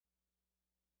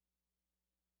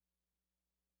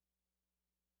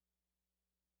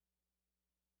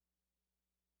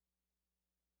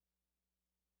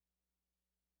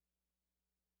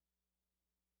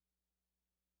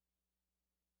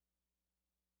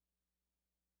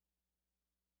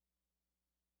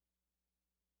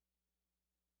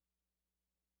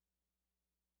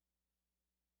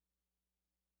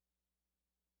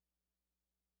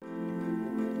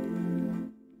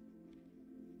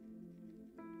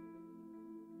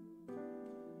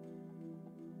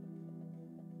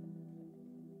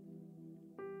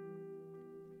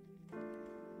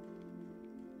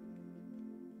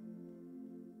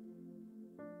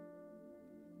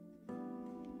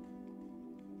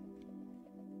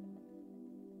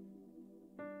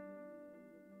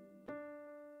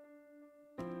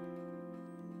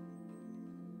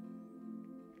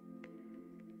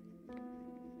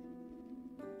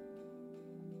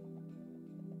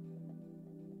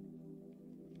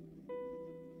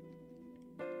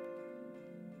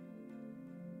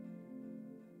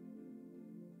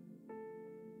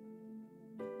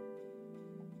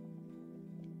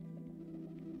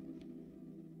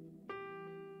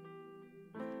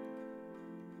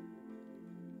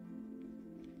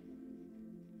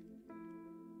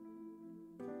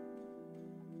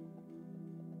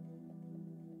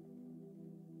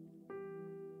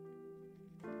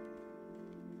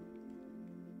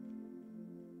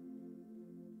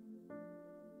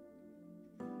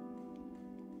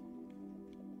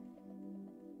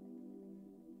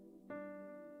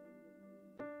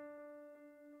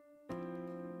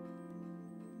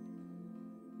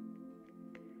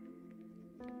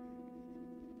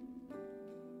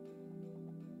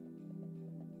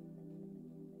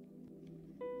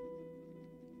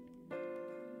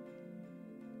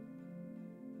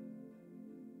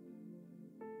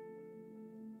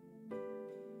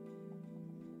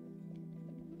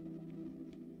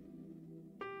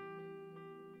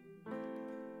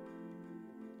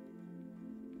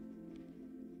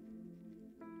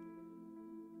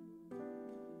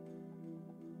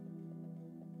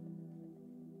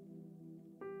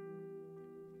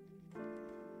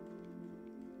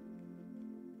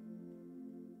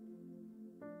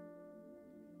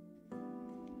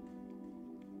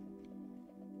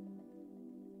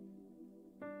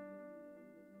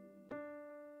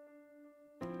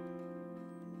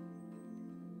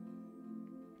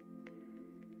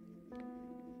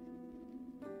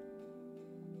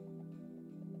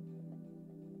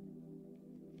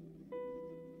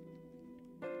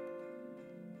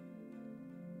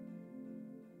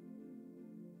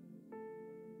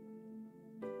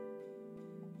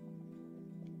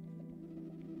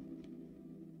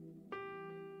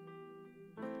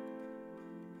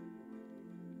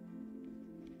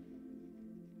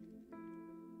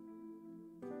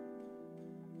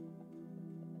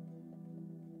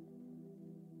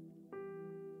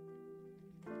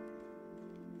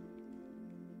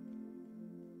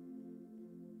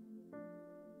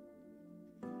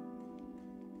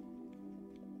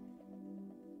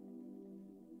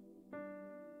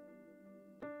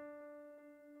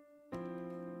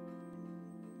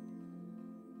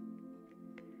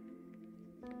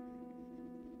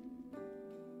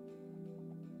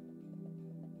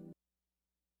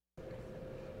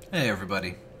Hey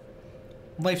everybody.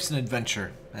 Life's an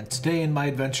adventure, and today in my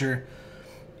adventure,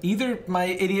 either my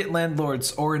idiot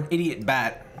landlords or an idiot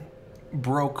bat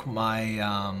broke my,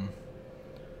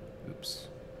 oops,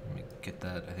 let me get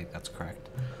that, I think that's correct.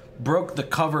 Broke the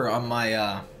cover on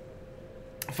my,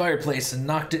 fireplace and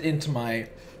knocked it into my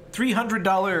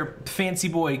 $300 fancy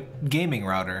boy gaming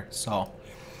router, so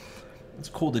it's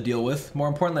cool to deal with. More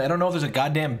importantly, I don't know if there's a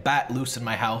goddamn bat loose in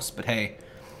my house, but hey,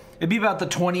 it'd be about the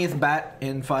 20th bat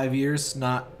in 5 years,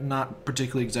 not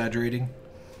particularly exaggerating.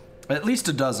 At least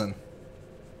a dozen.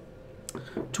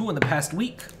 2 in the past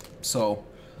week, so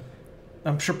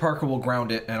I'm sure Parker will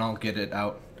ground it and I'll get it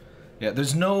out. Yeah,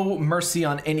 there's no mercy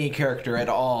on any character at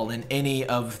all in any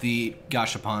of the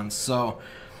gashapons, so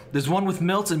there's one with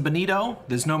Milt and Benito.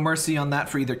 There's no mercy on that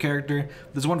for either character.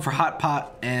 There's one for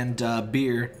HOTPOT and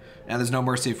Beer, and there's no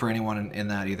mercy for anyone in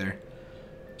that either.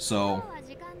 So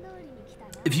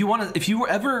if you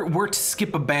ever were to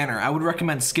skip a banner, I would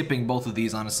recommend skipping both of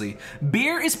these, honestly.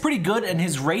 Beer is pretty good and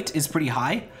his rate is pretty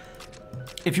high.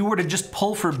 If you were to just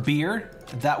pull for Beer,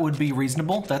 that would be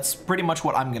reasonable. That's pretty much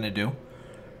what I'm gonna do.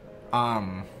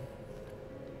 Let's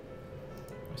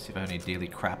see if I have any daily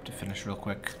crap to finish real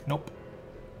quick. Nope.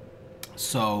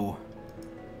 So,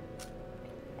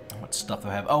 what stuff do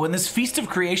I have? Oh, and this Feast of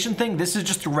Creation thing, this is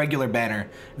just a regular banner.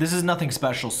 This is nothing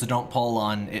special, so don't pull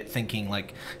on it thinking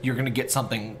like you're gonna get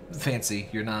something fancy.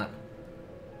 You're not.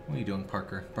 What are you doing,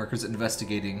 Parker? Parker's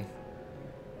investigating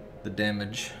the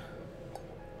damage.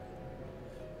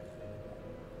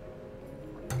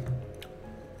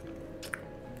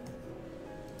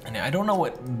 And I don't know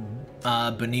what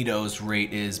Benito's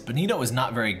rate is. Benito is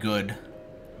not very good,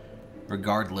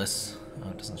 regardless. Oh,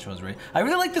 it doesn't show his rate. I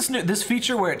really like this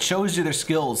feature where it shows you their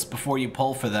skills before you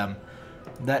pull for them.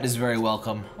 That is very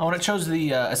welcome. Oh, and it shows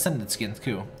the Ascended skins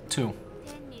too.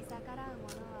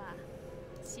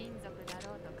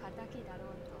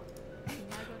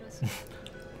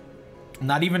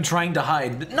 Not even trying to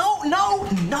hide. No, no,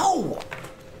 no!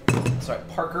 Sorry,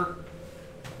 Parker.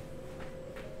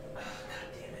 God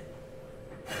damn it.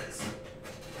 That is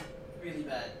really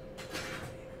bad.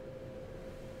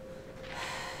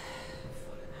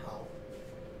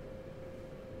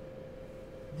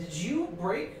 Did you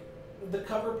break the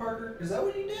cover, Parker? Is that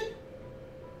what you did?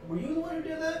 Were you the one who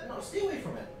did that? No, stay away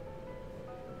from it.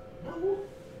 No.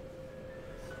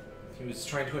 He was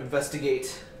trying to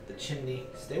investigate the chimney.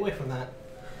 Stay away from that.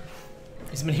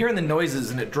 He's been hearing the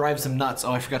noises and it drives him nuts.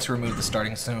 Oh, I forgot to remove the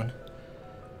starting soon.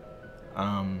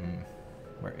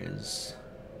 Where is...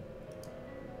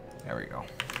 There we go.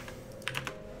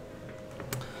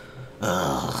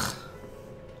 Ugh.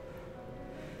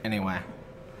 Anyway.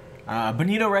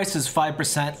 Bonito rice is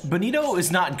 5%. Bonito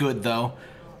is not good though.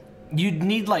 You'd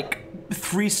need like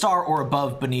 3-star or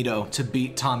above Bonito to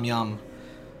beat Tom Yum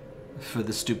for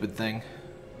the stupid thing.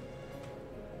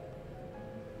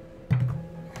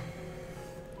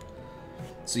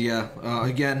 So yeah,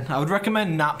 again, I would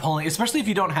recommend not pulling, especially if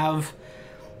you don't have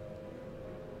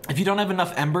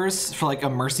enough embers for like a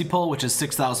mercy pull, which is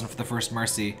 6,000 for the first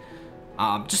mercy.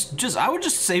 I would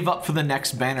just save up for the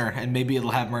next banner and maybe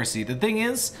it'll have mercy. The thing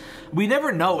is, we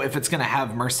never know if it's gonna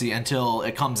have mercy until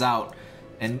it comes out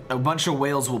and a bunch of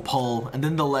whales will pull and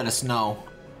then they'll let us know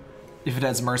if it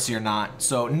has mercy or not.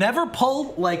 So never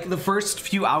pull like the first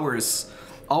few hours.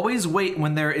 Always wait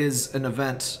when there is an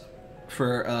event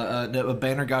for a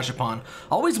banner gashapon.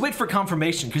 Always wait for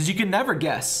confirmation because you can never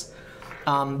guess.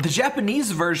 The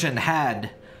Japanese version had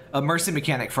a mercy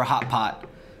mechanic for HOTPOT,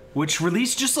 which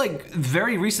released just like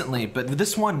very recently, but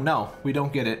this one, no, we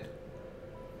don't get it.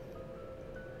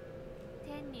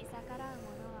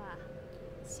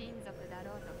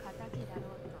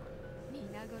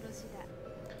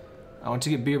 I want to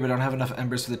get beer, but I don't have enough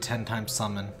embers for the 10-time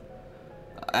summon.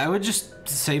 I would just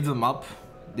save them up.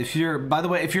 If you're, by the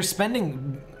way, if you're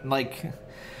spending like,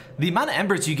 the amount of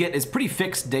embers you get is pretty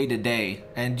fixed day to day,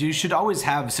 and you should always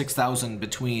have 6,000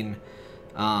 between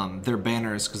their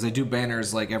banners, because they do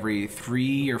banners like every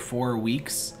 3 or 4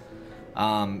 weeks.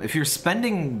 If you're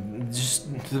spending, just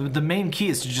the main key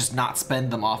is to just not spend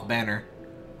them off banner.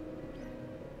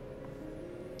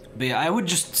 But yeah, I would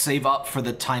just save up for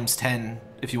the ×10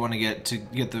 if you want to get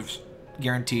the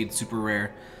guaranteed super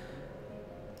rare,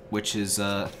 which is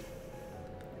this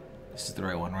is the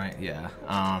right one, right? Yeah.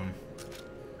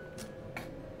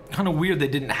 Kind of weird they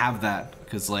didn't have that,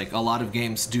 because like a lot of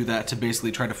games do that to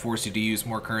basically try to force you to use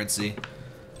more currency.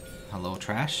 Hello,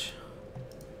 trash.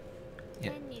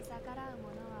 Yeah.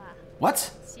 What?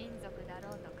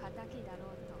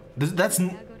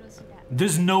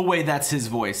 There's no way that's his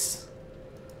voice.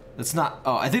 That's not.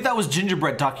 Oh, I think that was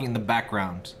Gingerbread talking in the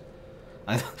background.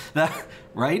 That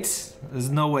right? There's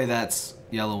no way that's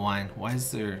yellow wine. Why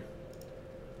is there?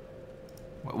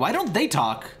 Why don't they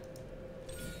talk?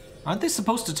 Aren't they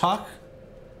supposed to talk?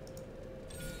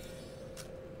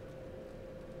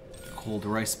 Cold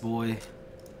rice boy.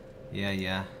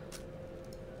 Yeah.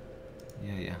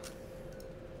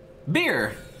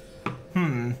 Beer.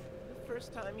 The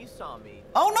first time you saw me,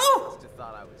 Oh you no! must have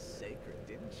thought I was sacred,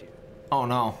 didn't you? Oh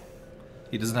no.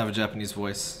 He doesn't have a Japanese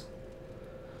voice.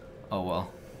 Oh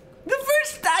well. The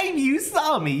first time you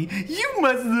saw me, you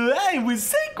must know I was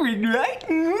sacred, right?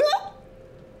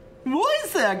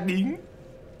 Voice acting.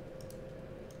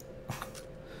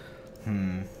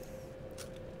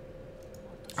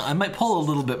 I might pull a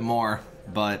little bit more,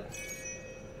 but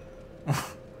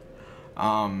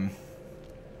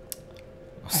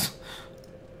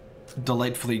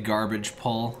delightfully garbage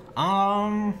pull.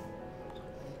 I'm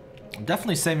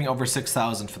definitely saving over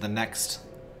 6,000 for the next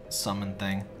summon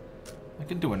thing. I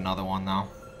could do another one though.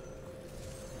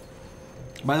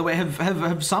 By the way,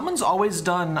 have summons always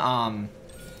done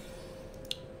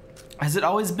has it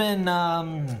always been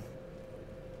Master.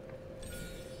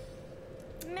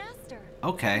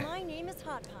 okay. My name is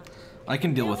HOTPOT. I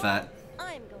can deal with that.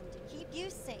 I'm going to keep you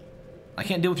safe. I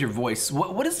can't deal with your voice.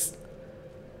 What is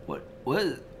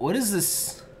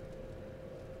this?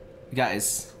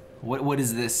 Guys, what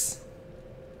is this?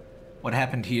 What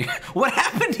happened here? What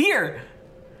happened here?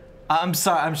 I'm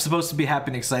sorry, I'm supposed to be happy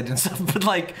and excited and stuff, but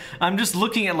like, I'm just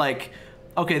looking at like,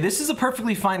 okay, this is a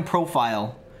perfectly fine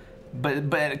profile,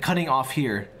 but cutting off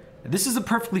here. This is a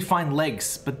perfectly fine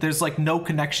legs, but there's like no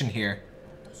connection here.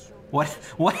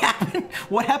 What happened?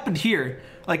 What happened here?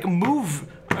 Like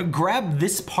grab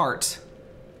this part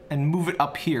and move it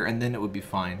up here and then it would be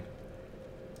fine.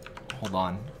 Hold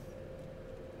on.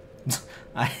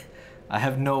 I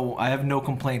have no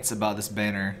complaints about this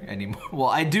banner anymore. Well,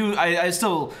 I do. I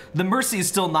still, the mercy is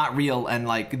still not real, and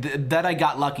like that I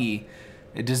got lucky.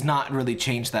 It does not really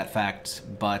change that fact,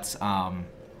 but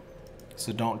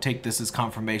so don't take this as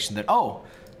confirmation that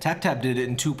TapTap did it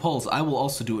in 2 pulls. I will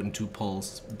also do it in 2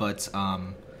 pulls, but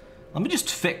let me just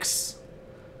fix.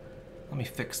 Let me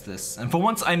fix this, and for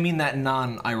once I mean that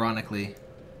non-ironically.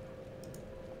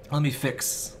 Let me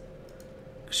fix.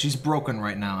 She's broken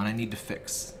right now, and I need to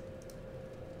fix.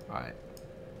 Alright.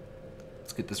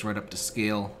 Let's get this right up to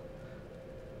scale.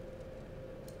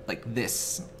 Like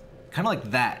this. Kind of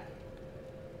like that.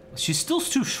 She's still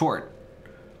too short.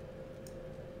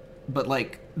 But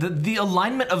like, the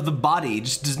alignment of the body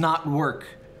just does not work.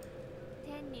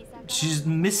 She's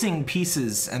missing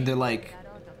pieces, and they're like...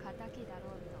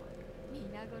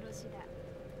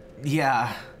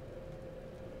 Yeah.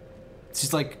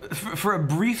 She's like, for a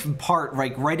brief part,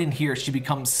 like right in here, she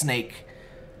becomes Snake.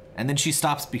 And then she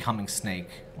stops becoming Snake.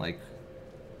 Like,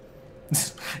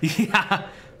 yeah.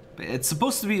 It's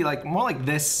supposed to be like more like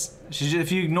this.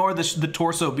 If you ignore the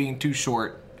torso being too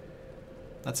short,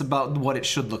 that's about what it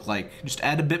should look like. Just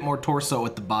add a bit more torso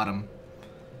at the bottom.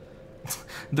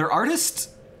 Their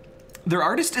artist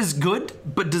is good,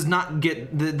 but does not get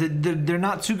they're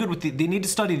not too good with they need to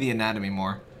study the anatomy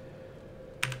more.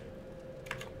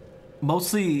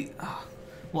 Mostly,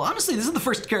 well, honestly, this is the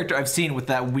first character I've seen with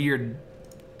that weird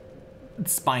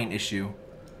spine issue.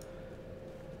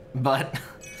 But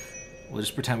we'll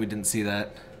just pretend we didn't see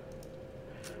that.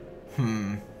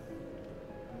 I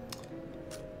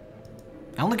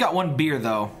only got 1 beer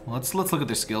though. Let's look at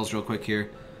their skills real quick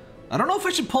here. I don't know if I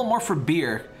should pull more for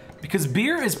beer, because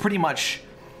beer is pretty much,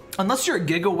 unless you're a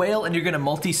Giga Whale and you're gonna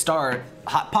multi-star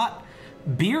HOTPOT,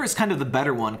 beer is kind of the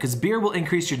better one, because beer will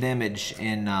increase your damage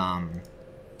in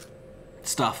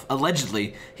stuff,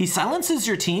 allegedly. He silences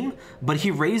your team, but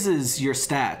he raises your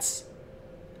stats.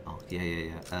 Oh, yeah.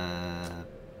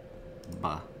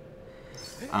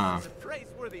 This is a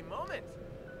praiseworthy moment.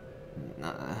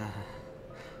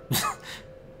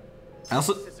 I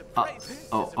also,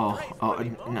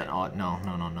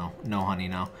 no, honey,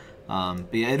 no.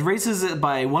 But yeah, it raises it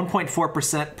by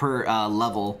 1.4% per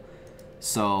level.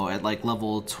 So at like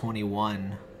level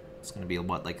 21, it's gonna be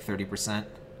what, like 30%?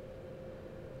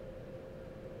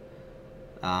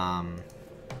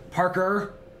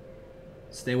 Parker,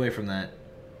 stay away from that.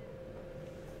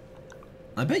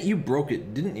 I bet you broke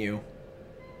it, didn't you?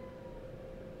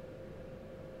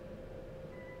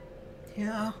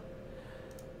 Yeah.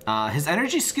 His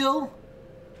energy skill,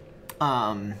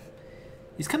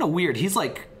 he's kind of weird. He's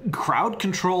like crowd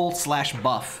control /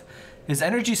 buff. His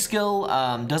energy skill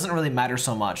doesn't really matter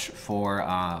so much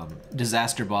for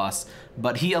Disaster Boss,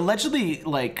 but he allegedly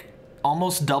like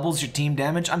almost doubles your team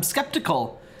damage. I'm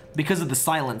skeptical because of the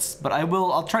silence, but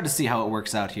I'll try to see how it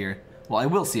works out here. Well, I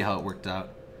will see how it worked out.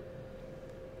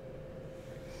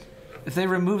 If they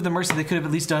removed the mercy, they could have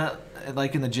at least done it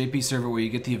like in the JP server where you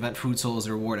get the event food soul as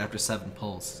a reward after 7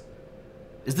 pulls.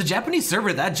 Is the Japanese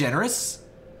server that generous?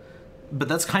 But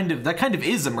that kind of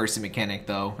is a mercy mechanic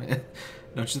though,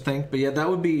 don't you think? But yeah, that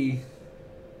would be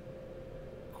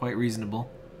quite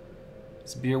reasonable.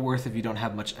 Is beer worth if you don't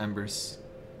have much embers?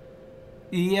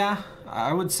 Yeah,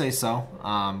 I would say so.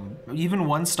 Even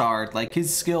 1 star, like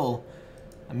his skill,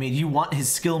 I mean, you want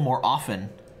his skill more often.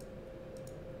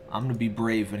 I'm gonna be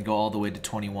brave and go all the way to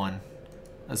 21.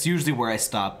 That's usually where I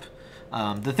stop.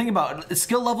 The thing about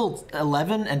skill level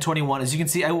 11 and 21, as you can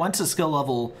see, I went to skill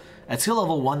level, at skill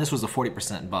level 1, this was a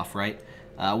 40% buff, right?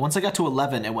 Once I got to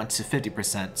 11, it went to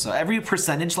 50%. So every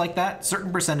percentage like that,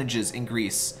 certain percentages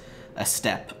increase a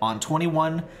step. On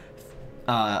 21,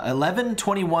 11,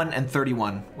 21, and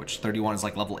 31, which 31 is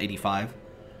like level 85.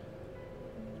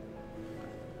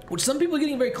 Which some people are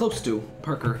getting very close to.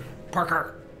 Parker.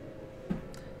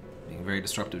 Being very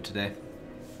disruptive today.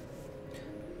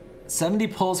 70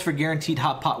 pulls for guaranteed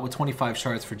hot pot with 25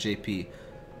 shards for JP.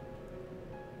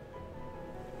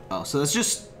 Oh, so that's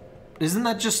just... Isn't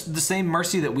that just the same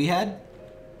mercy that we had?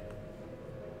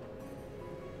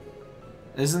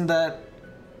 Isn't that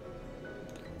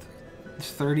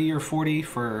 30 or 40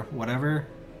 for whatever?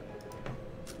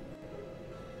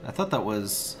 I thought that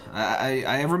was...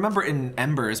 I remember in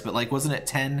Embers, but like, wasn't it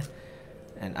 10?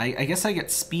 And I guess I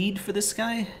get speed for this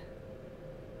guy?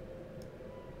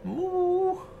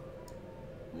 Moo.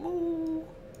 Moo.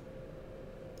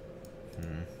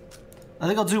 I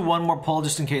think I'll do 1 more pull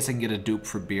just in case I can get a dupe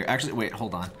for beer. Actually, wait,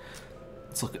 hold on.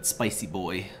 Let's look at Spicy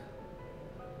Boy.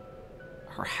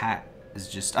 Her hat is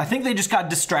just... I think they just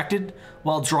got distracted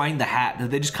while drawing the hat.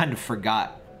 They just kind of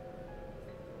forgot.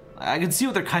 I can see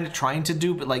what they're kind of trying to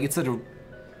do, but like it's at a...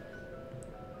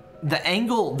 The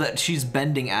angle that she's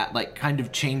bending at like kind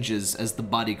of changes as the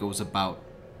body goes about.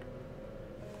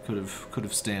 Could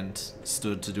have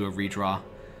stood to do a redraw.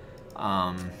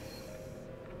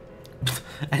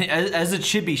 As a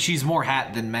chibi, she's more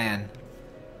hat than man.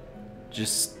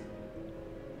 Just...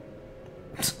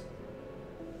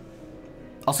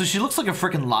 Also, she looks like a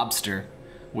freaking lobster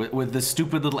with this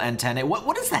stupid little antennae.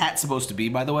 What is the hat supposed to be,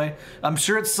 by the way? I'm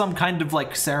sure it's some kind of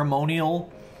like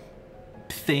ceremonial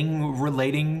thing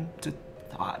relating to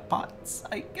hot pots,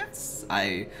 I guess.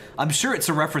 I'm sure it's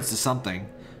a reference to something.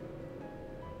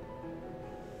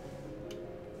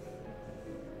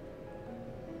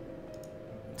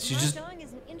 She just...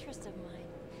 Is an interest of mine.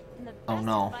 And the Oh best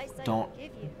no, advice I don't... can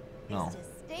give you No. is to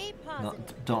stay No,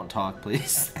 positive. don't talk,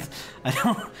 please. I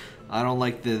don't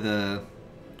like the...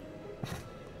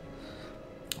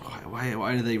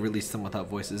 Why do they release them without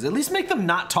voices? At least make them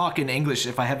not talk in English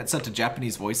if I have it set to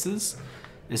Japanese voices.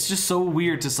 It's just so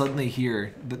weird to suddenly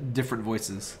hear the different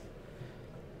voices.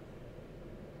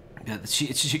 Yeah, she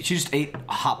just ate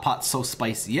a hot pot so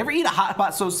spicy. You ever eat a hot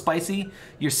pot so spicy,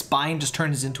 your spine just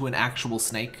turns into an actual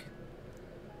snake?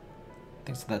 I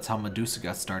think so that's how Medusa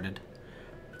got started.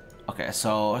 Okay,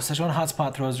 so Szechuan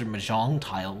hotspot throws her mahjong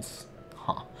tiles.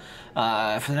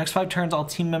 Huh. For the next 5 turns, all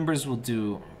team members will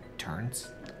do... Turns?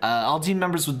 All team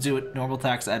members will do it. Normal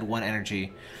attacks add 1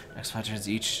 energy. Next 5 turns,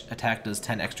 each attack does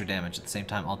 10 extra damage. At the same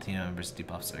time, all team members'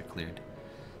 debuffs are cleared.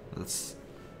 That's...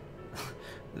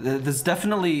 There's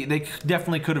definitely... They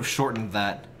definitely could have shortened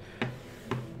that.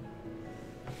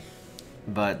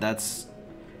 But that's...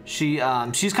 she's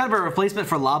kind of a replacement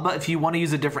for Laba if you want to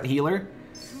use a different healer.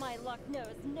 My luck knows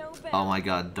no bounds. Oh my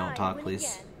god, don't I talk, win please.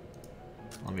 again.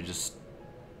 Let me just...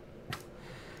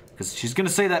 Because she's going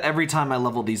to say that every time I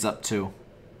level these up, too.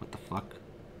 What the fuck?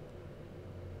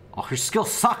 Oh, her skill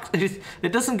sucks.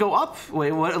 It doesn't go up.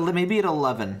 Wait, what? Maybe at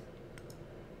 11.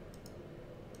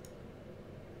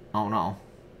 Oh, no.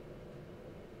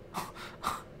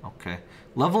 Okay.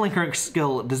 Leveling her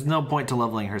skill... There's no point to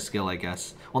leveling her skill, I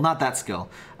guess. Well, not that skill.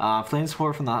 Flame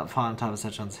Spore from the hot pot on top of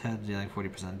Szechuan's head, dealing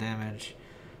 40% damage.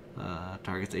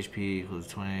 Target's HP equals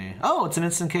 20. Oh, it's an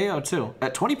instant KO, too.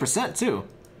 At 20%, too.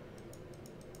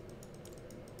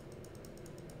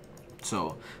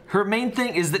 So, her main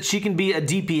thing is that she can be a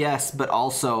DPS, but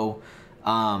also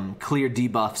clear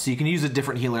debuff. So you can use a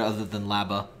different healer other than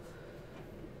Laba.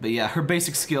 But yeah, her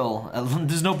basic skill,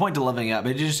 there's no point to leveling it up.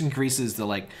 It just increases to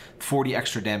like 40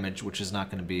 extra damage, which is not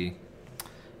going to be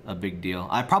a big deal.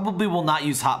 I probably will not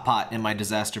use Hot Pot in my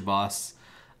Disaster Boss.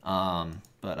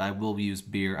 But I will use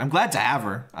Beer. I'm glad to have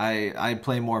her. I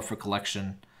play more for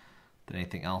collection than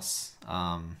anything else.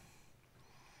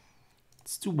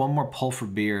 Let's do 1 more pull for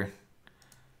Beer.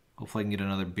 Hopefully I can get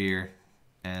another Beer.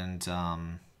 And how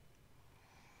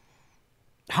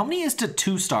many is to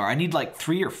 2-star? I need like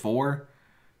 3 or 4.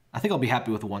 I think I'll be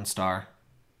happy with 1 star.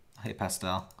 Hey,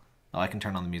 Pastel. Oh, I can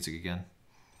turn on the music again.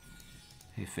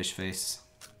 Hey, fish face.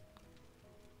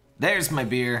 There's my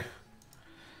beer.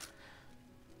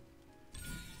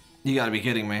 You gotta be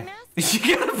kidding me.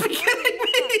 You gotta be kidding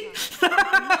me!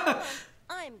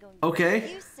 I'm going Okay. to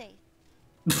you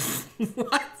safe.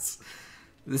 What?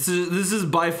 This is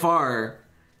by far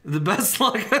the best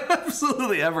luck I've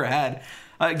absolutely ever had.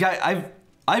 Guy,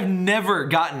 I've never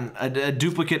gotten a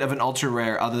duplicate of an ultra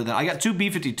rare other than I got 2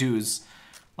 B52s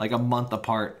like a month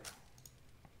apart.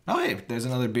 Oh hey, there's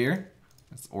another beer.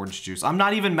 That's orange juice. I'm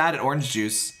not even mad at orange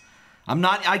juice.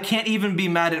 I can't even be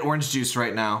mad at orange juice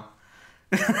right now.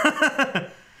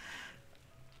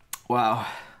 Wow.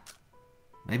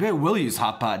 Maybe I will use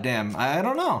HOTPOT, damn. I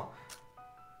don't know.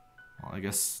 Well, I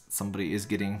guess somebody is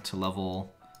getting to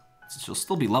level... She'll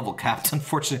still be level capped,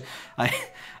 unfortunately.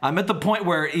 I'm at the point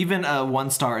where even a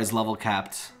 1-star is level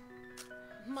capped.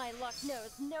 My luck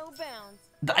knows no bounds.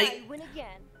 I win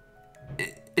again.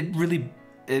 It really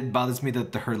bothers me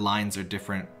that her lines are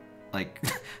different. Like,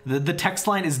 the text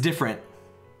line is different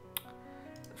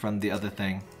from the other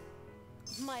thing.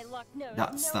 My luck knows No,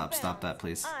 no stop bounds. that,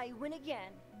 please. I win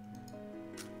again.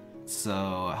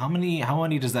 So, how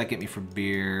many does that get me for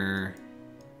beer?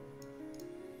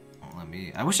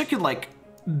 I wish I could, like,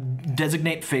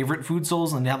 designate favorite food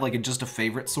souls and have, like, just a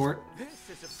favorite sort. This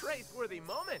is a praiseworthy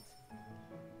moment.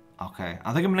 Okay,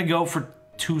 I think I'm gonna go for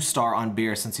 2-star on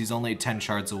beer since he's only 10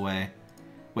 shards away.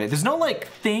 Wait, there's no, like,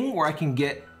 thing where I can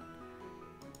get,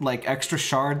 like, extra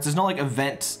shards? There's no, like,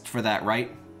 event for that,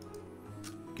 right?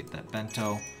 Get that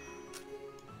bento.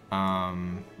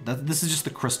 This is just the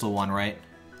crystal one, right?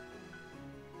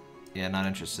 Yeah, not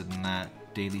interested in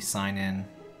that. Daily sign-in.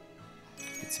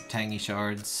 Get some tangy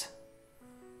shards.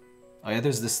 Oh yeah,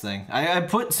 there's this thing. I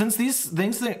put, since these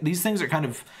things are kind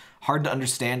of hard to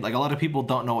understand, like a lot of people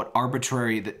don't know what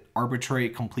the arbitrary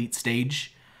complete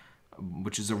stage,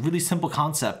 which is a really simple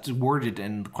concept worded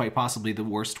in quite possibly the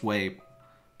worst way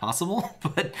possible,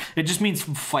 but it just means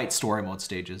fight story mode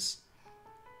stages.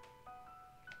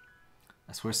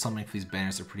 I swear summoning for these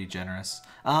banners are pretty generous.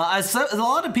 A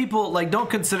lot of people like don't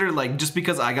consider like just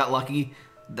because I got lucky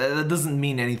that doesn't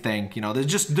mean anything, you know. There's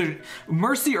just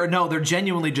mercy or no, there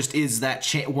genuinely just is that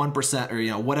 1% or you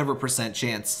know whatever percent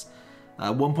chance,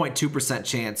 1.2%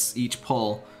 chance each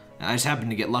pull. I just happened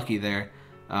to get lucky there.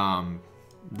 Don't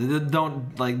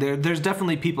like there's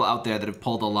definitely people out there that have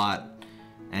pulled a lot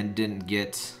and didn't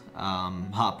get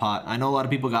HOTPOT. I know a lot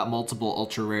of people got multiple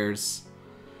ultra rares.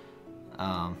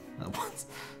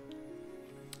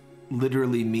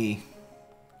 Literally me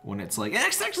when it's like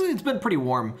actually it's been pretty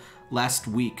warm last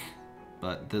week,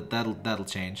 but that'll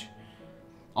change.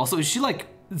 Also, is she like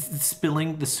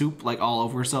spilling the soup like all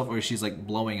over herself, or is she's like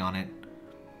blowing on it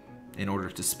in order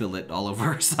to spill it all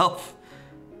over herself?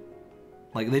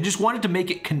 Like they just wanted to make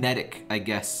it kinetic, I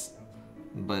guess,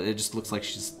 but it just looks like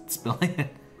she's spilling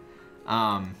it.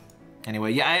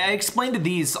 Anyway, yeah, I explained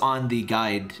these on the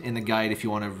guide. In the guide, if you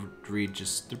want to read,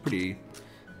 they're pretty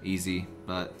easy,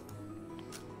 but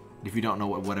if you don't know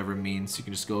what whatever means, you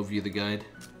can just go view the guide.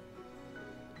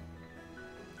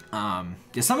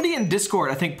 Yeah, somebody in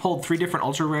Discord, I think, pulled 3 different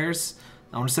ultra rares.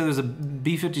 I want to say there's a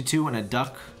B52 and a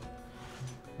duck.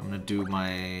 I'm gonna do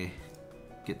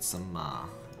get some, I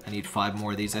need 5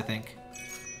 more of these, I think.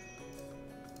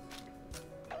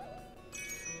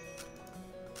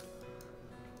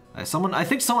 I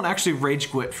think someone actually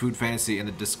rage quit Food Fantasy in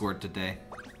the Discord today.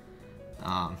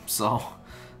 So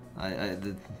it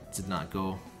did not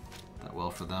go that well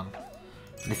for them.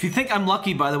 And if you think I'm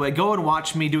lucky, by the way, go and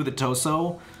watch me do the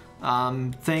Toso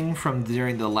thing from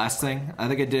during the last thing. I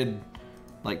think I did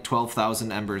like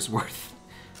 12,000 embers worth.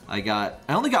 I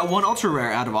only got 1 ultra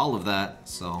rare out of all of that,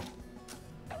 so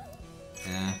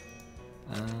yeah.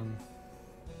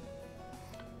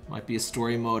 Might be a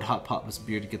story mode. HOTPOT must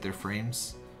beer to get their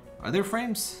frames. Are there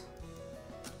frames?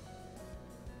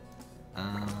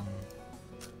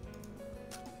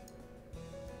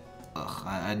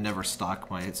 I never stock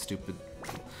my stupid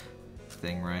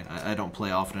thing, right? I don't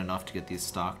play often enough to get these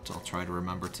stocked. I'll try to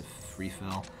remember to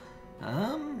refill.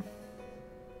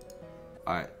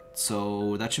 Alright,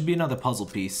 so that should be another puzzle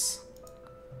piece.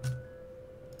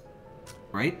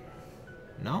 Right?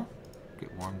 No?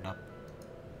 Get warmed up.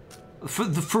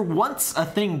 For once, a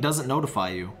thing doesn't notify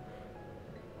you.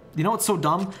 You know what's so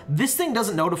dumb? This thing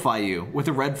doesn't notify you with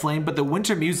a red flame, but the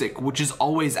winter music, which is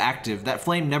always active, that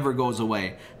flame never goes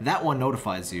away. That one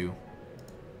notifies you.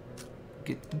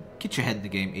 Get your head in the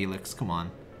game, Elix. Come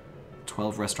on.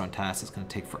 12 restaurant tasks. It's gonna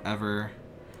take forever.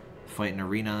 Fight an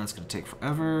arena. It's gonna take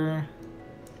forever.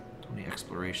 20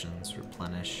 explorations.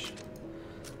 Replenish.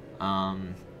 Oh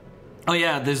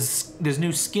yeah, there's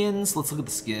new skins. Let's look at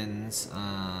the skins.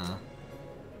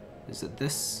 Is it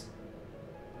this?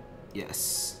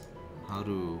 Yes. How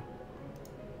to...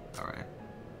 Alright.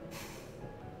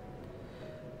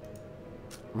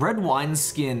 Red wine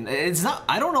skin. It's not...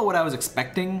 I don't know what I was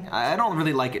expecting. I don't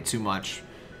really like it too much.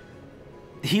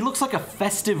 He looks like a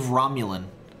festive Romulan.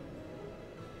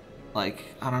 Like,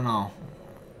 I don't know.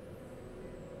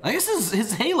 I guess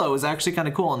his halo is actually kind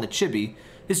of cool on the chibi.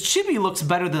 His chibi looks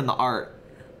better than the art.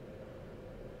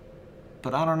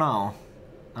 But I don't know.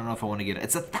 I don't know if I want to get it.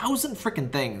 It's 1,000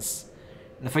 freaking things.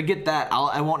 And if I get that,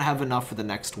 I won't have enough for the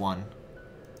next one.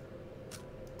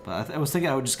 But I was thinking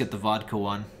I would just get the vodka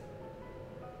one.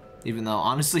 Even though,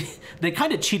 honestly, they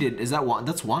kind of cheated. Is that one?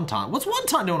 That's Wonton. What's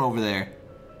Wonton doing over there?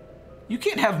 You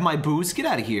can't have my booze. Get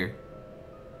out of here.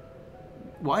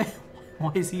 Why?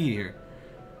 Why is he here?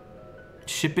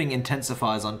 Shipping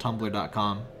intensifies on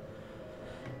tumblr.com.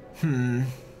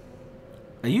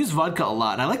 I use vodka a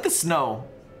lot, and I like the snow.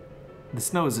 The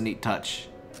snow is a neat touch.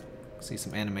 See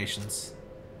some animations.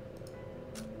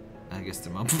 I guess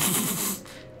they're mom.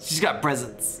 She's got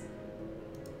presents.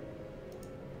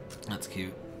 That's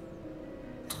cute.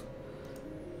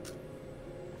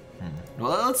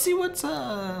 Well, let's see what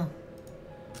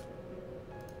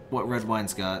red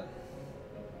wine's got.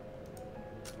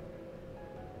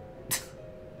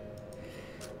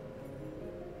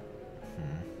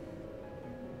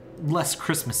 Less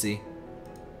Christmassy.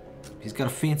 He's got a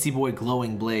fancy boy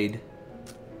glowing blade.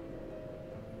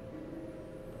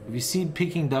 Have you seen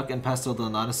Peking Duck and Pastel Del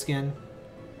Nata skin?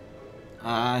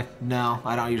 No,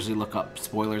 I don't usually look up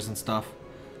spoilers and stuff.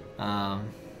 I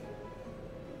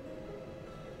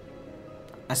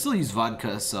still use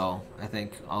vodka, so I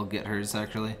think I'll get hers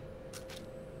actually.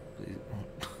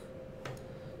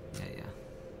 Yeah.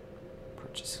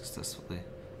 Purchase successfully.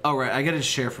 Oh right, I gotta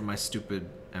share for my stupid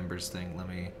Embers thing. Let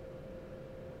me.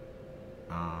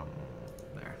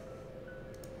 There.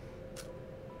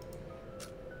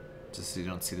 Just so you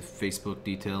don't see the Facebook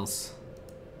details.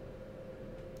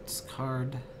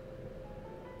 Discard.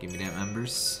 Give me damn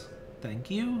Embers. Thank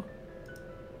you.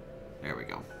 There we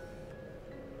go.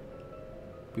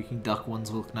 Peking Duck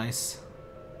ones look nice.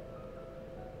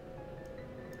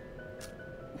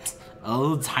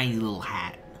 Oh, tiny little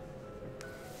hat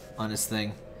on his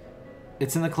thing.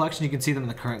 It's in the collection. You can see them in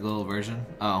the current global version.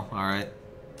 Oh, all right.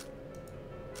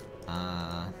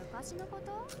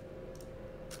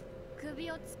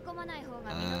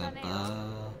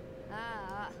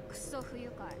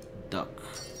 Duck.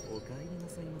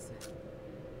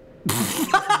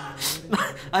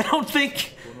 I don't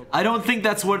think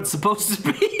that's what it's supposed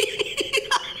to be.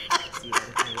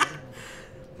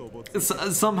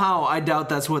 Somehow I doubt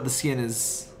that's what the skin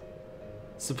is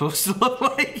supposed to look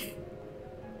like.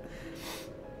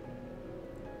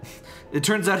 It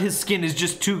turns out his skin is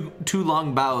just two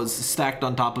long bows stacked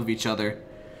on top of each other.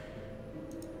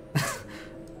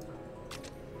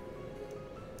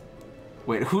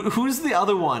 Wait, who's the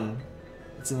other one?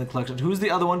 It's in the collection. Who's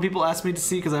the other one people asked me to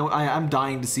see? Because I'm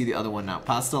dying to see the other one now.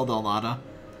 Pastel Del Nata.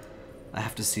 I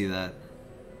have to see that.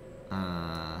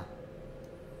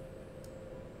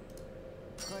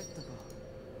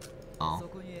 Oh,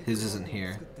 his isn't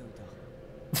here.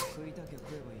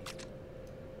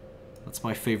 That's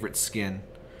my favorite skin.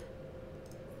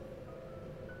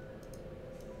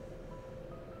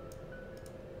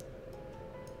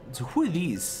 So who are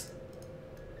these?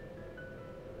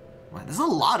 Man, there's a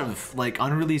lot of like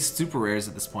unreleased super rares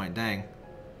at this point. Dang.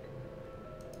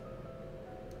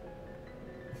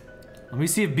 Let me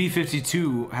see if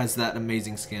B52 has that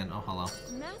amazing skin. Oh, hello.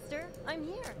 Master, I'm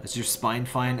here. Is your spine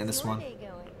fine in this How's your one? day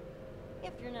going?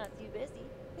 If you're not too busy,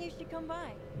 you should come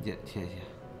by. Yeah.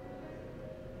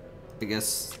 I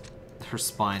guess her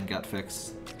spine got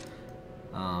fixed.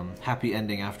 Happy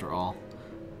ending after all.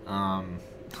 I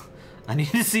need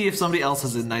to see if somebody else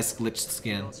has a nice glitched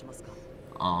skin.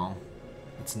 Oh,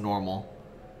 it's normal.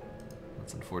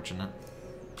 That's unfortunate.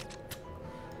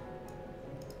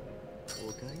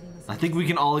 I think we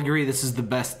can all agree this is the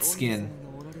best skin.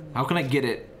 How can I get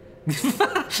it?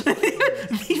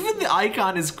 Even the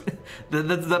icon is...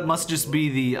 That must just be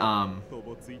the,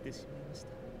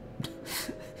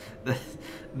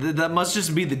 that must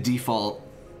just be the default.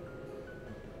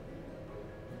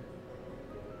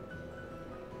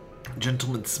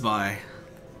 Gentleman spy.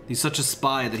 He's such a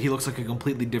spy that he looks like a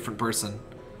completely different person.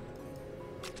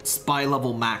 Spy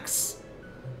level max.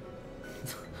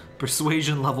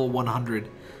 Persuasion level 100.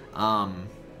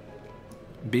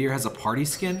 Beer has a party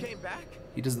skin?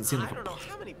 He doesn't seem like I don't know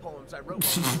how many poems I wrote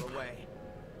while you were away.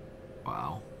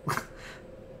 Wow.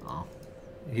 Oh.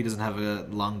 He doesn't have a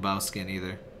long bow skin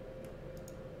either.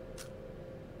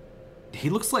 He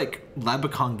looks like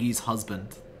Labakongi's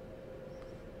husband.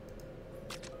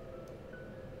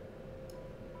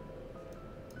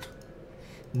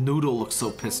 Noodle looks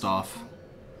so pissed off.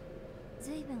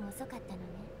 ずいぶん遅かったのね。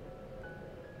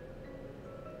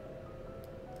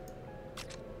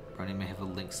 Brownie may have a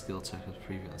link skill check with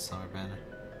preview on summer banner.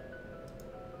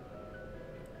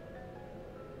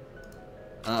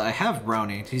 I have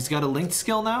Brownie. He's got a linked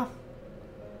skill now?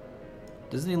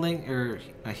 Doesn't he link, or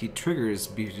he triggers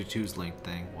B52's link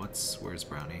thing. Where's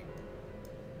Brownie?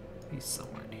 He's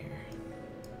somewhere in here.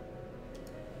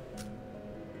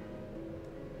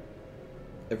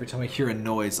 Every time I hear a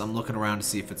noise, I'm looking around to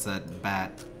see if it's that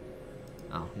bat.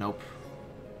 Oh, nope.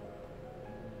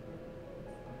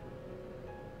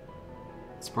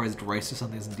 Surprised Rice or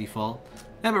something isn't default.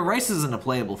 Yeah, but Rice isn't a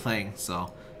playable thing,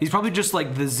 so... He's probably just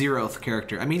like the 0th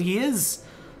character. I mean, he is...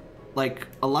 Like,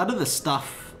 a lot of the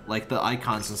stuff, like the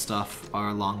icons and stuff,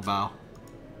 are Longbow.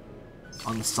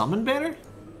 On the summon banner?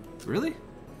 Really?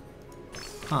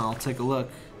 Huh, I'll take a look.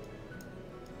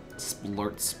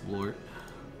 Splort, splort.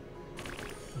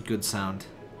 Good sound.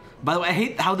 By the way, I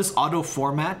hate how this auto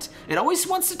format, it always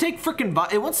wants to take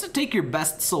it wants to take your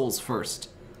best souls first.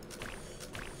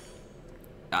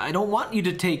 I don't want you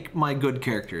to take my good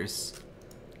characters.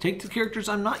 Take the characters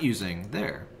I'm not using.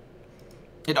 There.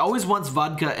 It always wants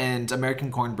vodka and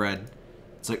American cornbread.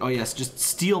 It's like, oh yes, just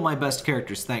steal my best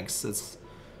characters, thanks. That's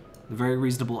very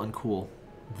reasonable and cool.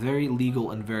 Very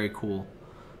legal and very cool.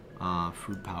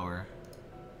 Food power.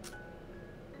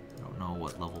 I don't know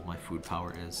what level my food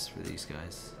power is for these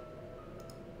guys.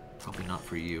 Probably not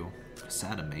for you.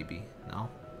 Sada maybe, no?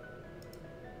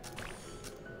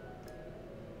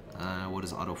 What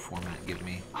does auto format give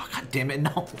me? Oh, god damn it,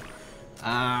 no!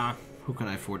 Who can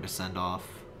I afford to send off?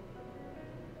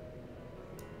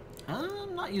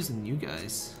 I'm not using you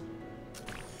guys.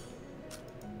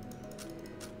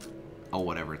 Oh,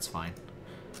 whatever, it's fine.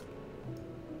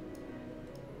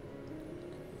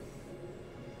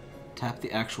 Tap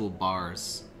the actual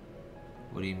bars.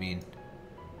 What do you mean?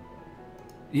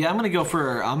 Yeah, I'm gonna go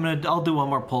for, I'll do one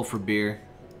more pull for beer.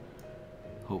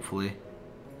 Hopefully.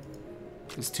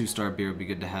 This 2-star beer would be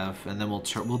good to have, and then we'll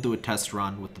do a test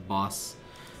run with the boss.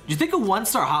 Do you think a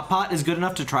 1-star HOTPOT is good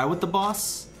enough to try with the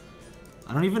boss?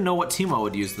 I don't even know what team I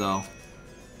would use though.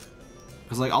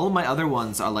 Because like all of my other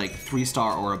ones are like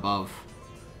 3-star or above.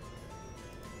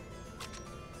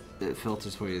 It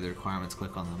filters for you the requirements,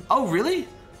 click on them. Oh really?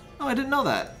 Oh, I didn't know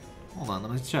that. Hold on,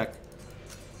 let me check.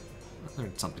 I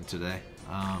learned something today.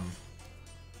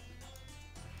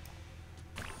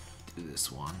 Do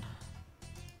this one.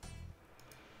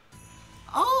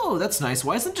 Oh, that's nice.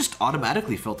 Why isn't it just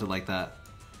automatically filtered like that?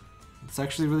 It's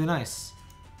actually really nice.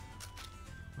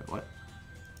 Wait, what?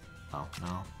 Oh,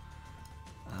 no.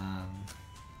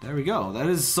 There we go. That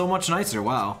is so much nicer.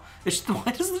 Wow.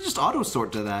 Why doesn't it just auto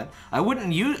sort to that? I wouldn't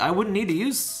need to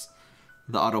use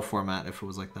the auto format if it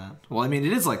was like that. Well, I mean,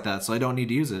 it is like that, so I don't need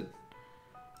to use it.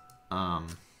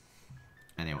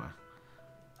 Anyway.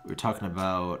 We were talking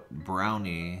about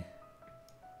Brownie.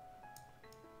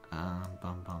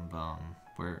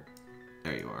 Where?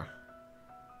 There you are.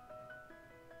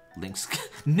 Links.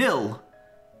 Nil!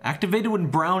 Activated when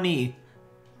Brownie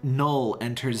Null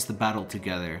enters the battle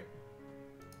together.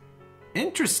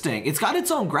 Interesting. It's got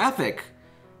its own graphic.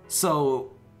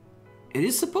 So, it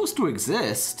is supposed to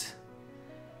exist.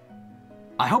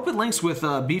 I hope it links with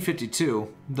B52,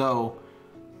 though.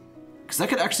 Because that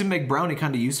could actually make Brownie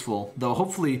kind of useful. Though,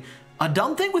 hopefully... A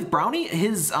dumb thing with Brownie,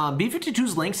 his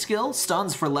B52's link skill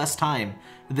stuns for less time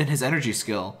than his energy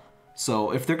skill.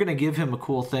 So if they're going to give him a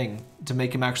cool thing to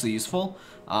make him actually useful,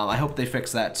 I hope they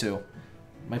fix that too.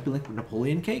 Might be linked with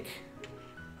Napoleon cake?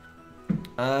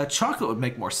 Chocolate would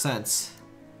make more sense.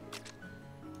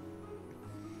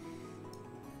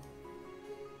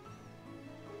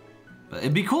 But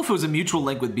it'd be cool if it was a mutual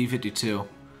link with B52.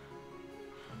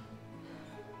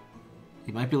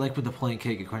 He might be linked with Napoleon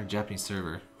cake according to Japanese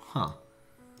server. Huh.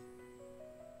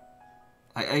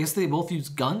 I guess they both use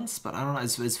guns, but I don't know,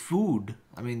 as food.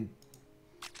 I mean,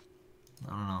 I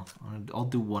don't know. I'll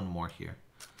do one more here.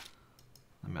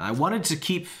 I mean, I wanted to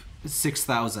keep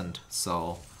 6,000,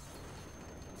 so...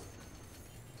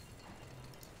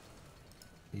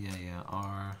 Yeah,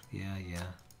 R, yeah.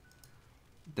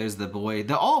 There's the boy.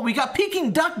 Oh, we got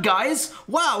Peking Duck, guys!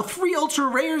 Wow, 3 ultra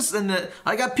rares, and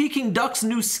I got Peking Duck's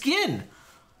new skin!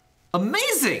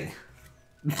 Amazing!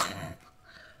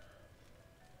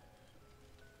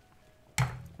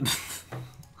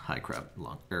 High crab,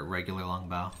 regular long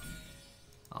bow.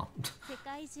 Oh.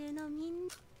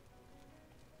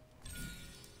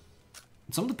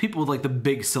 Some of the people with like the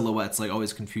big silhouettes like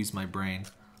always confuse my brain.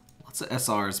 Lots of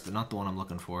SRs, but not the one I'm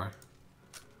looking for.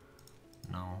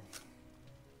 No.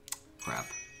 Crap.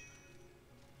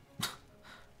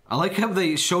 I like how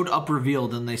they showed up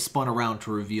revealed and they spun around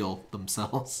to reveal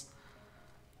themselves.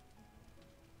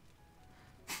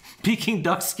 Peking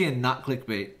duck skin, not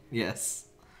clickbait. Yes.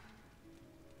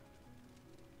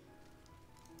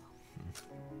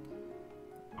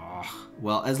 Oh,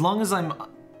 well, as long as I'll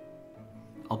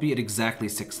be at exactly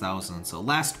 6,000. So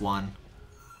last one.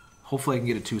 Hopefully I can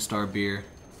get a 2-star beer.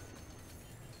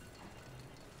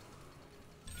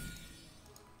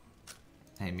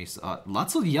 Hey, Misa.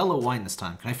 Lots of yellow wine this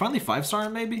time. Can I finally 5-star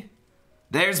him, maybe?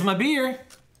 There's my beer!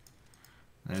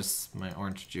 There's my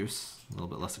orange juice. A little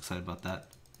bit less excited about that.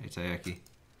 Hey, Taiyaki.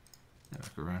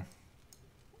 Macaroon.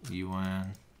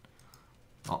 Yuan.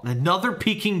 Oh, another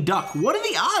Peking duck. What are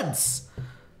the odds?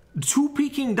 2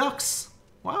 Peking ducks.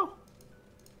 Wow.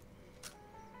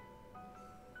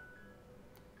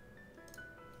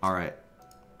 Alright.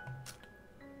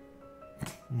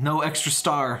 No extra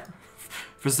star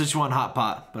for Sichuan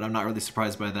HOTPOT, but I'm not really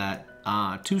surprised by that.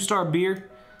 2-star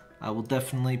beer, I will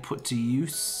definitely put to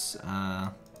use.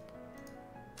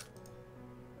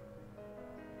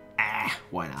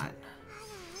 Why not?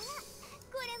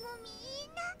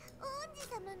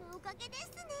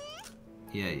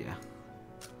 Yeah.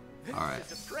 Alright.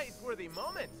 This is a praiseworthy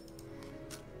moment.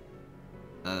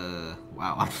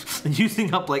 Wow. I'm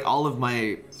using up like all of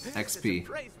my XP.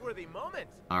 Praiseworthy moment.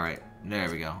 Alright,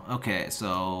 there we go. Okay,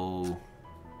 so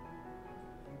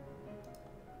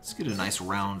let's get a nice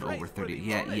round over 30.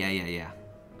 Yeah. Let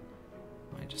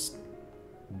me just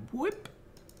whip.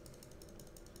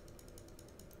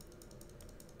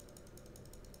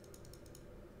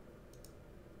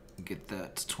 Get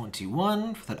that to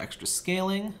 21 for that extra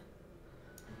scaling.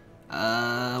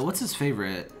 What's his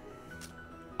favorite?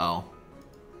 Oh.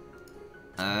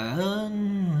 Yeah,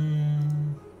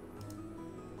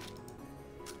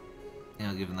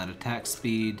 I'll give him that attack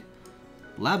speed.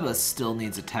 Laba still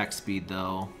needs attack speed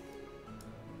though.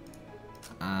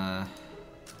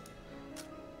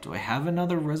 Do I have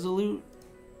another resolute?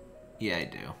 Yeah, I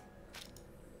do.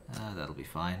 That'll be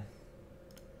fine.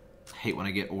 I hate when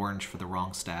I get orange for the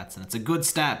wrong stats, and it's a good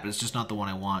stat, but it's just not the one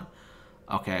I want.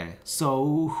 Okay,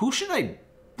 so who should I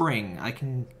bring? I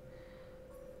can...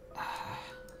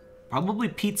 probably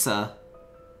pizza.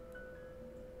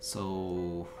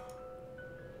 So...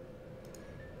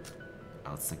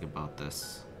 let's think about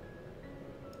this.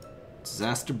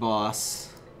 Disaster boss.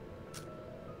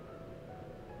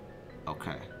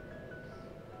 Okay.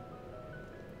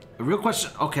 The real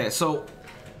question... okay, so...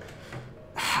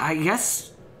 I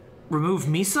guess... remove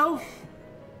Miso?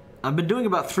 I've been doing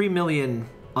about 3 million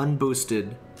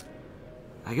unboosted.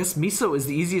 I guess Miso is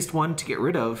the easiest one to get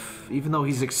rid of, even though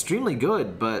he's extremely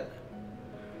good, but...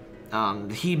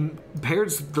 he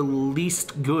pairs the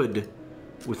least good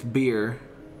with beer.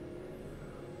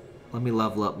 Let me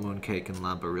level up Mooncake and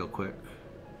Lamba real quick.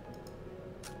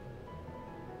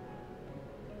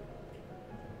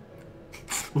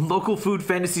 Local food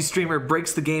fantasy streamer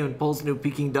breaks the game and pulls new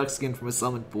Peking duck skin from a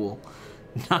summon pool.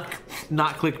 Not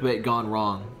clickbait gone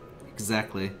wrong.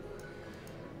 Exactly.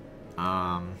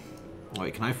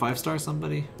 Wait, can I 5-star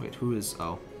somebody? Wait, who is...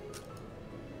 oh.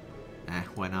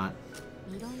 Why not?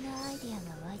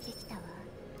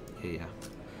 Yeah.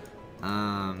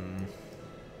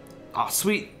 Oh,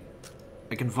 sweet!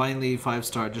 I can finally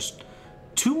 5-star just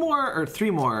 2 more or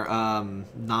 3 more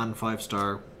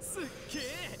non-5-star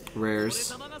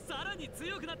rares.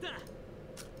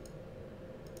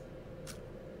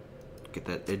 Get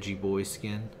that edgy boy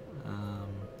skin.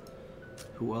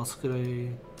 Who else could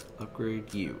I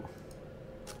upgrade? You.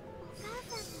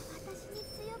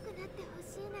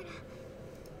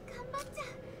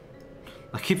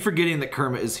 I keep forgetting that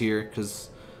Kermit is here because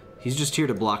he's just here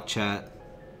to block chat.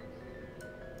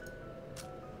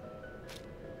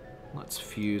 Let's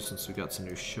fuse since we got some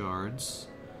new shards.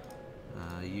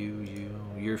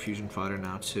 You're a fusion fighter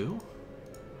now too.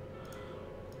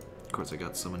 Of course, I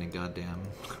got so many goddamn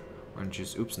orange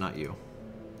juice. Oops, not you.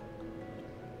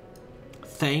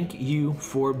 Thank you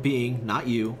for being, not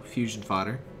you, fusion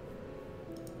fodder.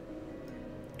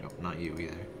 Nope, not you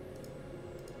either.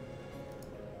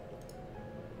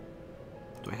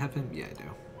 Do I have him? Yeah, I do.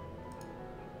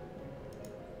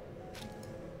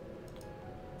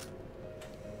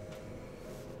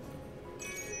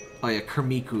 Oh yeah,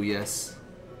 Kermiku, yes.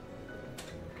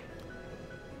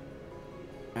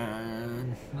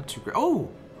 Not too great. Oh,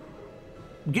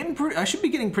 getting pretty. I should be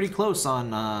getting pretty close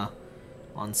on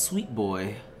Sweet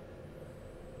Boy.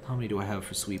 How many do I have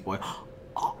for Sweet Boy?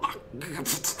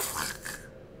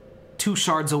 2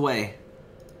 shards away.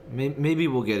 Maybe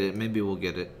we'll get it. Maybe we'll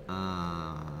get it.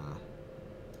 I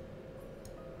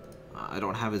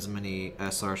don't have as many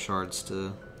SR shards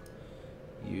to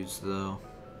use though.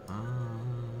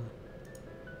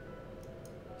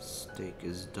 Steak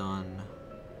is done.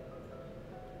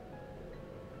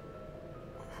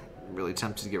 Really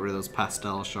tempted to get rid of those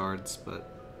pastel shards,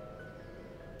 but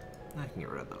I can get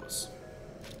rid of those.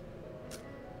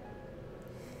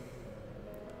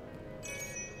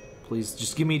 Please,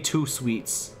 just give me 2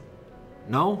 sweets.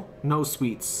 No? No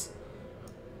sweets.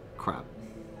 Crap.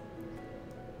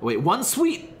 Wait, 1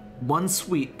 sweet! 1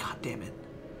 sweet. God damn it.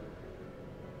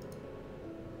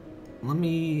 Let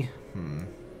me...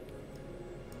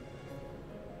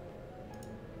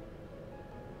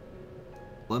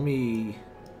 Let me...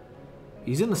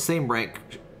 He's in the same rank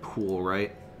pool,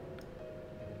 right?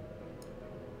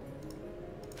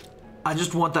 I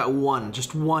just want that 1.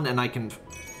 Just 1 and I can...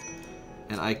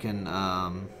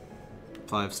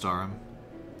 5-star him.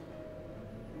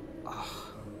 Ugh.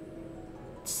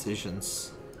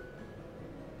 Decisions.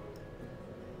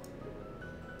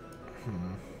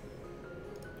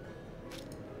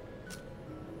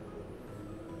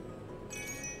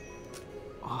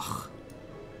 Ugh.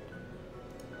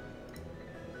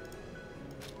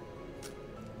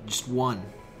 Just 1.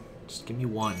 Just give me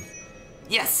 1.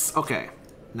 Yes! Okay.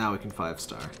 Now we can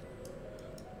 5-star.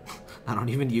 I don't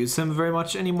even use him very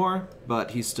much anymore,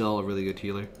 but he's still a really good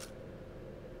healer.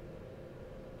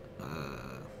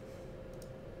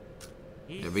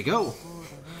 There we go.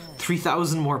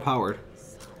 3,000 more powered.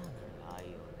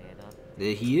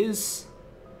 There he is.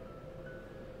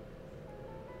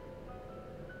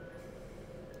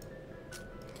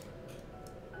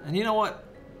 And you know what?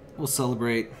 We'll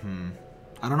celebrate.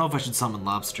 I don't know if I should summon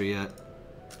Lobster yet.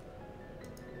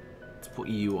 Let's put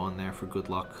you on there for good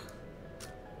luck.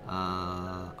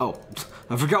 Oh,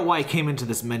 I forgot why I came into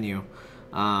this menu.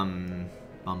 Need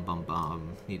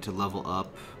to level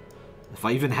up. If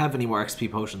I even have any more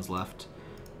XP potions left.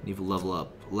 Need to level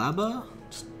up. Laba?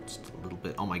 Just a little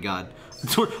bit. Oh my god.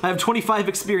 I have 25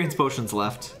 experience potions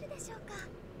left.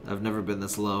 I've never been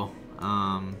this low.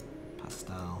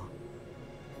 Pastel.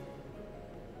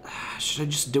 Should I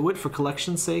just do it for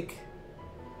collection's sake?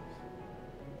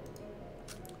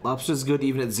 Lobster's good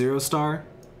even at 0-star.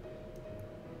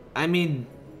 I mean,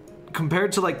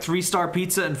 compared to like 3-star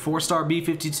pizza and 4-star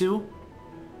B52,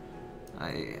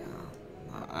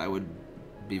 I would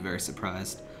be very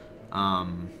surprised.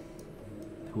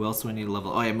 Who else do I need to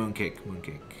level? Oh yeah, Mooncake.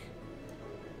 Mooncake.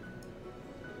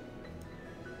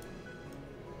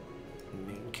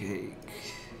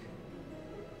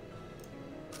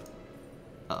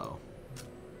 Uh-oh.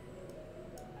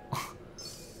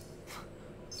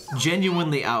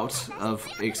 Genuinely out of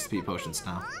XP potions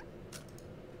now.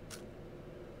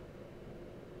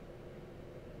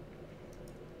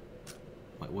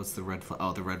 Wait, what's the red flame?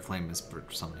 Oh, the red flame is for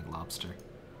summoning Lobster.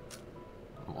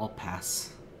 I'll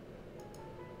pass.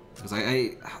 Because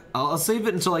I'll save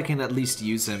it until I can at least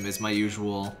use him is my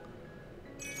usual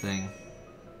thing.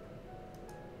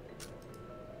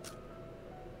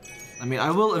 I mean,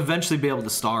 I will eventually be able to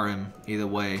star him either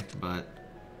way, but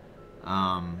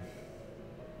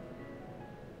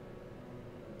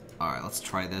alright, let's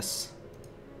try this.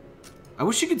 I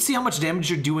wish you could see how much damage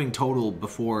you're doing total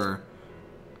before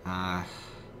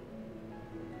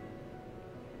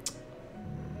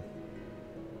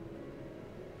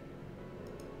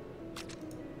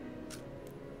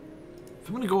if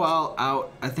I'm gonna go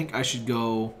out, I think I should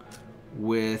go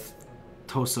with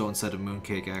Toso instead of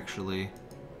Mooncake, actually.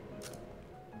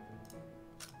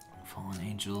 Fallen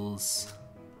Angels.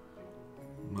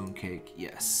 Mooncake,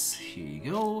 yes. Here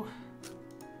you go.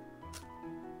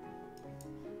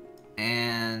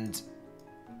 And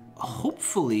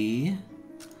hopefully,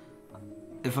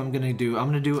 if I'm gonna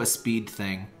do a speed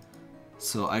thing.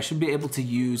 So I should be able to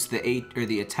use the 8 or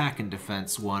the attack and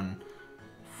defense one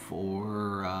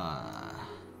for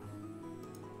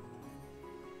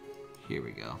here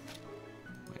we go.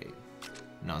 Wait.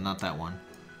 No, not that one.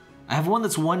 I have one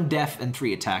that's 1 def and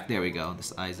 3 attack. There we go.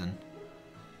 This Aizen.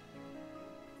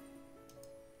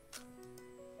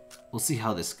 We'll see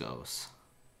how this goes.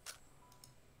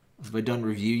 Have I done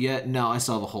review yet? No, I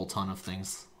still have a whole ton of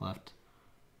things left.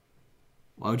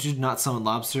 Why would you not summon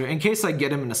Lobster? In case I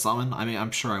get him in a summon. I mean,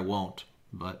 I'm sure I won't,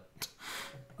 but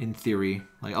in theory.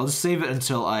 Like, I'll just save it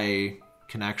until I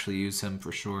can actually use him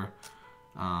for sure.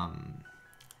 Alright,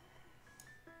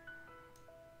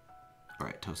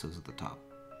 Toso's at the top.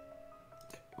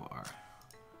 There you are.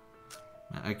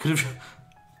 Man, I could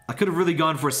have really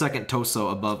gone for a second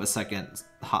Toso above a second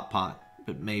HOTPOT,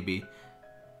 but maybe.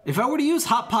 If I were to use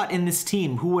HOTPOT in this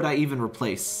team, who would I even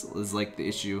replace is like the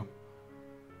issue.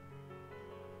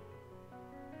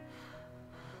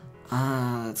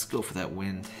 Let's go for that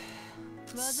wind.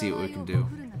 Let's see what we can do.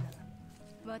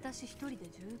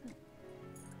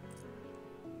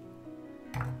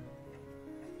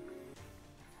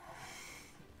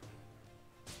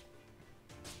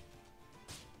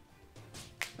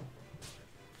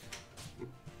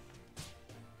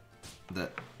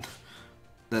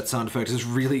 That sound effect is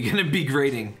really gonna be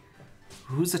grating.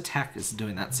 Whose attack is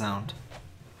doing that sound?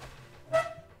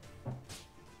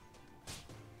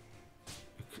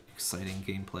 Exciting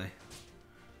gameplay.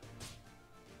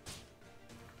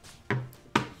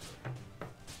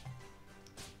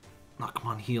 Oh, come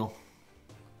on, heal.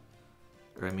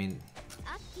 Or I mean...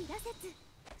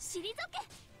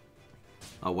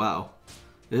 Oh, wow.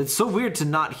 It's so weird to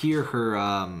not hear her,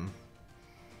 I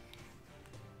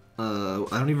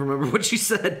don't even remember what she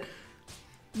said.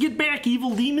 Get back,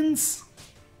 evil demons!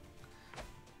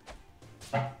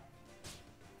 When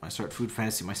I start Food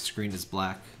Fantasy, my screen is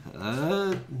black.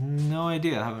 No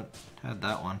idea. I haven't had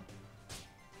that one.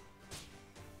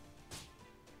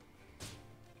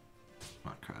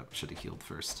 Oh crap, should have healed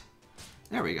first.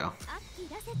 There we go.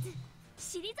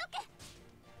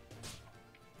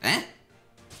 Eh?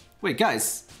 Wait,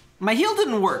 guys. My heal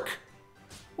didn't work!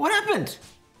 What happened?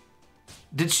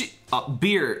 Did she...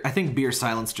 Beer. I think Beer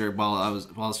silenced her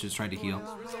while she was trying to heal.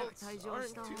 Results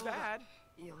aren't too bad.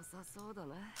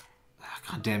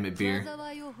 God damn it, Beer.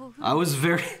 I was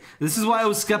very... This is why I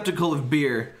was skeptical of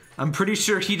Beer. I'm pretty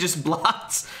sure he just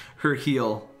blocked her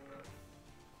heal.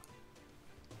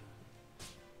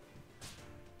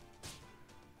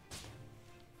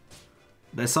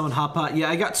 Did I summon HOTPOT? Yeah,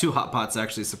 I got 2 HOTPOTs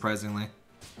actually, surprisingly.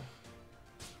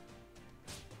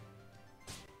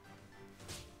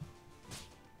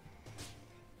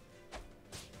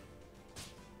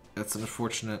 That's an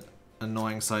unfortunate,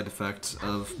 annoying side effect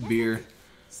of Beer.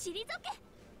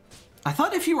 I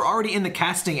thought if you were already in the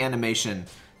casting animation,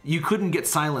 you couldn't get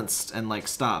silenced and, like,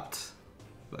 stopped.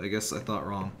 But I guess I thought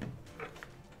wrong.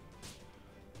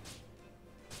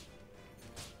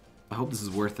 I hope this is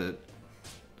worth it.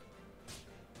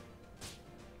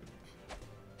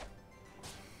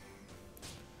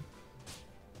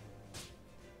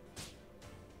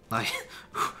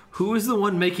 Who is the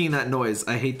one making that noise?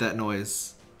 I hate that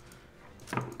noise.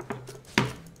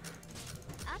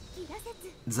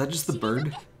 Is that just the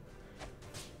bird?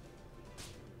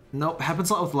 Nope, happens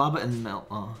a lot with lava and melt.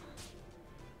 Oh.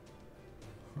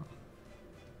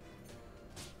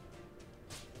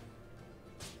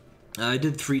 I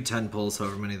did 3 10 pulls,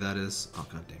 however many that is. Oh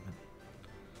god damn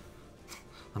it.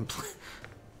 I'm playing.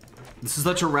 This is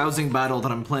such a rousing battle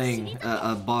that I'm playing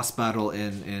a boss battle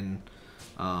in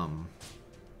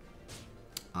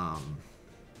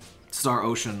Star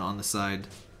Ocean on the side.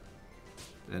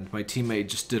 And my teammate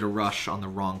just did a rush on the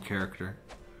wrong character.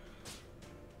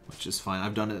 Which is fine.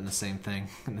 I've done it in the same thing,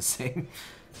 in the same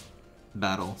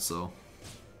battle, so.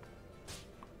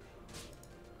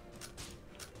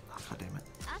 Oh, god damn it.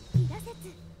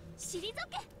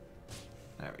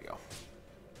 There we go.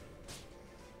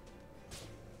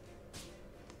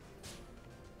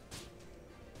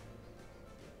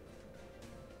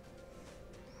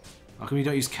 How come you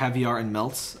don't use caviar and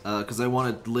melt? Because I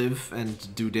want to live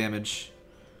and do damage.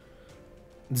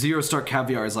 0-star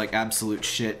caviar is like absolute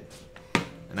shit.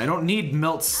 And I don't need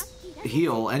Milt's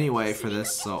heal anyway for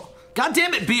this, so... God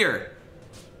damn it, Beer!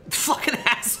 Fucking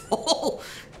asshole!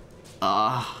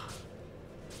 I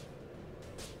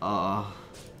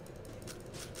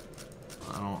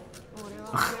don't...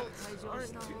 Results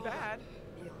aren't too bad.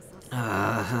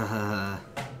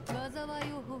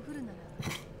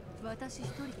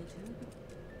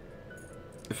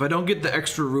 If I don't get the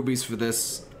extra rubies for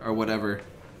this, or whatever,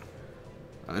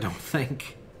 I don't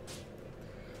think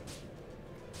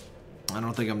I'm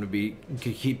gonna be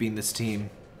keeping this team.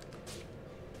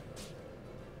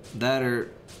 That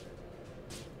or...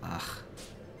 Ugh.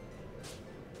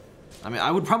 I mean,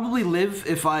 I would probably live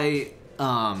if I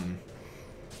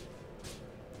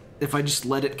just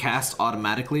let it cast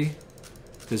automatically.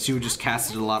 Because she would just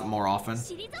cast it a lot more often.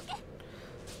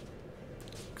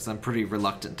 Because I'm pretty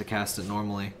reluctant to cast it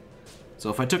normally. So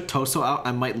if I took Toso out,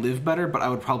 I might live better, but I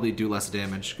would probably do less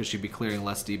damage because she'd be clearing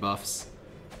less debuffs.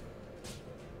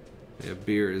 Yeah,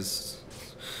 Beer is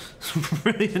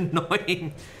really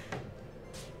annoying.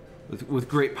 With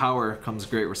great power comes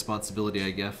great responsibility,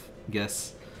 I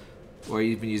guess. Or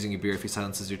even using a Beer if he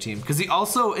silences your team. Because he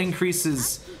also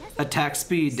increases attack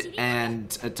speed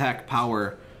and attack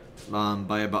power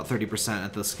by about 30%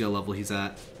 at the skill level he's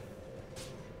at.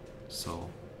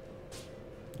 So...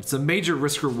 it's a major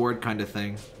risk-reward kind of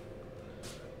thing.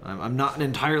 I'm not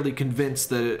entirely convinced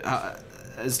that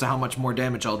as to how much more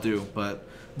damage I'll do, but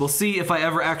we'll see if I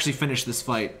ever actually finish this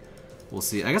fight. We'll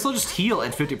see. I guess I'll just heal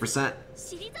at 50%.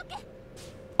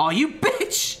 Aw, you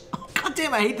bitch! Oh, god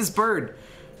damn, I hate this bird.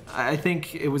 I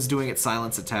think it was doing its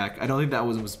silence attack. I don't think that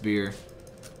was Beer.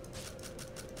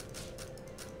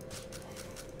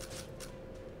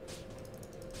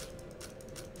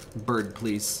 Bird,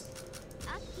 please.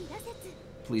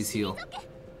 Please heal.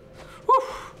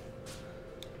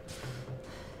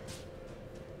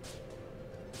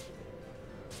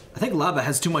 think Laba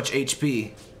has too much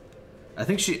HP. I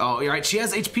think she... Oh, you're right. She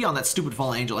has HP on that stupid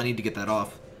fallen angel. I need to get that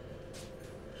off.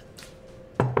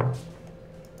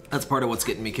 That's part of what's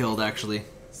getting me killed, actually.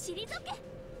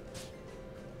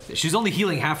 She's only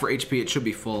healing half her HP. It should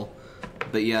be full.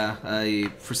 But yeah,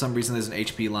 for some reason there's an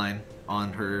HP line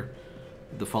on her...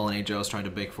 The fallen angel I was trying to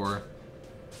bake for her.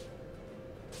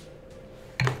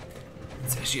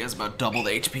 Let's say she has about double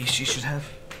the HP she should have.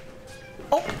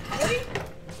 Oh, hey!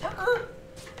 Parker!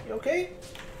 You okay?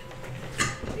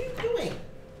 What are you doing?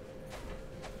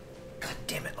 God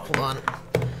damn it, hold on.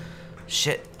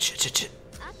 Shit.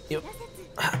 Yep.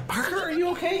 Parker, are you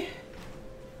okay?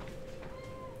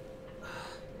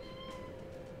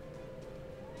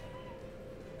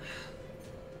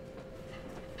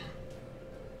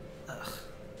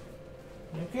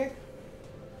 You okay?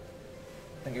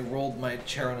 I think I rolled my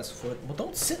chair on his foot. Well,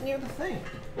 don't sit near the thing.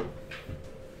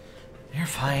 You're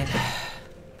fine.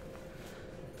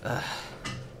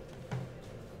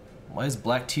 Why is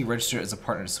black tea registered as a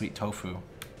partner to sweet tofu?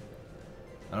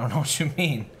 I don't know what you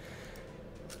mean.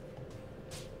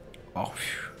 Oh,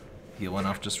 phew. He went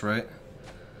off just right.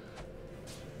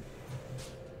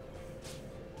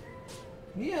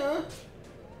 Yeah.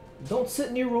 Don't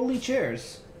sit near rolly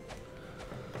chairs.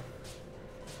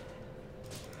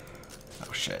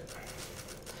 Oh shit.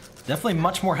 Definitely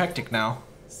much more hectic now.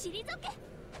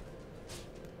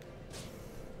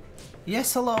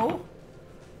 Yes, hello?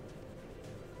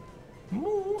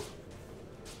 Moo.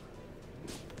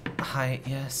 Hi,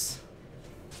 yes.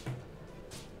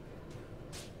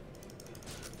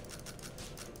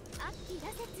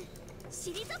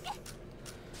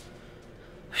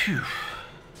 Phew.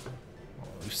 Well,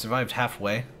 we've survived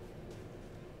halfway.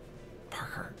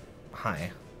 Parker,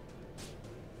 hi.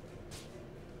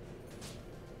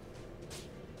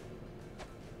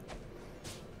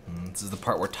 This is the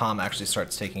part where Tom actually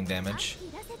starts taking damage.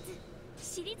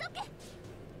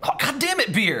 Oh, god damn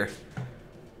it, Beer!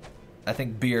 I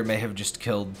think Beer may have just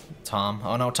killed Tom.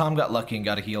 Oh no, Tom got lucky and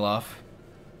got a heal off.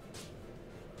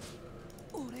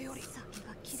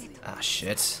 Ah,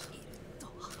 shit.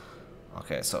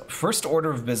 Okay, so first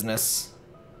order of business.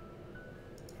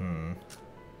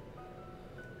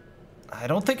 I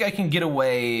don't think I can get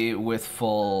away with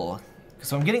full...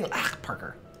 So I'm getting... Ah,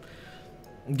 Parker.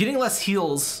 I'm getting less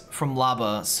heals from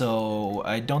Laba, so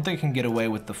I don't think I can get away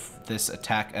with this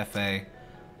attack FA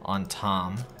on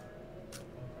Tom.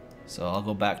 So I'll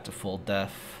go back to full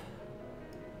def.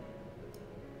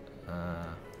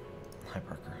 Hi,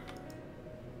 Parker.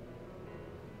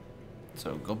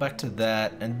 So go back to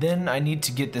that, and then I need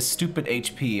to get this stupid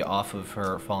HP off of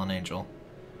her fallen angel.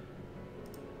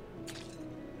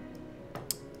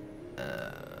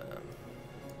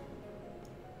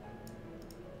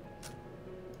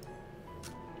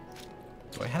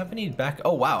 Do I have any back?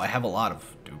 Oh wow, I have a lot of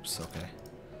dupes. Okay.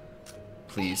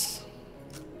 Please.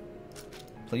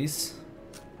 Please.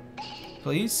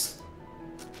 Please.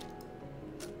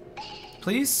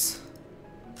 Please.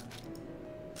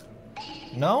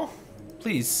 No?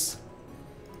 Please.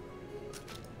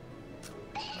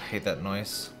 I hate that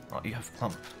noise. Oh, you have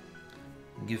clump.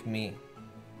 Give me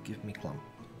clump.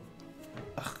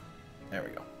 Ugh. There we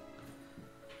go.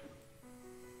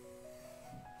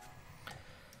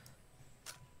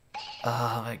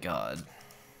 Oh my god.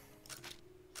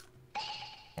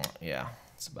 Oh, yeah,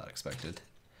 it's about expected.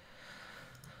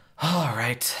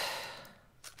 Alright.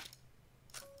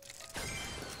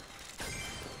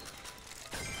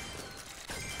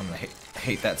 I'm gonna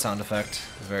hate that sound effect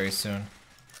very soon.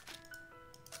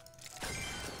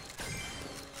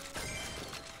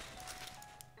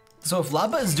 So if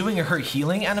Laba is doing her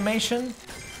healing animation...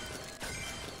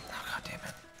 Oh god damn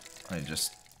it.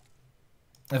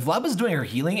 If Laba's doing her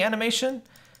healing animation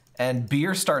and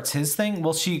Beer starts his thing,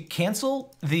 will she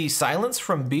cancel the silence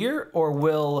from Beer, or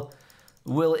will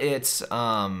it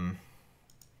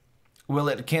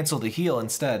cancel the heal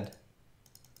instead?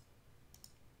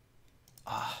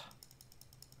 Ah.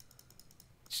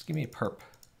 Just give me a perp.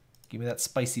 Give me that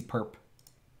spicy perp.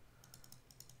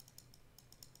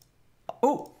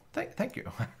 Oh, thank you.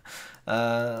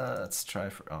 Let's try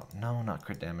for... Oh, no, not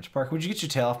crit damage. Parker, would you get your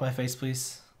tail off my face,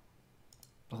 please?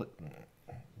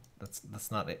 That's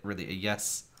not really a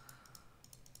yes.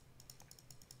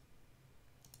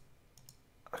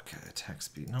 Okay, attack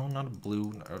speed. No, not a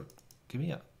blue. No, give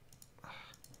me a...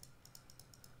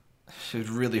 It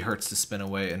really hurts to spin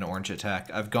away an orange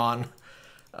attack.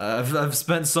 I've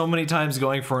spent so many times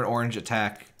going for an orange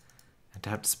attack and to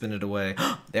have to spin it away.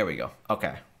 There we go.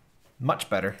 Okay. Much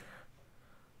better.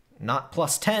 Not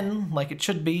plus 10 like it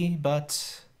should be,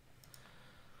 but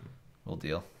we'll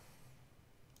deal.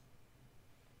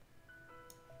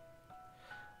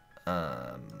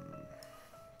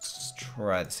 Let's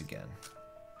try this again.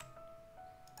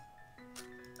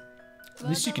 At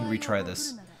least you can retry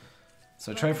this.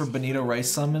 So try for Benito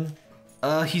Rice Summon.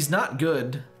 He's not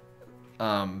good.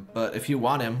 But if you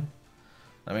want him,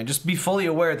 I mean, just be fully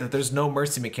aware that there's no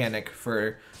mercy mechanic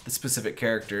for the specific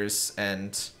characters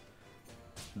and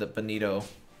the Benito.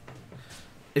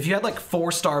 If you had like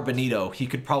 4-star Benito, he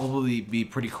could probably be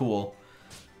pretty cool.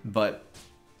 But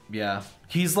yeah,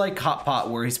 he's like HOTPOT,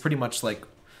 where he's pretty much like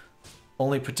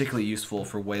only particularly useful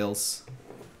for whales.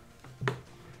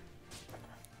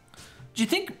 Do you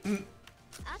think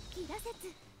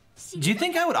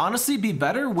I would honestly be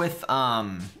better with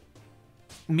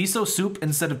miso soup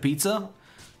instead of pizza?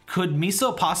 Could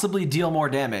miso possibly deal more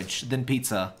damage than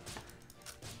pizza?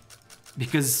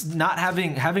 Because not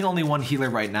having only one healer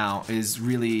right now is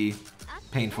really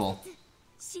painful.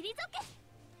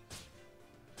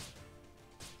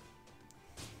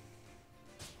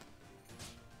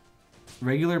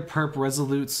 Regular perp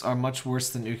resolutes are much worse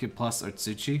than Uke plus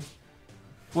Artsuchi.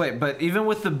 Wait, but even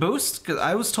with the boost? Because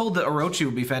I was told that Orochi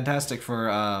would be fantastic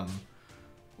for,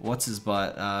 what's his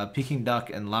butt? Peking Duck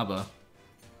and Laba.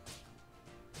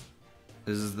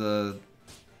 Is the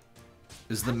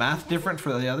math different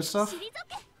for the other stuff?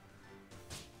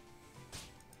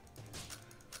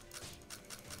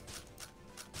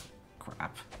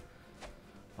 Crap.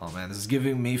 Oh man, this is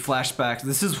giving me flashbacks.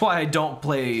 This is why I don't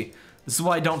play... This is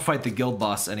why I don't fight the guild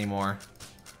boss anymore.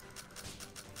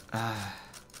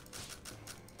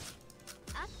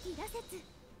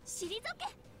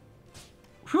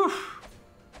 Whew.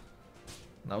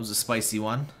 That was a spicy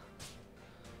one.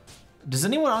 Does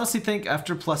anyone honestly think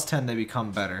after plus 10 they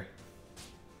become better?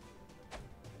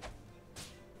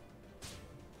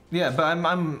 Yeah, but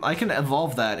I can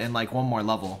evolve that in like one more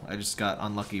level. I just got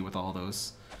unlucky with all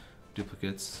those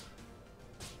duplicates.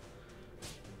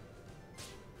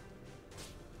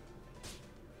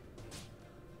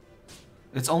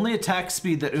 It's only attack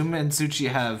speed that Uma and Tsuchi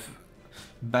have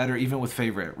better even with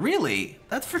favorite. Really?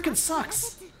 That freaking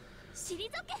sucks.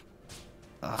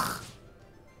 Ugh.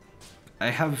 I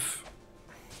have...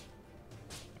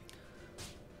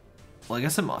 Well, I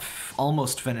guess I'm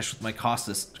almost finished with my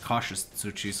cautious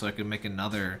Tsuchi, so I can make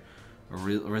another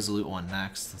resolute one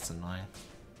next. That's annoying.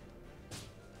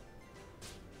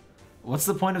 What's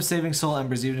the point of saving soul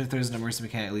embers even if there's an mercy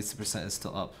mechanic? At least the percent is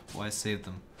still up. Why save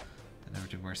them? They never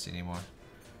do mercy anymore.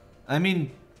 I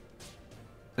mean,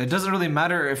 it doesn't really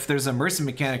matter if there's a mercy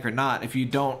mechanic or not. If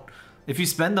you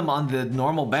spend them on the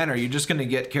normal banner, you're just gonna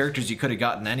get characters you could have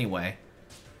gotten anyway.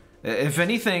 If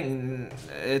anything,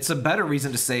 it's a better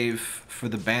reason to save for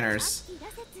the banners,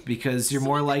 because you're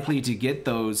more likely to get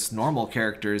those normal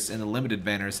characters in the limited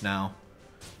banners now.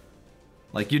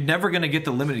 Like, you're never gonna get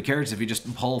the limited characters if you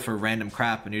just pull for random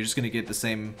crap, and you're just gonna get the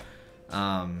same,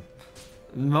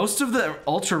 most of the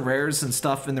ultra rares and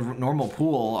stuff in the normal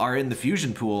pool are in the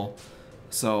fusion pool,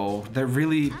 so they're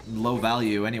really low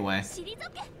value anyway.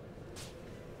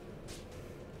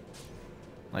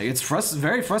 Like, it's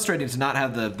very frustrating to not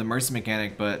have the mercy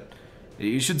mechanic, but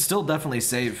you should still definitely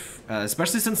save,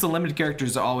 especially since the limited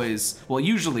characters are always, well,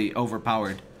 usually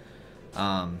overpowered.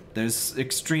 There's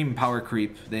extreme power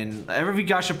creep. Then every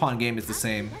Gashapon game is the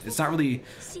same. It's not really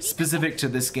specific to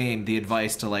this game, the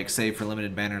advice to like save for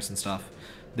limited banners and stuff.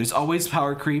 There's always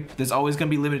power creep. There's always going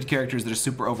to be limited characters that are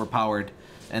super overpowered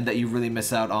and that you really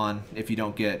miss out on if you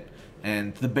don't get.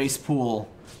 And the base pool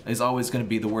is always going to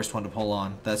be the worst one to pull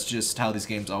on. That's just how these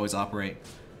games always operate.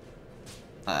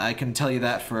 I can tell you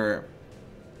that for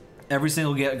every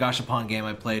single Gashapon game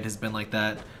I played has been like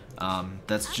that.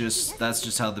 That's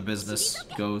just how the business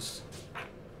goes.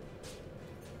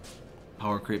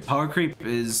 Power creep. Power creep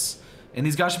is, in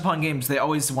these Gashapon games, they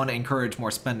always want to encourage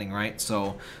more spending, right?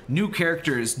 So new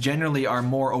characters generally are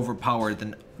more overpowered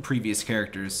than previous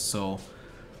characters. So,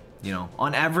 you know,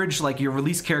 on average, like your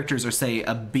release characters are say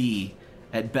a B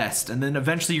at best, and then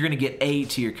eventually you're gonna get A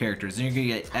tier characters, then you're gonna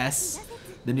get S,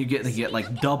 then you get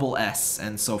like double S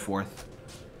and so forth.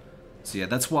 So yeah,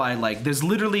 that's why like there's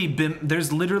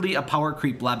literally a power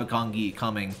creep Labakongi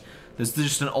coming. There's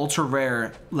just an ultra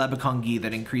rare Labakongi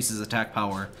that increases attack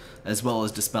power as well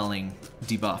as dispelling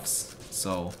debuffs.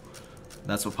 So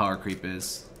that's what power creep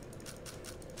is.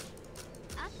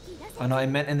 Oh no, I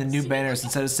meant in the new banners,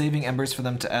 instead of saving embers for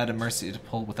them to add a mercy to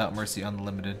pull without mercy on the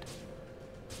limited.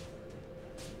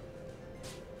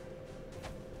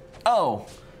 Oh.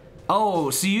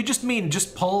 Oh, so you just mean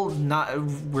just pull not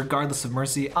regardless of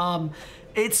mercy.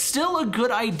 It's still a good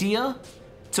idea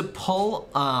to pull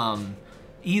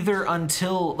either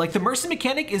until like the mercy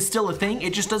mechanic is still a thing,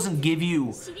 it just doesn't give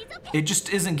you, it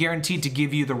just isn't guaranteed to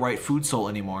give you the right food soul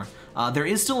anymore. There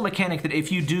is still a mechanic that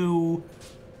if you do...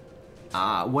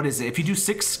 what is it? If you do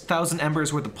 6,000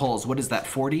 embers worth of pulls, what is that,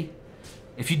 40?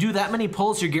 If you do that many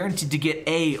pulls, you're guaranteed to get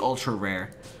a ultra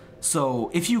rare. So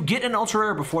if you get an ultra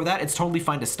rare before that, it's totally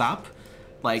fine to stop.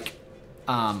 Like,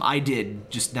 I did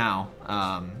just now.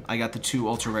 I got the 2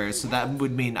 ultra rares, so that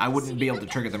would mean I wouldn't be able to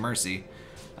trigger the mercy.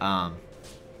 But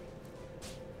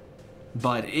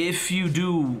if you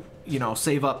do, you know,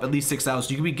 save up at least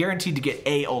 6,000, you can be guaranteed to get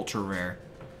a ultra rare.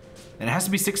 And it has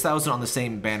to be 6,000 on the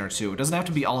same banner too. It doesn't have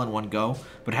to be all in one go,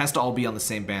 but it has to all be on the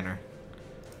same banner.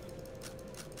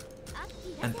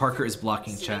 And Parker is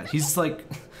blocking chat. He's like,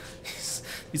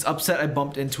 he's upset I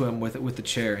bumped into him with the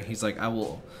chair. He's like, I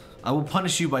will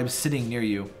punish you by sitting near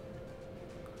you.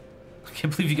 I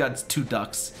can't believe you got 2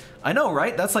 ducks. I know,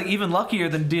 right? That's like even luckier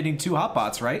than getting 2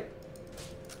 hotpots, right?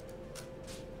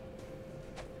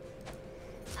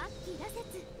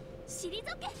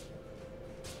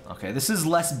 Okay, this is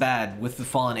less bad with the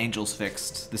fallen angels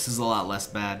fixed. This is a lot less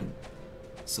bad.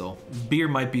 So beer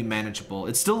might be manageable.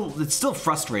 It's still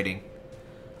frustrating.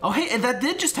 Oh hey, and that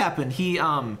did just happen. He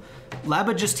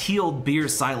Laba just healed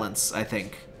Beer's silence, I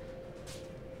think.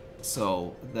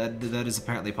 So that is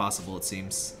apparently possible, it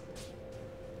seems.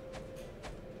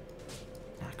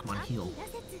 Ah, come on, heal.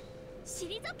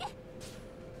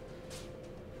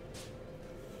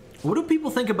 What do people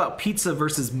think about pizza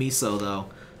versus miso though?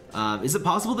 Is it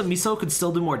possible that miso could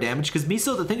still do more damage? Because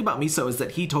miso, the thing about miso is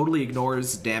that he totally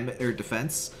ignores damage or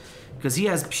defense, because he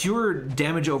has pure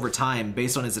damage over time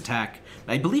based on his attack.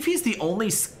 I believe he's the only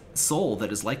soul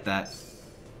that is like that.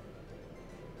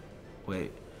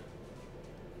 Wait.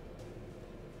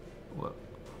 What?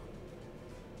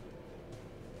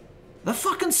 That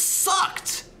fucking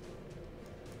sucked!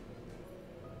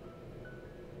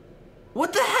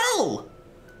 What the hell?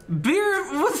 Beer,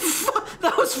 what the fuck?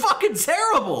 That was fucking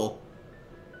terrible!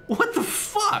 What the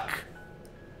fuck?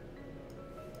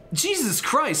 Jesus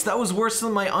Christ, that was worse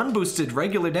than my unboosted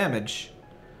regular damage.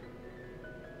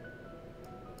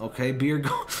 Okay, beer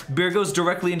goes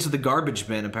directly into the garbage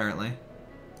bin, apparently.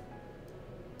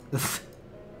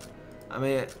 I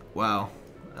mean, wow.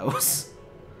 That was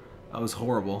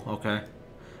horrible, okay.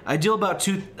 I deal about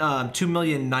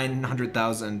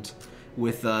 2,900,000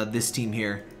 with this team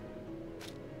here.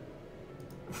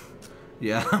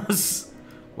 Yeah, that was...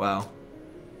 Wow.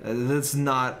 That's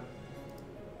not...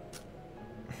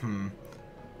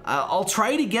 I'll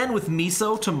try it again with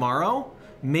Miso tomorrow.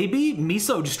 Maybe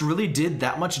Miso just really did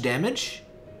that much damage?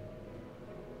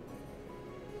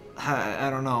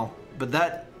 I don't know. But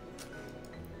that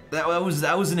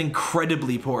was an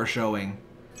incredibly poor showing.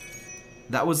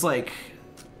 That was like...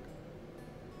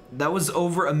 That was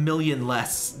over 1 million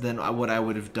less than what I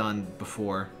would have done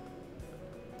before.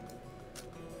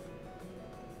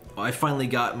 I finally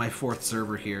got my 4th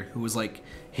server here, who was like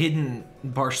hidden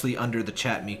partially under the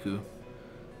chat Miku.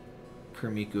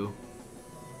 Kermiku.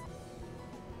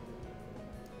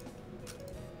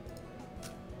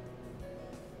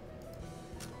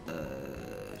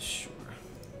 Sure.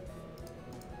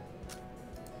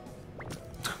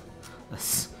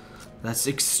 That's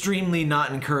extremely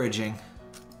not encouraging.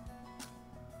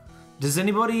 Has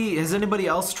anybody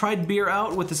else tried beer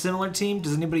out with a similar team?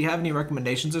 Does anybody have any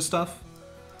recommendations or stuff?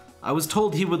 I was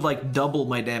told he would like double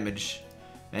my damage,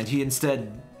 and he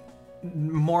instead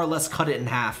more or less cut it in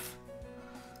half.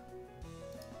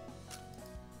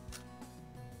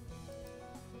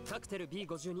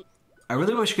 I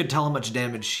really wish I could tell how much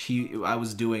damage I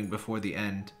was doing before the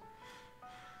end.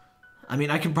 I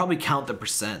mean, I can probably count the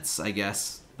percents, I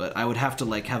guess, but I would have to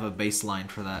like have a baseline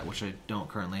for that, which I don't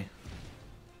currently.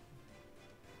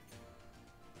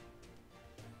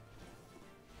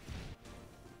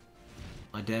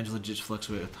 My damage legit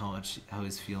fluctuate with how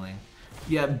he's feeling.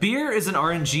 Yeah, beer is an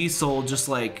RNG soul, just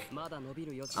like I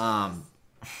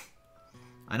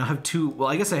now have 2. Well,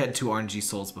 I guess I had 2 RNG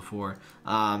souls before.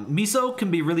 Miso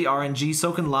can be really RNG.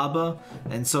 So can Laba,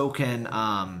 and so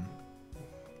can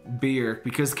beer.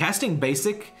 Because casting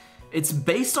basic, it's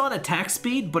based on attack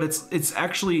speed, but it's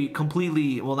actually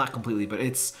completely, well, not completely, but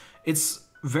it's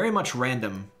very much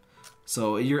random.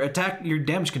 So your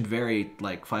damage can vary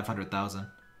like 500,000.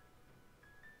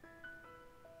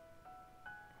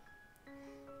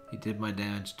 He did my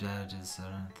damage, did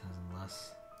 7,000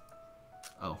 less.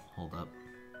 Oh, hold up.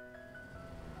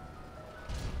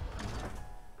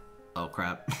 Oh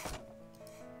crap.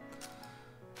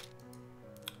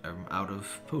 I'm out of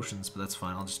potions, but that's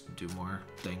fine. I'll just do more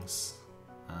things.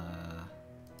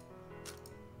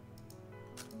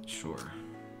 Sure.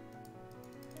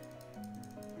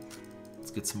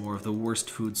 Let's get some more of the worst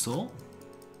food soul.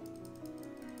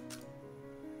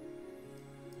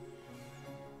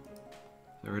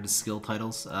 Got rid of skill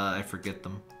titles. I forget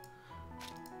them.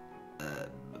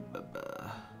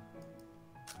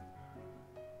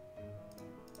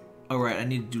 Oh right, I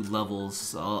need to do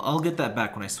levels. I'll get that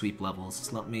back when I sweep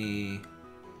levels. Let me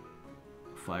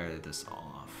fire this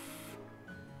off.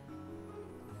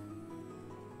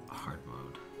 Hard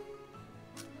mode.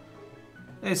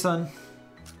 Hey son.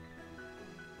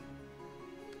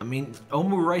 I mean,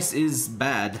 Omu rice is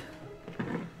bad.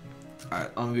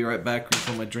 Alright, I'm gonna be right back.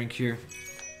 Refill my drink here.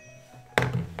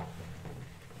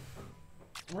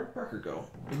 Where'd Parker go?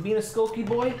 Is being a skulky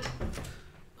boy?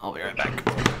 I'll be right back.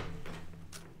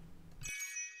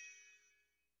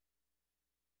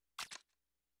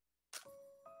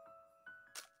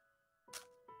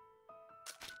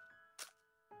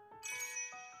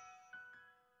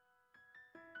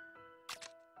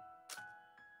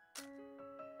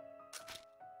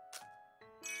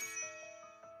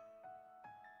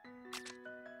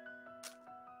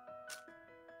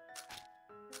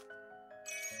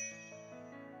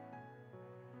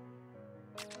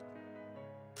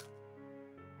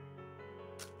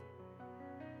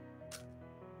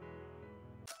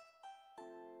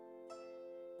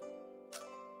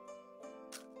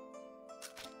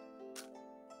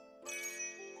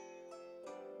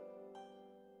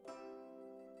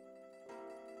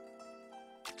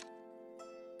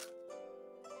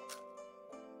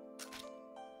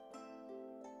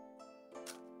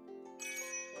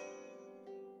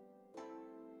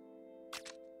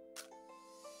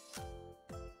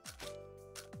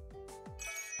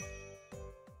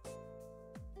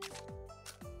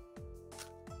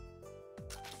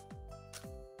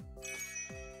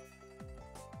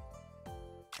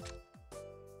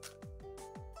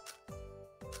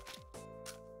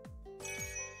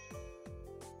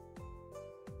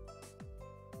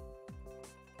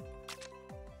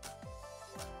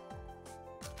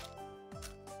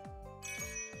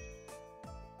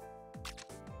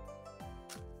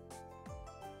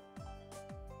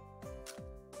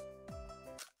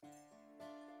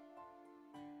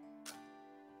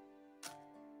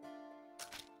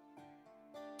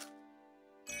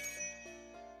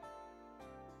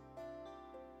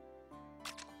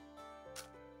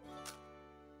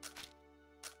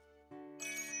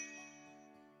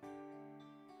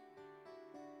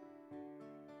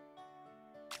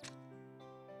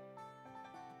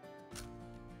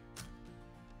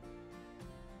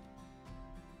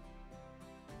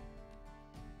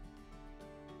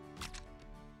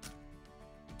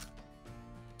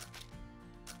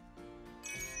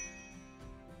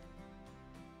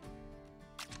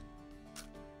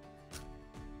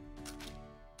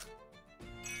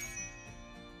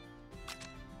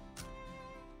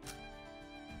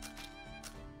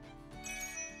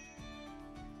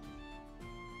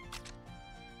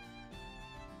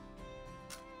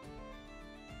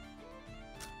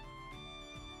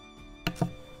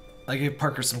 I gave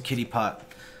Parker some kitty pot,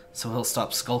 so he'll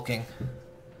stop skulking.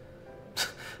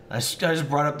 I just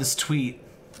brought up this tweet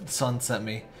Son sent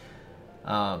me.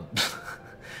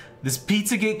 This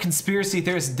Pizzagate conspiracy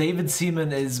theorist David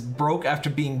Seaman is broke after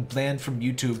being banned from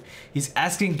YouTube. He's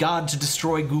asking God to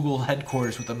destroy Google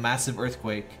headquarters with a massive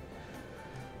earthquake.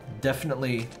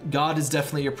 Definitely, God is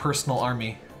definitely your personal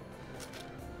army.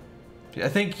 I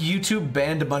think YouTube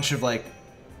banned a bunch of like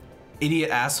idiot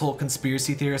asshole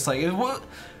conspiracy theorists. Like,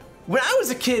 when I was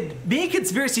a kid, being a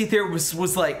conspiracy theorist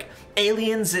was like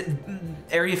aliens at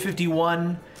Area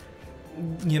 51,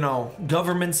 you know,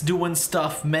 governments doing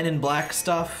stuff, Men in Black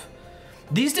stuff.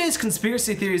 These days,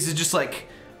 conspiracy theories is just like,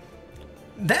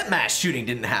 that mass shooting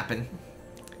didn't happen.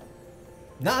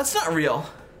 No, it's not real.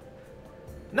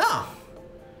 No.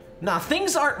 Nah,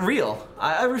 things aren't real.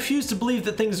 I refuse to believe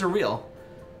that things are real.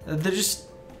 They're just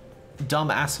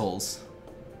dumb assholes.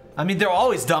 I mean, they're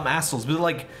always dumb assholes, but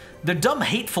like, they're dumb,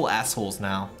 hateful assholes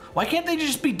now. Why can't they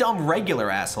just be dumb,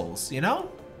 regular assholes, you know?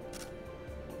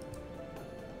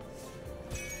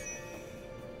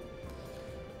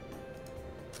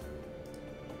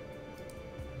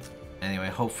 Anyway,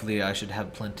 hopefully I should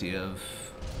have plenty of...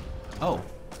 Oh.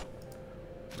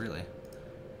 Really?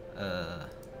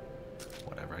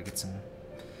 Whatever, I get some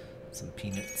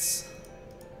peanuts.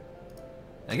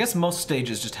 I guess most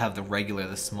stages just have the regular,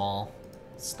 the small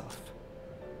stuff.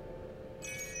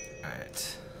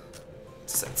 Alright.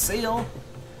 Set sail.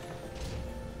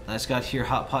 I just got here,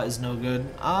 HOTPOT is no good.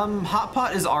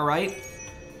 HOTPOT is alright.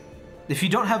 If you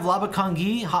don't have Laba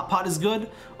Kongi, HOTPOT is good.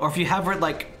 Or if you have it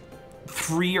like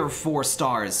 3 or 4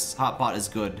 stars, HOTPOT is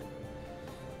good.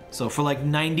 So for like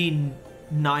 99%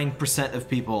 of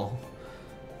people,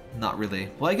 not really.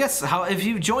 Well, I guess if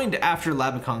you joined after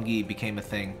Laba Kongi became a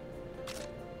thing,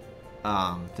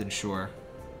 then sure.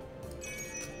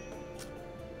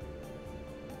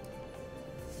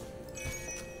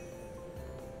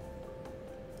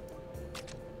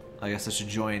 I guess I should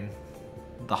join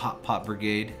the HOTPOT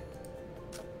brigade.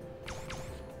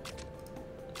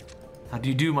 How do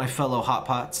you do, my fellow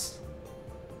HOTPOTs?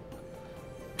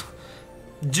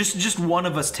 Just one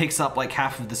of us takes up like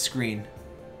half of the screen.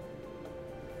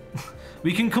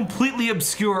 We can completely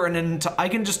obscure and I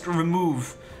can just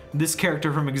remove this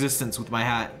character from existence with my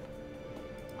hat.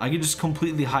 I can just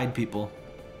completely hide people.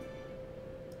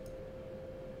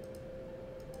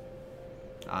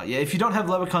 Yeah, if you don't have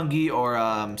Lebakongi or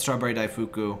Strawberry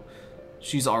Daifuku,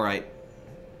 she's alright.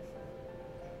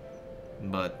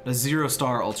 But a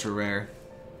 0-star ultra rare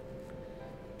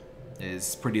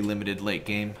is pretty limited late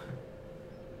game.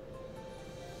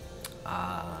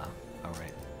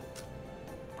 Alright.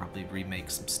 Probably remake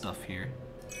some stuff here.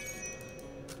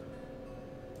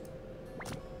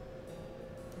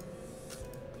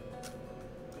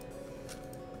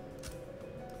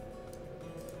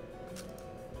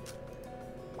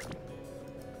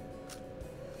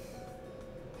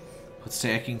 Put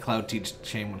stacking cloud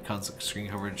chain when constant screen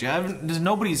coverage. Yeah, there's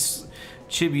nobody's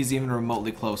chibi's even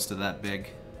remotely close to that big.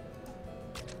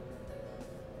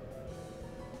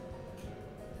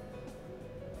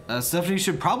 Stephanie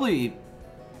should probably,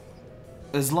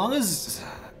 as long as,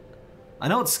 I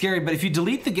know it's scary, but if you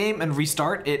delete the game and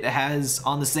restart, it has,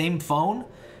 on the same phone,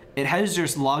 it has your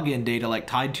login data like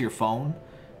tied to your phone.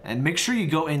 And make sure you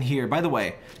go in here. By the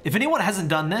way, if anyone hasn't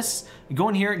done this, go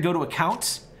in here and go to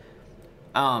account.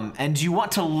 And you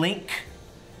want to link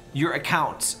your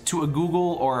account to a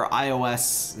Google or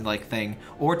iOS like thing,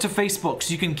 or to Facebook,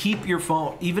 so you can keep your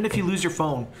phone, even if you lose your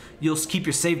phone, you'll keep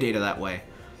your save data that way.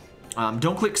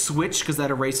 Don't click switch because that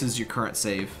erases your current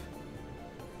save.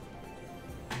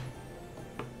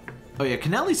 Oh yeah,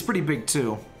 Kennelly's pretty big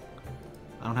too.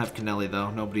 I don't have Kennelly though.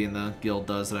 Nobody in the guild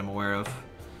does that I'm aware of.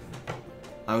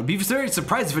 I would be very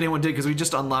surprised if anyone did because we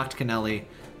just unlocked Kennelly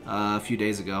a few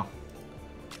days ago.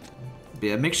 But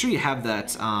yeah, make sure you have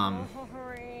that.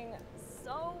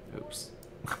 Oops.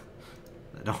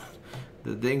 I don't.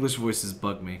 The English voices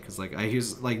bug me because like I hear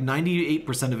like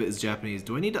 98% of it is Japanese.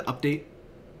 Do I need to update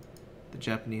the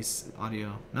Japanese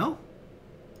audio? No?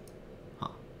 Huh.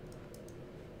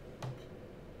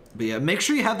 But yeah, make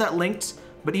sure you have that linked.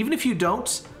 But even if you don't,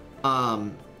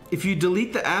 if you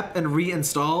delete the app and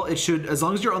reinstall, it should, as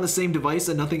long as you're on the same device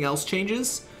and nothing else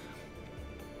changes,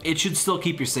 it should still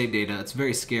keep your save data. It's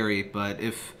very scary, but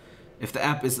if the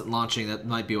app isn't launching, that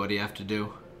might be what you have to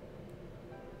do.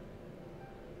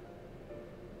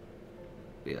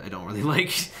 But yeah, I don't really like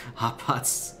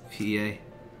HOTPOT's VA.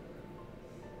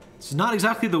 It's not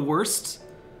exactly the worst.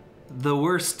 The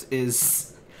worst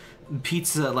is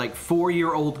pizza, like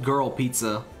 4-year-old girl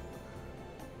pizza.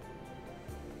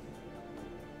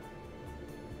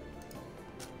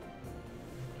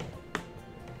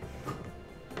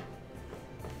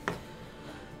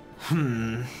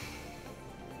 Well,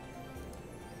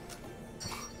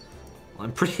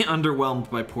 I'm pretty underwhelmed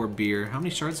by poor Beer. How many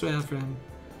shards do I have for him?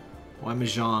 Why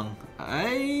Mahjong?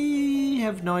 I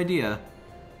have no idea.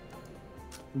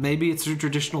 Maybe it's a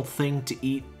traditional thing to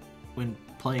eat when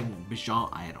playing Mahjong.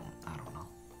 I don't know.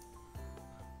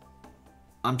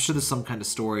 I'm sure there's some kind of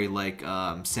story like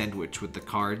Sandwich with the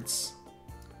cards.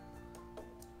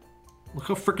 Look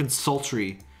how freaking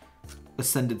sultry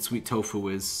Ascended Sweet Tofu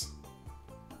is.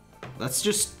 That's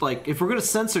just like, if we're gonna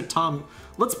censor Tom,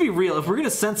 let's be real, if we're gonna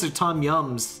censor Tom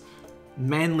Yum's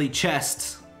manly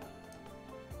chest.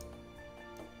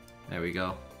 There we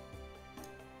go.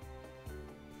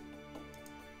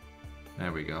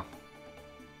 There we go.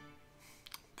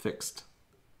 Fixed.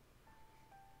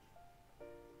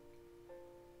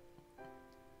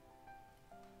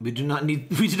 We do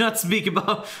not speak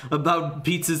about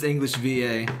Pizza's English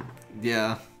VA.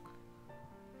 Yeah.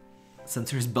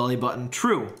 Censor his belly button.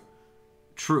 True.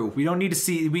 True. We don't need to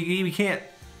see, we can't.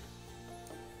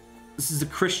 This is a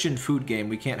Christian food game.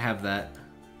 We can't have that.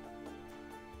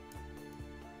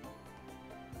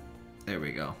 There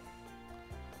we go.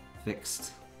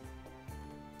 Fixed.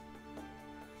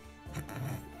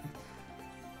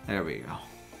 There we go.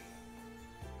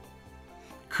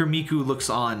 Kermiku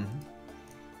looks on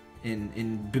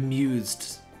in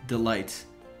bemused delight.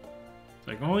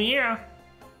 Like, oh yeah.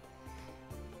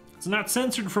 It's not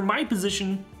censored from my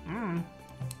position.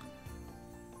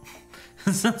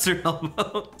 Censor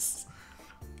elbows.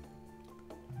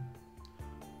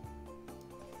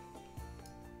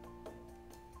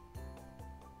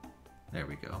 There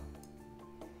we go.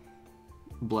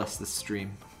 Bless this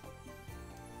stream.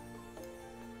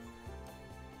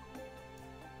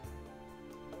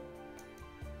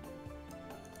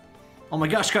 Oh my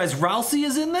gosh, guys, Ralsei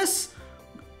is in this?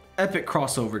 Epic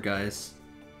crossover, guys.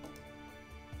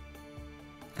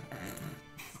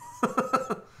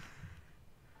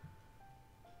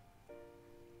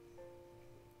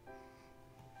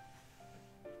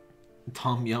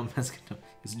 Tom Yum has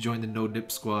joined the no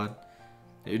dip squad.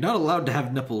 You're not allowed to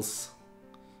have nipples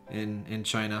in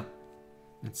China.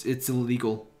 It's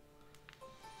illegal.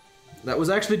 That was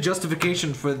actually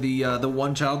justification for the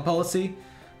one child policy.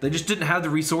 They just didn't have the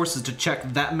resources to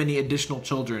check that many additional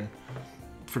children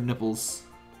for nipples.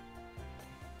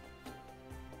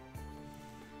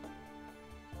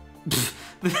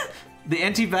 The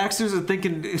anti-vaxxers are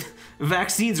thinking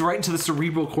vaccines right into the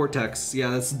cerebral cortex. Yeah,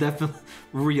 that's definitely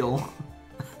real.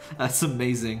 That's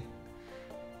amazing.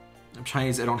 I'm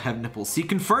Chinese, I don't have nipples. See,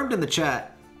 confirmed in the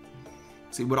chat.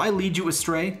 See, would I lead you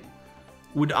astray?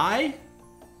 Would I,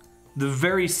 the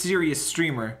very serious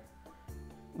streamer,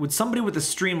 would somebody with a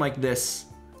stream like this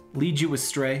lead you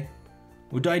astray?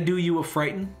 Would I do you a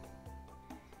frighten?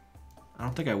 I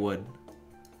don't think I would.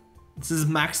 This is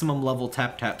maximum level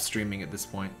tap streaming at this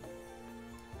point.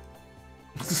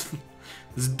 This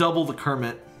is double the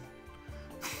Kermit.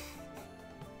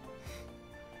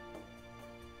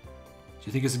 Do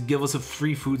you think it's give us a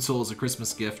free food soul as a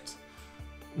Christmas gift?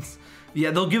 Yeah,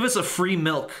 they'll give us a free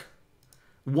milk.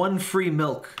 One free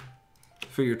milk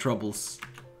for your troubles.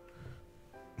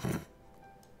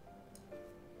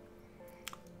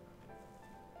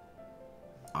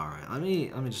 Alright, let me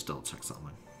just double check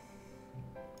something.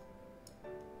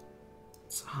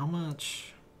 So how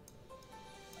much?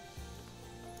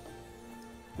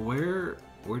 Where'd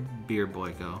Beer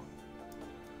Boy go?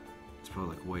 It's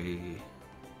probably like way...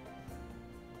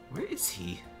 Where is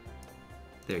he?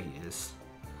 There he is.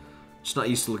 Just not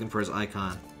used to looking for his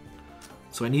icon.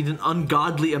 So I need an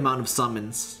ungodly amount of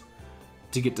summons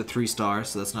to get to 3 stars,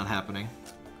 so that's not happening.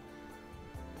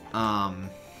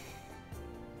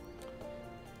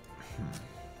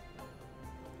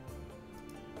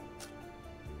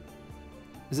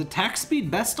 Is attack speed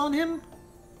best on him?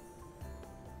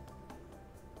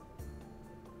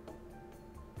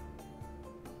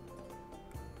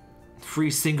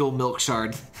 Free single milk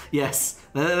shard. Yes,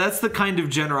 that's the kind of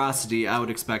generosity I would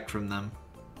expect from them.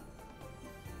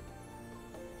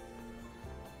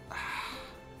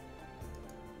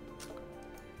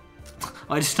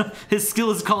 I just know his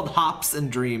skill is called Hops and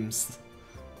Dreams.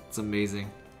 It's amazing.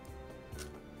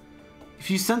 If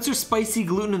you censor spicy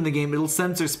gluten in the game, it'll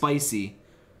censor spicy.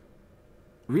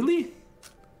 Really?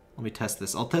 Let me test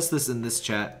this. I'll test this in this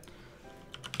chat.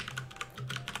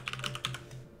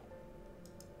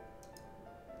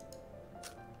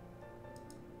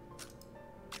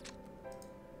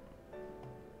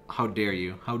 How dare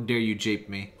you? How dare you jape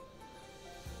me?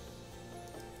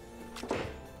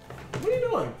 What are you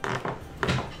doing?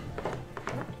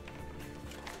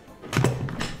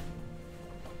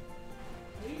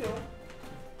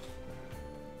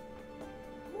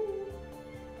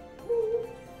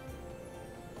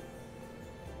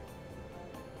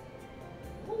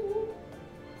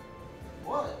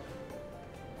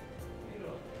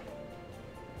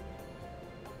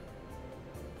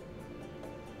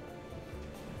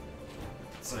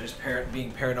 So I just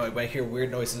being paranoid when I hear weird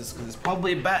noises because there's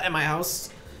probably a bat in my house.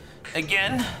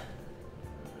 Again.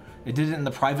 It did it in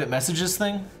the private messages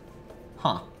thing?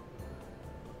 Huh.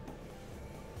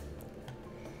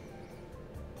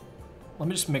 Let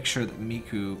me just make sure that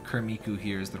Kermiku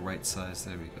here is the right size.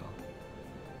 There we go.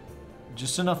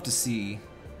 Just enough to see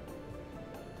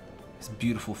his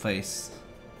beautiful face.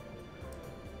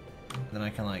 Then I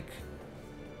can like...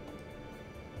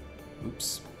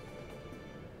 Oops.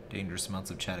 Dangerous amounts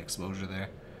of chat exposure there.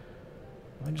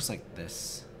 Let me just like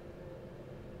this.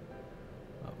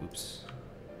 Oh, oops.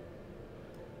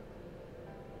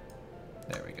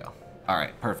 There we go.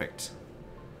 Alright, perfect.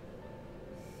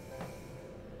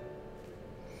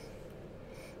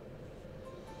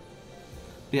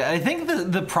 Yeah, I think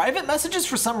the private messages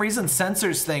for some reason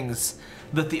censors things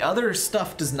that the other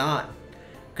stuff does not.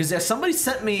 Because if somebody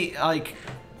sent me like...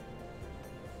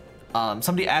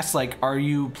 somebody asked like, are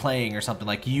you playing or something,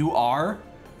 like you are?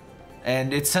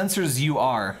 And it censors you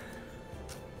are.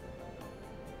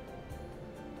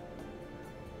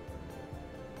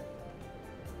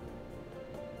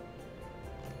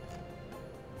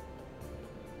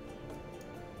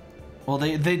 Well,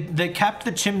 they capped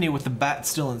the chimney with the bat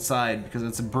still inside because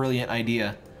it's a brilliant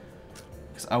idea.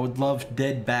 Because I would love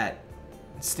dead bat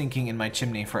stinking in my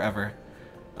chimney forever.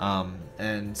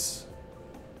 And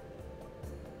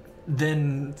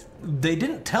then they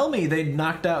didn't tell me they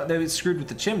knocked out, they screwed with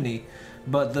the chimney,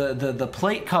 but the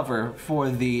plate cover for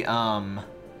the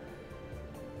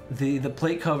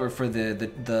plate cover for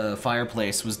the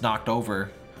fireplace was knocked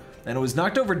over, and it was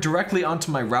knocked over directly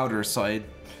onto my router, so I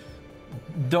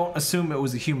don't assume it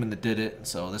was a human that did it.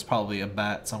 So there's probably a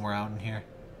bat somewhere out in here.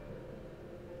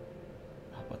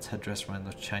 What's headdress remind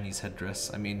of Chinese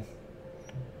headdress? I mean,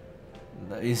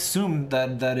 I assume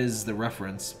that that is the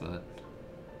reference, but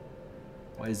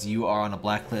why is UR on a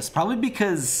blacklist? Probably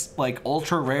because, like,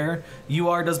 ultra rare.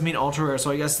 UR does mean ultra rare,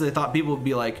 so I guess they thought people would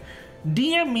be like,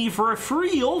 DM me for a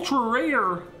free ultra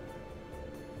rare.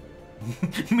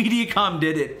 Mediacom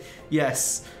did it.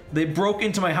 Yes. They broke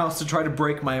into my house to try to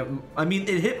break my... I mean,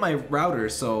 it hit my router,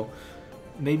 so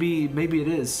maybe it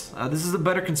is. This is a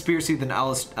better conspiracy than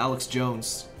Alex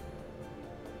Jones.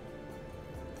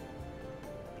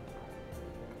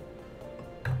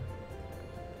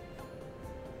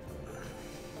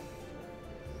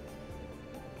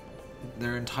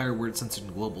 Their entire word censored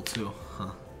in global too, huh?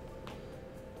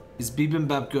 Is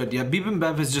bibimbap good? Yeah,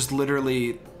 bibimbap is just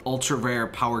literally ultra rare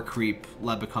power creep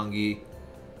labikongi.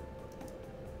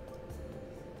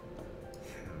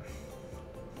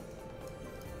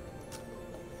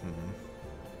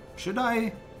 Should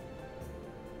I?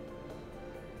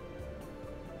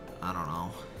 I don't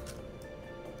know.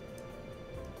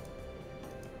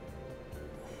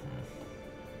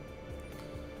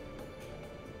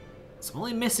 So I'm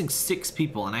only missing 6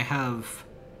 people, and I have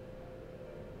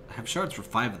shards for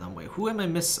 5 of them. Wait, who am I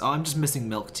missing? Oh, I'm just missing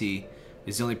Milk Tea.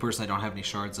 He's the only person I don't have any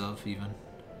shards of, even.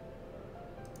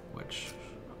 Which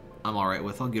I'm alright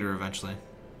with. I'll get her eventually.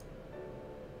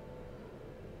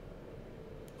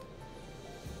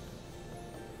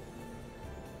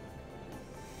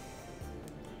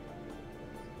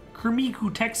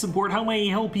 Kermiku tech support, how may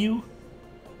I help you?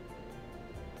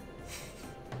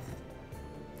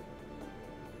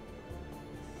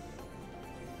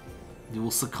 You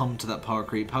will succumb to that power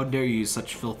creep. How dare you use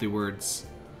such filthy words?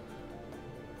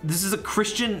 This is a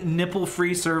Christian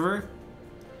nipple-free server.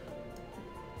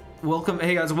 Welcome,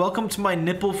 hey guys, welcome to my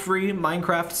nipple-free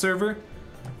Minecraft server.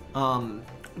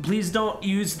 Please don't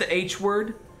use the H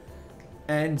word,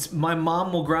 and my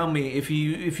mom will ground me if you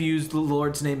use the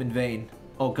Lord's name in vain.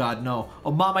 Oh God, no. Oh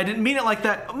mom, I didn't mean it like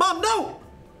that. Mom, no!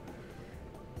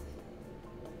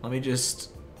 Let me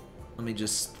just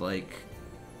like...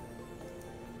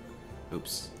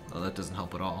 Oops. Oh, that doesn't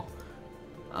help at all.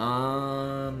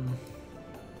 Oh,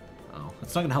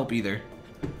 it's not gonna help either.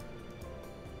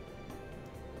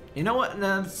 You know what?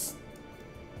 That's...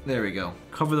 There we go.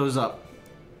 Cover those up.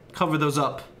 Cover those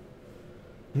up.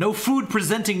 No food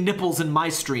presenting nipples in my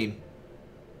stream.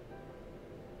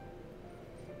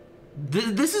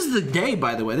 This is the day,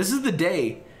 by the way. This is the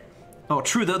day. Oh,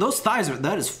 true. Those thighs are...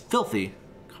 That is filthy.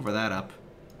 Cover that up.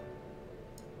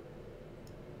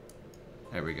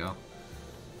 There we go.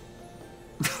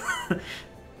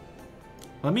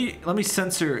 Let me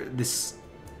censor this.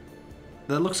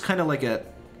 That looks kind of like a...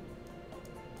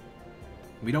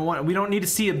 We don't need to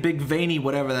see a big veiny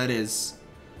whatever that is.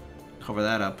 Cover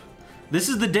that up. This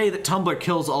is the day that Tumblr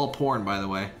kills all porn, by the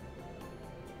way.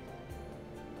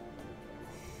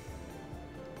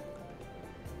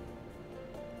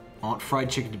 I want Fried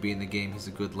Chicken to be in the game. He's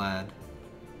a good lad.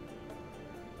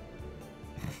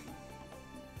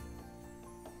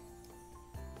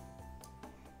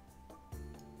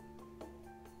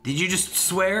 Did you just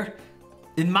swear?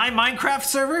 In my Minecraft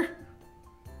server?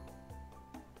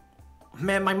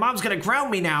 Man, my mom's gonna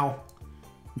ground me now.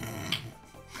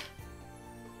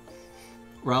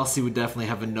 Ralsei would definitely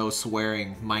have a no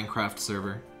swearing Minecraft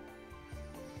server.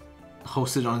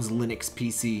 Hosted on his Linux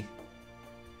PC.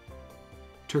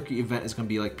 Turkey event is gonna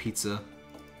be like pizza.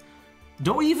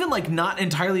 Don't we even like not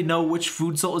entirely know which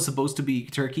food soul is supposed to be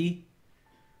turkey?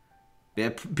 Yeah,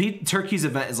 Turkey's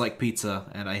event is like pizza,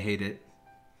 and I hate it.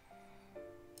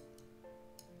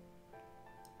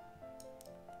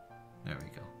 There we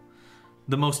go.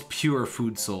 The most pure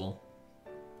food soul.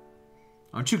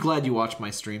 Aren't you glad you watch my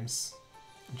streams?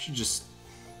 Aren't you just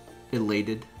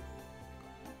elated?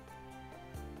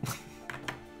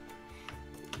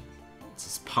 This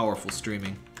is powerful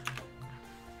streaming.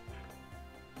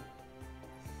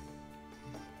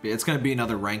 Yeah, it's gonna be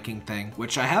another ranking thing,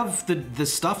 which I have the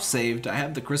stuff saved. I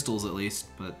have the crystals at least,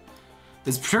 but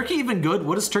is turkey even good?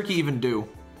 What does turkey even do?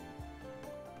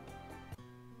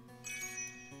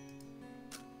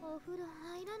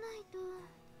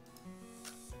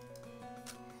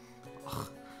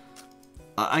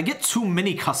 I get too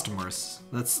many customers.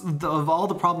 That's of all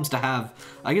the problems to have.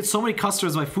 I get so many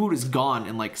customers, my food is gone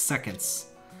in like seconds.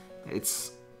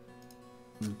 It's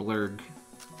blurred.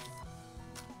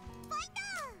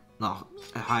 Oh,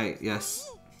 hi, yes.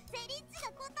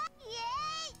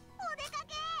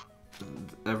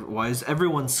 Why is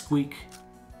everyone squeak?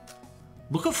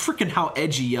 Look at freaking how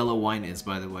edgy yellow wine is,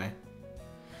 by the way.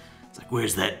 It's like,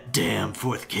 where's that damn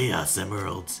 4th Chaos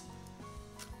Emerald?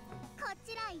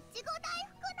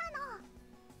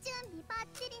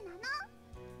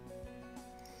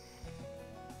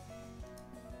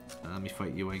 Let me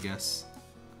fight you, I guess.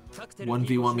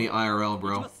 1v1 me IRL,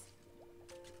 bro.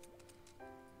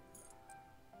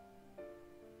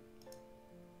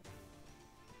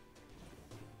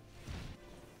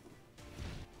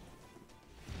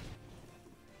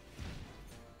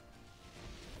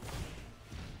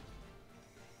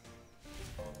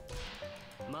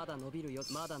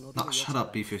 Oh, shut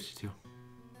up, B52.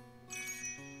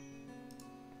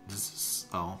 This is...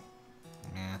 oh.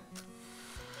 Yeah.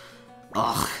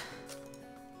 Ugh.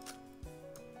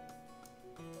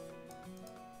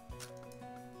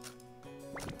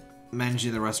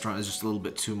 Managing the restaurant is just a little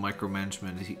bit too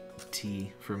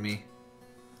micromanagement-y for me.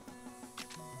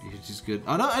 B52 is good.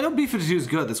 Oh, no, I know B52 is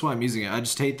good. That's why I'm using it. I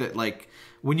just hate that, like,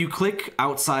 when you click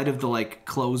outside of the, like,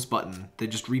 close button, they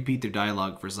just repeat their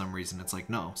dialogue for some reason. It's like,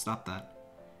 no, stop that.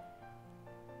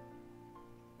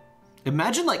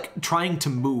 Imagine, like, trying to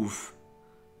move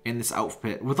in this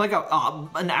outfit with, like,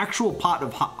 an actual pot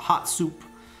of hot soup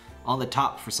on the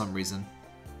top for some reason.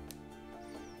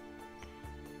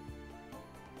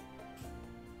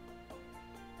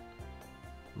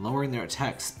 Lowering their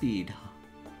attack speed.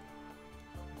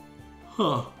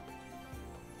 Huh.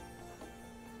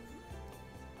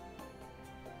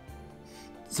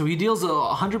 So he deals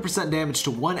 100% damage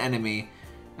to one enemy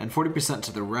and 40%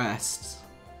 to the rest.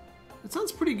 That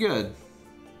sounds pretty good.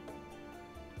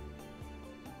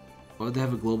 Why would they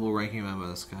have a global ranking map?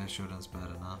 The Sky Showdown's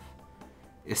bad enough.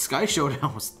 If Sky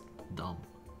Showdown was dumb.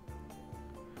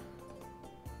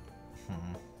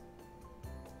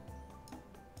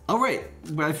 Oh right,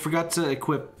 but I forgot to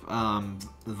equip the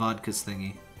vodkas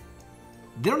thingy.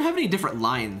 They don't have any different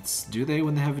lines, do they,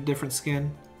 when they have a different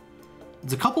skin?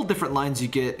 There's a couple different lines you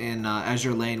get in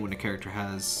Azure Lane when a character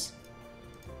has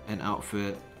an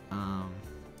outfit.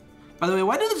 By the way,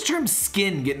 why did the term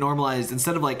skin get normalized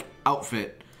instead of like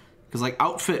outfit? Because like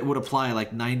outfit would apply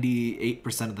like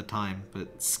 98% of the time,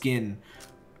 but skin,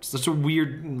 such a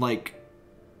weird like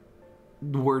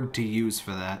word to use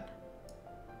for that.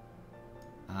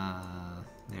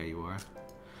 There you are.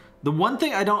 The one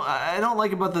thing I don't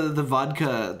like about the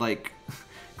vodka like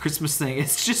Christmas thing,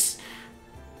 it's just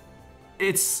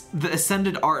it's the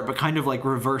Ascended art, but kind of like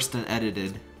reversed and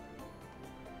edited.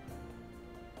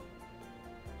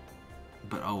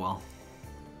 But oh well.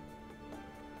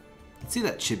 Let's see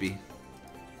that chibi.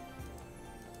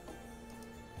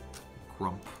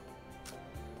 Grump.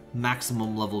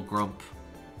 Maximum level Grump.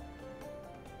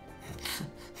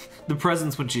 The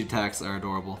presents when she attacks are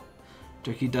adorable.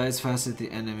 Turkey dies fast at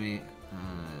the enemy.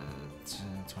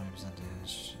 20%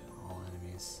 damage. All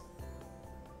enemies.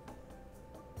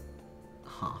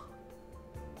 Huh.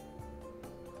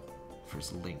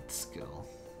 First linked skill.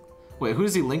 Wait, who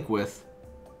does he link with?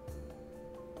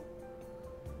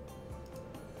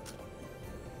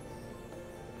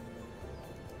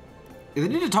 They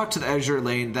need to talk to the Azure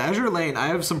Lane. The Azure Lane, I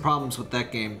have some problems with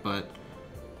that game, but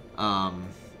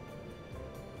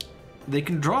they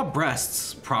can draw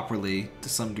breasts properly to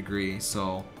some degree,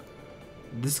 so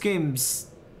this game's...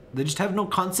 they just have no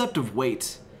concept of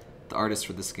weight, the artists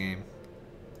for this game.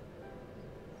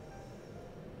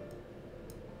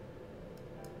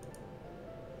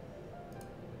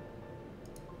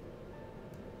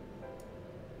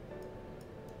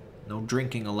 No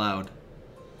drinking allowed.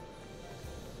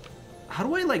 How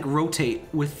do I like rotate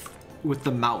with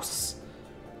the mouse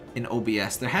in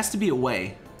OBS? There has to be a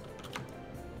way.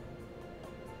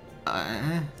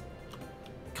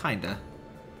 Kinda.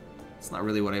 It's not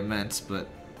really what I meant, but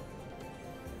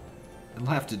it'll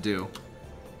have to do.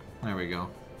 There we go.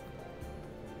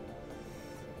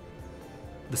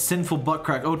 The sinful butt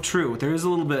crack. Oh, true. There is a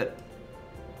little bit.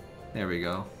 There we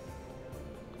go.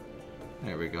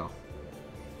 There we go.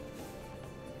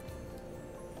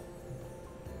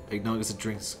 Eggnog is a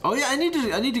drink. Oh yeah, I need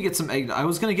to get some eggnog. I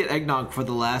was gonna get eggnog for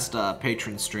the last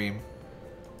patron stream.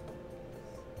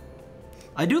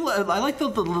 I like the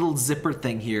little zipper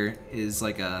thing here is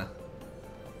like a...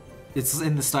 it's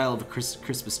in the style of a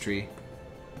Christmas tree.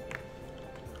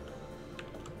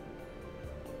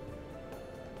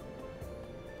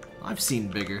 I've seen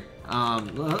bigger.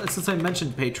 Since I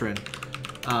mentioned Patreon,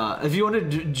 if you want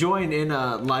to join in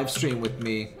a live stream with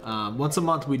me, once a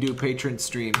month we do Patreon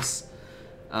streams.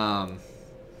 The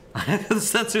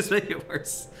censors make it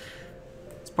worse.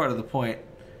 It's part of the point.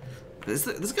 There's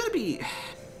gotta be...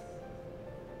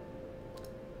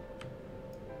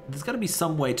 there's gotta be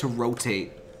some way to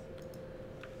rotate.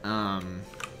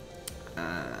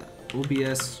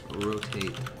 OBS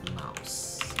rotate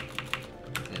mouse.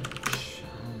 Image.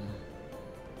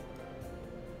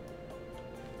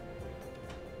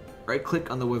 Right click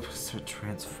on the web to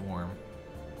transform.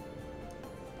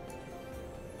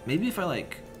 Maybe if I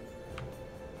like...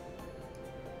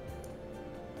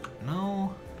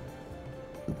 No.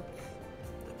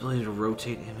 Ability to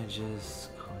rotate images.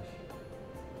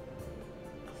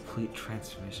 Complete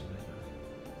transformation.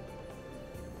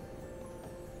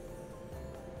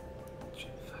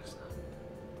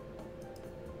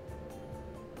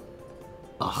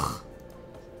 Ugh.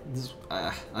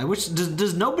 I wish.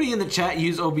 Does nobody in the chat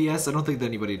use OBS? I don't think that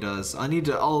anybody does. I need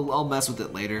to. I'll mess with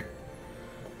it later.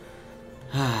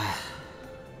 I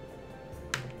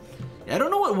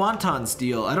don't know what Wonton's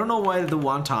deal. I don't know why the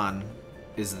Wonton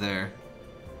is there.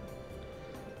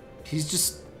 He's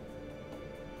just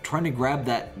trying to grab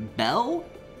that bell?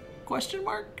 Question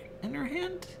mark in her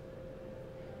hand?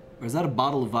 Or is that a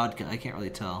bottle of vodka? I can't really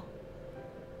tell.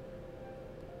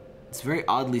 It's very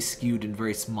oddly skewed and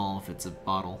very small if it's a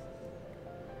bottle.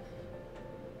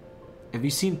 Have you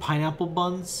seen pineapple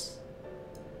buns?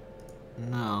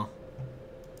 No.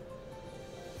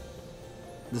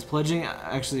 Does pledging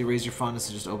actually raise your fondness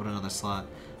to just open another slot?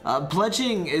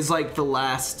 Pledging is like the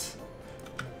last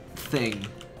thing.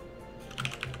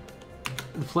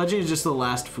 Pledging is just the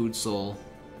last food soul.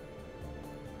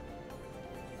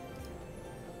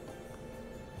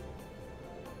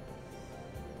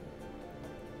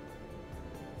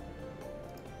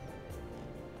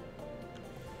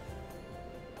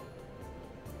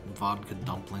 Vodka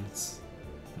dumplings.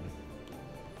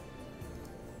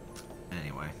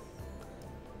 Anyway.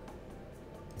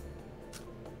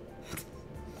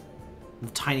 The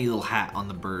tiny little hat on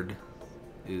the bird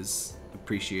is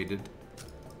appreciated.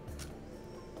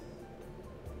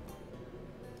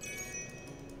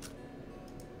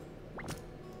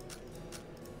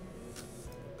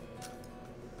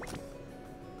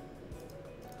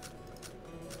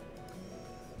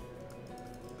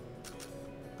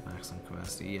 Maximum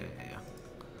capacity, yeah.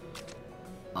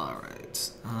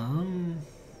 Alright.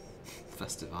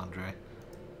 Festive Andre.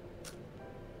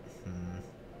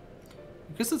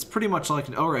 I guess that's pretty much all I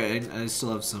can. Alright, I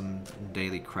still have some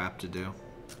daily crap to do.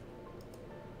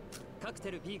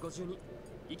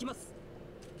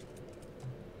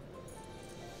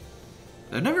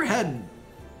 I've never had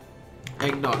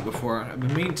eggnog before. I've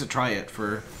been meaning to try it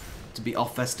to be all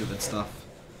festive and stuff.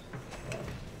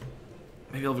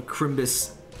 Maybe I'll have a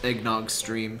Crimbus eggnog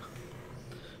stream.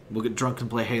 We'll get drunk and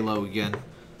play Halo again.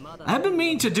 I have been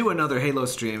meaning to do another Halo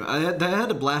stream. I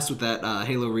had a blast with that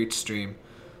Halo Reach stream.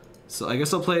 So I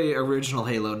guess I'll play original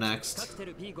Halo next.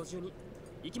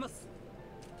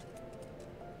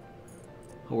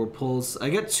 Horde pulls. I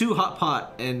get 2 hot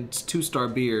pot and 2-star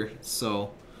beer,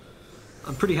 so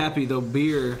I'm pretty happy, though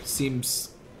beer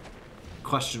seems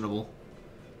questionable.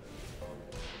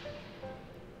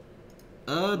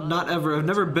 Not ever. I've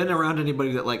never been around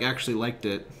anybody that like actually liked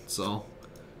it, so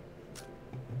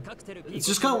it's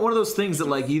just kind of one of those things that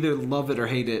like either love it or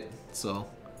hate it, so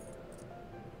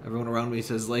everyone around me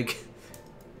says like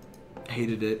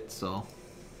hated it, so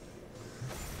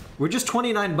we're just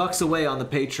 29 bucks away on the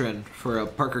Patreon for a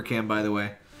Parker cam, by the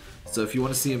way, so if you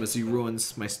want to see him as he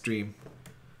ruins my stream,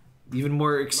 even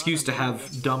more excuse to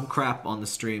have dumb crap on the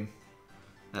stream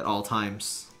at all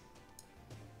times.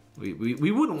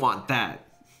 We wouldn't want that,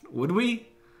 would we?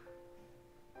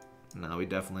 No, we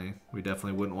definitely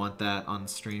wouldn't want that on the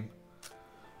stream.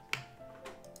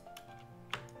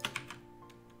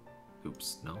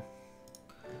 Oops, no.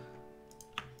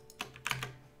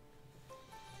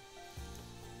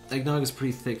 Eggnog is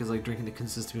pretty thick. It's like drinking the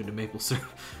consistency of maple syrup.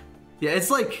 Yeah, it's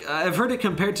like I've heard it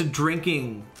compared to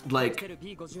drinking like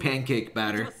pancake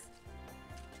batter.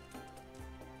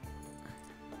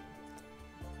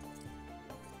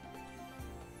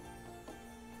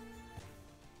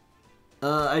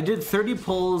 I did 30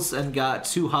 pulls and got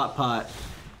 2 hot pot.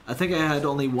 I think I had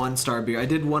only 1 star beer. I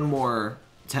did one more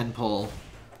 10 pull.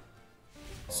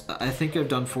 So I think I've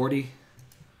done 40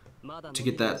 to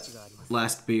get that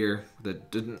last beer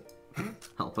that didn't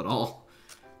help at all.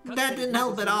 That didn't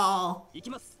help at all.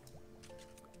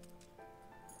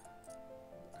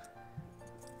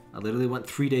 I literally went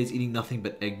 3 days eating nothing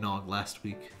but eggnog last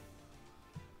week.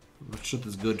 Which shit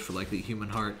is good for like the human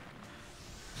heart.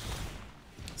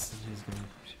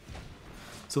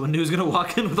 So when New's gonna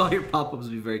walk in with all your pop-ups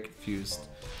and be very confused.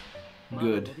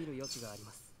 Good.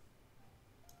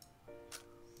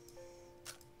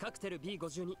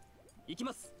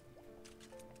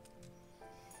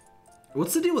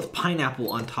 What's the deal with pineapple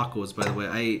on tacos, by the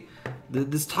way?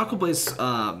 This taco place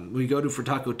we go to for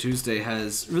Taco Tuesday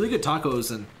has really good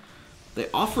tacos, and they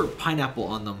offer pineapple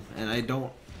on them, and I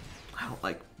don't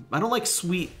like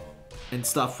sweet and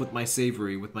stuff with my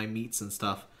savory, with my meats and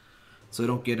stuff, so I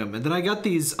don't get them. And then I got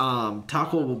these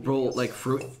taco bowl, like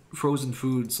frozen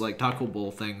foods, like taco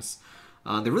bowl things.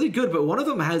 They're really good, but one of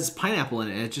them has pineapple in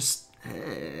it, and it just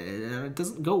It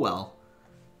doesn't go well.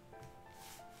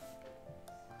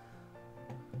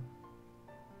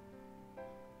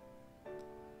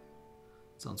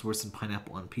 Sounds worse than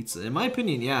pineapple on pizza. In my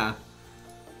opinion, yeah.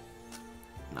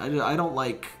 I don't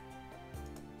like...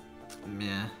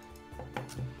 Meh.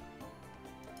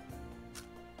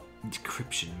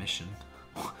 Decryption mission.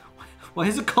 Why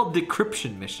is it called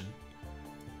decryption mission?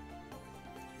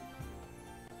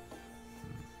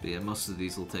 But yeah, most of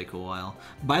these will take a while.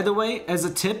 By the way, as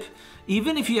a tip,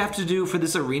 even if you have to do for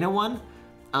this arena one,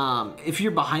 if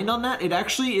you're behind on that, it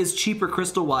actually is cheaper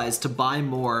crystal-wise to buy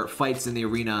more fights in the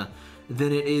arena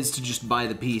than it is to just buy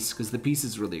the piece, because the piece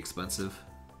is really expensive.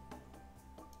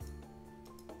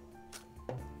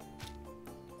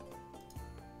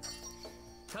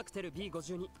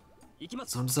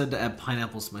 Someone decided to add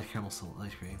pineapples to my caramel salt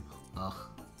ice cream. Ugh.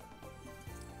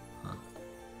 Huh.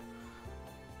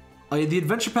 Oh yeah, the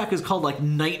adventure pack is called like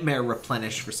Nightmare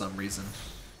Replenish for some reason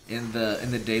in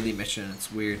the daily mission.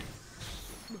 It's weird.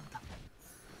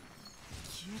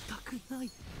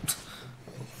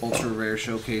 Ultra rare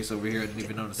showcase over here. I didn't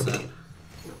even notice that.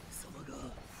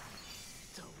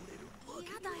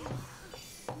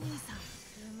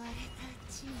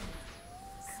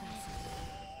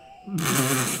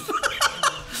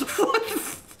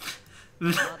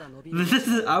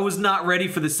 I was not ready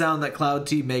for the sound that Cloud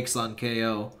T makes on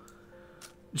KO.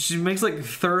 She makes like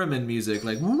theremin music,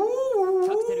 like woo.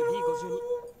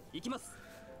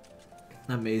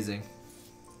 Amazing.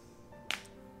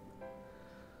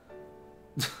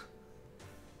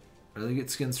 Really get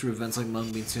skins through events like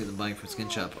Mung Bean sooner than buying from Skin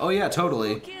Shop. Oh yeah,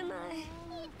 totally.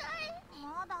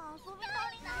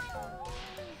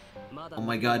 Oh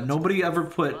my god, nobody ever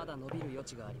put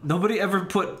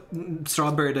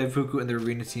Strawberry Daifuku in their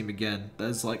arena team again. That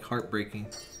is like heartbreaking.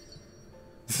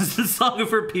 This is the song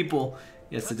of her people.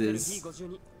 Yes, it is.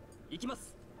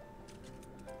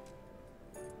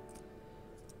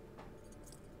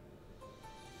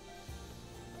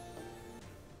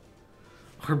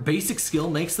 Her basic skill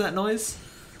makes that noise?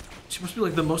 She must be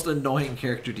like the most annoying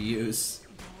character to use.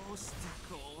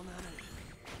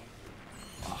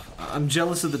 Oh, I'm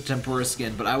jealous of the tempura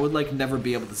skin, but I would like never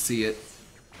be able to see it.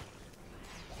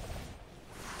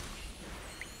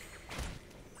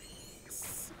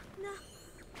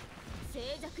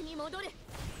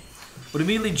 What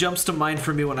immediately jumps to mind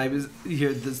for me when I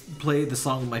hear this play the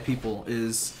song of my people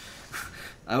is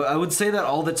I would say that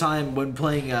all the time when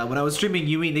playing when I was streaming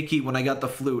Yumi Nikki when I got the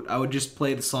flute. I would just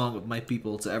play the song of my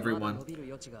people to everyone.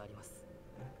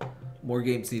 More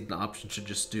games need an option to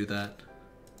just do that.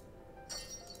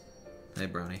 Hey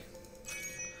Brownie.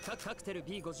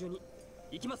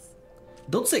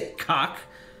 Don't say cock.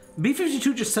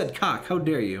 B52 just said cock. How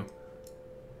dare you?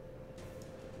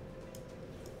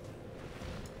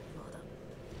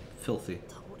 Filthy.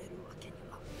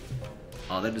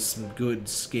 Oh, that is some good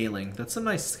scaling. That's some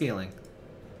nice scaling.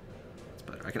 That's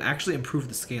better. I can actually improve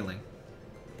the scaling.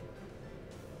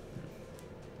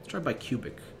 Let's try by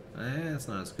cubic. That's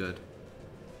not as good.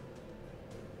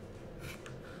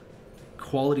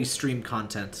 Quality stream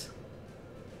content.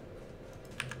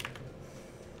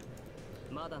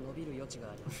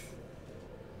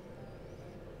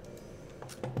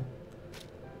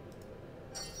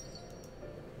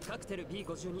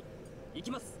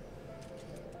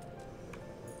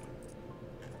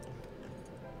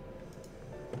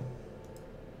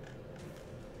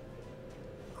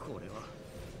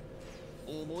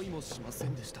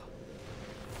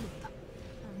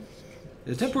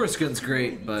 The tempura skin's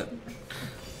great, but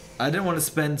I didn't want to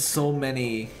spend so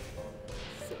many.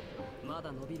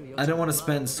 I didn't want to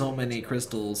spend so many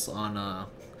crystals on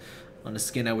a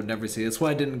skin I would never see. That's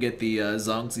why I didn't get the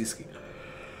Zongzi skin.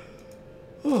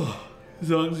 Oh,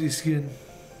 Zongzi skin.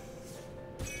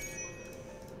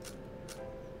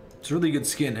 It's a really good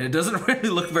skin, and it doesn't really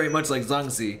look very much like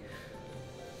Zongzi.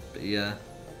 But yeah.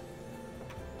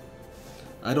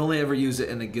 I'd only ever use it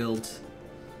in a guild.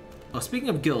 Oh, speaking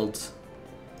of guilds,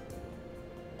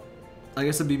 I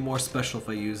guess it'd be more special if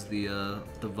I use the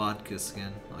vodka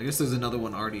skin. I guess there's another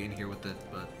one already in here with it,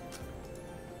 but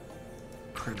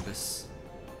Primbus.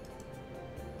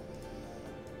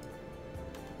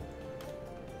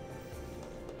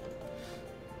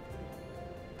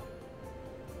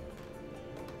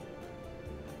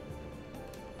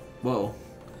 Whoa.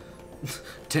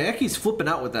 Taeki's flipping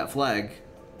out with that flag.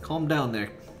 Calm down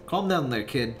there. Calm down there,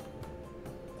 kid.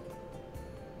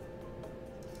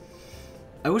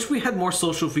 I wish we had more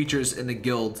social features in the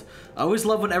guild. I always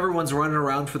love when everyone's running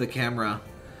around for the camera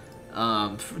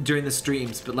during the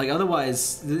streams, but like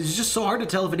otherwise, it's just so hard to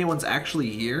tell if anyone's actually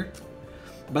here.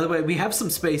 By the way, we have some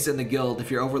space in the guild.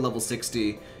 If you're over level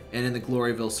 60, and in the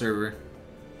Gloryville server.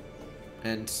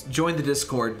 And join the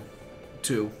Discord,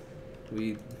 too.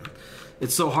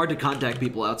 It's so hard to contact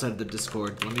people outside of the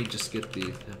Discord. Let me just get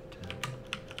the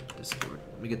Discord.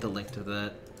 Let me get the link to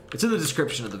that. It's in the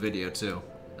description of the video, too,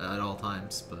 at all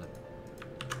times, but...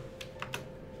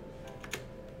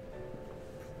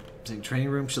 Saying training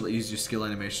room should let you use your skill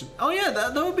animation. Oh yeah,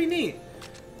 that would be neat.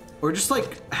 Or just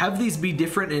like have these be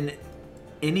different in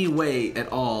any way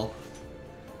at all.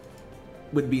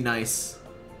 Would be nice.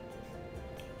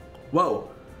 Whoa.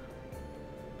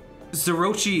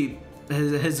 Zerochi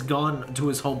has gone to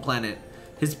his home planet.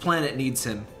 His planet needs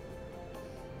him.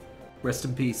 Rest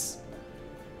in peace.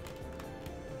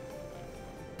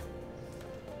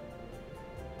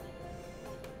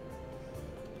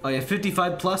 Oh yeah,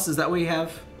 55 plus, is that what you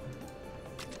have?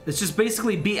 It's just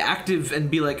basically be active and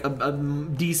be like a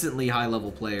decently high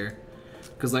level player.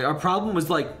 Because like our problem was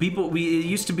like it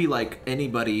used to be like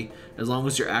anybody as long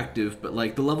as you're active, but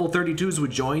like the level 32s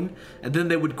would join and then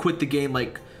they would quit the game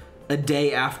like a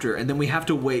day after, and then we have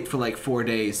to wait for like 4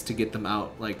 days to get them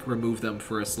out, like remove them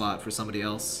for a slot for somebody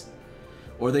else.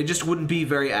 Or they just wouldn't be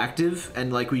very active,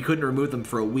 and like we couldn't remove them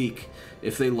for a week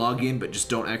if they log in but just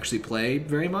don't actually play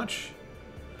very much.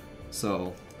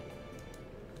 So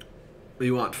we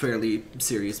want fairly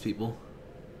serious people.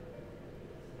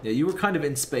 Yeah, you were kind of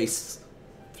in space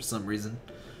for some reason.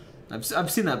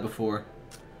 I've seen that before.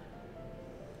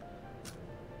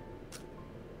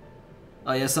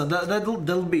 Oh yeah, so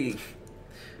that'll be,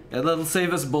 yeah, that'll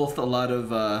save us both a lot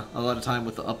of time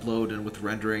with the upload and with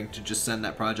rendering to just send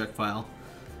that project file.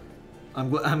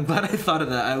 I'm glad I thought of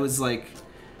that. I was like,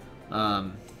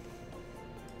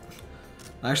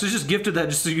 I actually just gifted that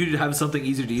just so you'd have something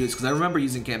easier to use, because I remember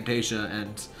using Camtasia,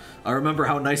 and I remember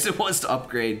how nice it was to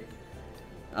upgrade.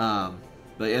 But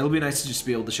yeah, it'll be nice to just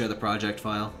be able to share the project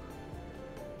file.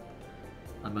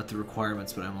 I'm at the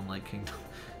requirements, but I'm on Light Kingdom.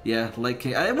 Yeah, Light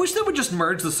Kingdom. I wish they would just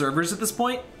merge the servers at this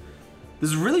point.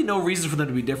 There's really no reason for them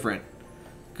to be different,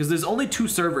 because there's only 2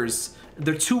 servers.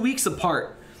 They're 2 weeks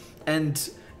apart, and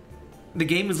the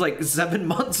game is like 7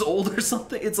 months old or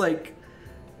something. It's like...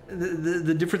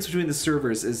 The difference between the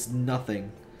servers is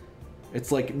nothing.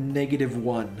 It's like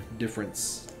 -1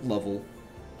 difference level.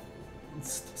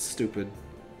 It's stupid.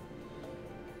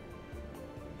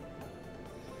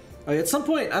 At some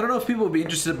point, I don't know if people would be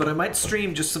interested, but I might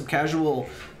stream just some casual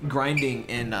grinding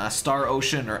in Star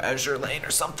Ocean or Azure Lane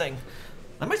or something.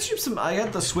 I might stream some... I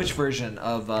got the Switch version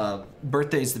of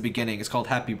Birthdays the Beginning. It's called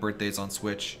Happy Birthdays on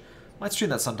Switch. Might stream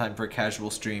that sometime for a casual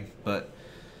stream, but...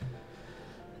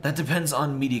 that depends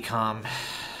on Mediacom,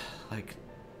 like,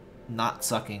 not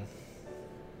sucking.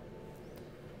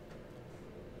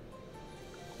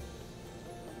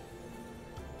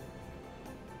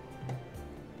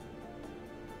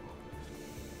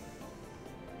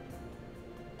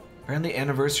 Apparently,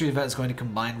 anniversary event is going to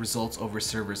combine results over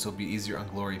servers, so it'll be easier on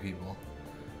Glory people.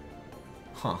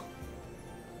 Huh.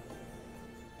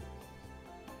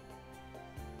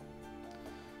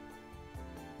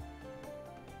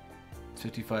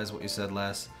 $55 is what you said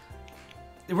last.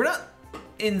 We're not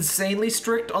insanely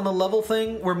strict on the level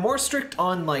thing. We're more strict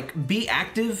on like be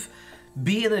active,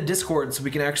 be in the Discord so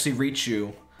we can actually reach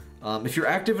you. If you're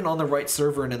active and on the right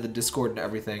server and in the Discord and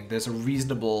everything, there's a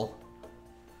reasonable,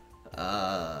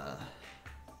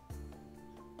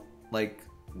 like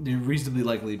you're reasonably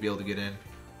likely to be able to get in.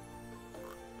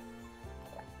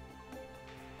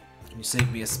 You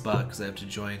saved me a spot because I have to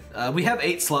join. We have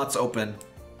 8 slots open.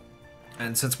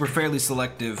 And since we're fairly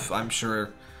selective, I'm sure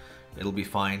it'll be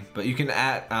fine. But you can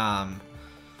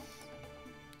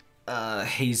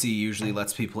Hazy usually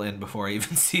lets people in before I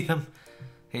even see them.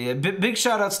 Hey, big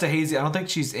shout outs to Hazy. I don't think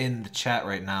she's in the chat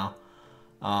right now.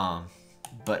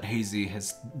 But Hazy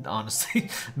has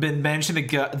honestly been managing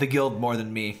the guild more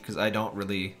than me, because I don't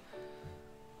really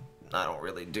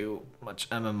do much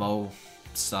MMO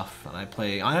stuff, and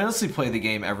I honestly play the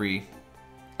game every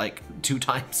like 2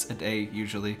 times a day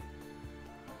usually.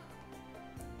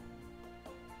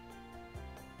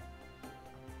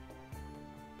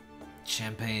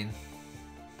 Champagne.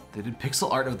 They did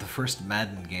pixel art of the first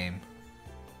Madden game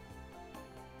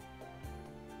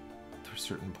for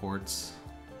certain ports.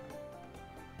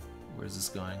 Where's this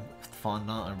going?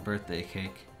 Fondant or birthday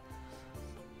cake?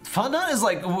 Fondant is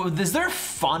like, is there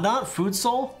fondant food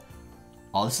soul?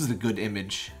 Oh, this is a good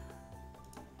image.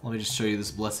 Let me just show you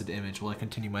this blessed image while I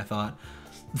continue my thought.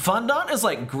 Fondant is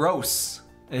like gross.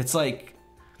 It's like,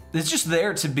 it's just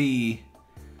there to be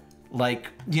like,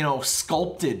 you know,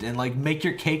 sculpted and like make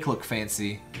your cake look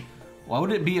fancy. Why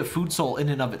would it be a food soul in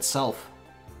and of itself?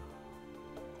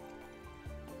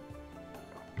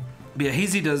 But yeah,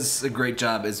 Hazy does a great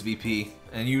job as VP.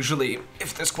 And usually,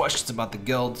 if there's questions about the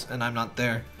guild and I'm not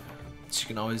there, she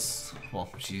can always, well,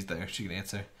 she's there, she can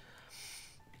answer.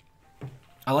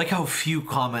 I like how few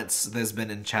comments there's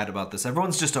been in chat about this.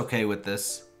 Everyone's just okay with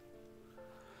this.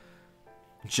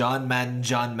 John Madden,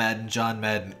 John Madden, John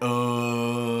Madden,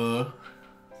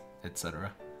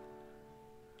 etc.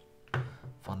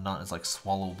 Fondant is like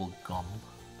swallowable gum.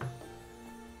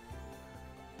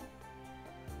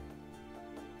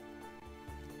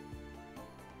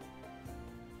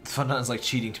 Fondant is like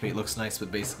cheating to me. It looks nice,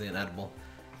 but basically inedible.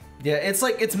 Yeah, it's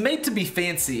like, it's made to be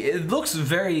fancy. It looks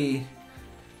very...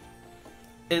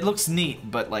 It looks neat,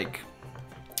 but like...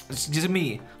 To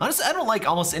me, honestly, I don't like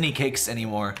almost any cakes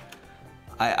anymore.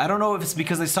 I don't know if it's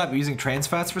because they stopped using trans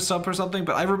fats for stuff or something,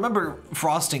 but I remember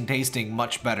frosting tasting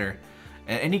much better.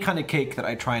 And any kind of cake that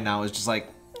I try now is just like...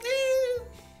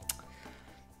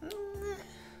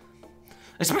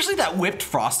 Especially that whipped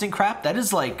frosting crap, that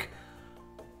is like...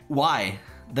 Why?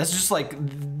 That's just like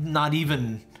not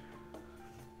even...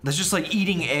 That's just like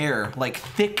eating air, like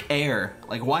thick air.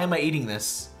 Like, why am I eating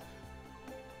this?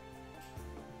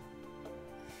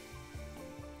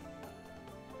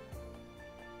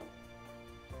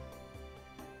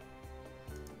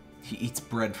 He eats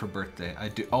bread for birthday. I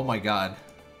do. Oh my god.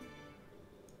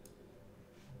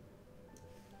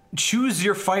 Choose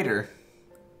your fighter.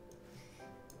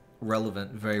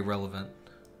 Relevant, very relevant.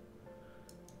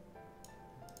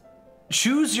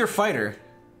 Choose your fighter.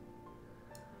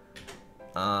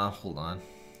 Hold on.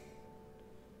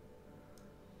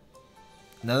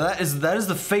 Now that is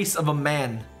the face of a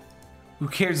man who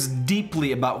cares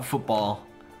deeply about football.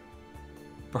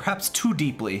 Perhaps too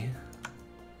deeply.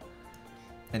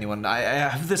 Anyone, I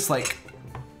have this like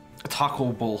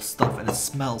taco bowl stuff and it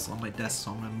smells on my desk,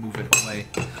 so I'm gonna move it away.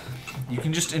 You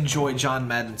can just enjoy John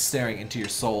Madden staring into your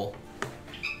soul.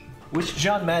 Which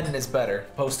John Madden is better?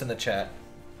 Post in the chat.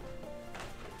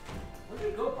 Where did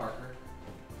it go, Parker?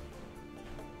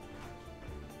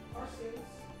 Parsons?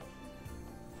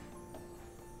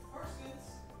 Parsons?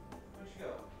 Where'd you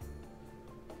go?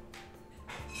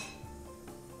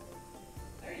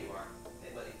 There you are.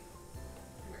 Hey, buddy.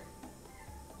 Come here.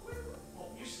 Oh,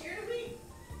 you're scared of me?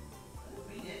 I didn't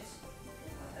mean it.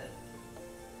 Go ahead.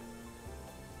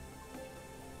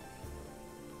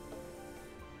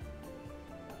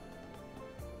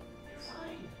 You're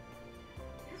fine.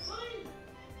 You're fine.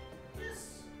 Yes.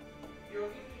 You'll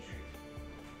give me a treat.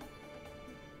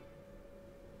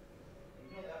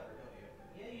 You know that word, don't you?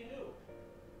 Yeah, you do.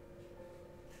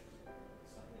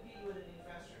 It's not gonna get you any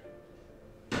faster.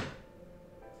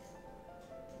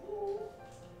 Ooh.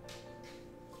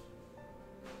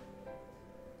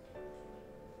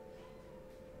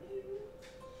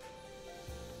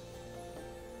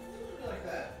 Like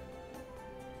that.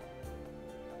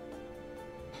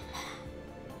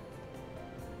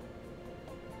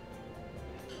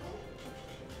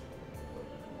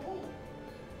 Oh,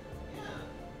 yeah.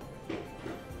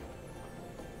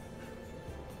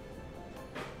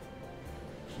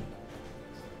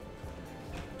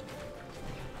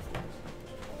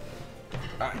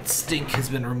 Alright, stink has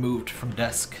been removed from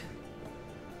desk.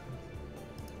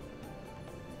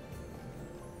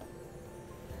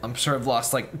 I'm sure I've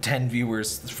lost like 10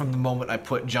 viewers from the moment I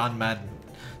put John Madden,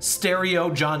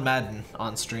 stereo John Madden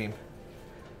on stream.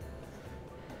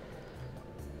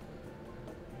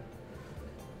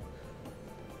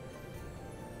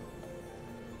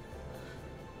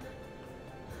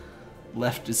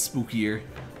 Left is spookier.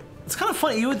 It's kind of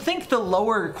funny. You would think the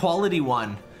lower quality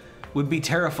one would be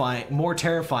terrifying, more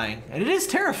terrifying. And it is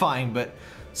terrifying, but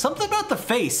something about the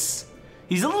face.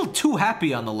 He's a little too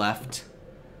happy on the left.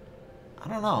 I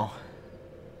don't know.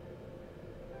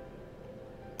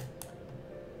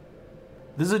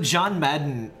 There's a John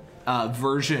Madden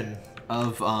version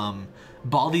of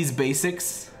Baldi's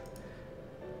Basics.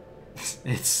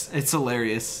 It's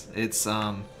hilarious. It's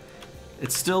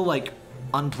still like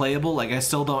unplayable. Like I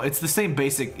still don't. It's the same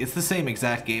basic. It's the same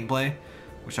exact gameplay,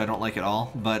 which I don't like at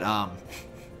all. But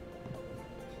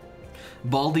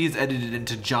Baldi is edited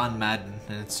into John Madden,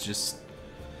 and it's just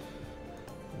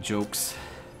jokes.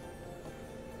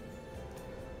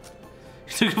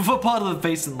 He took a football to the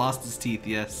face and lost his teeth,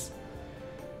 yes.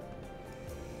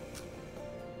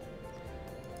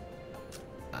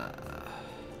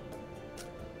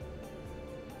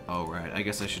 Oh, right. I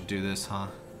guess I should do this, huh?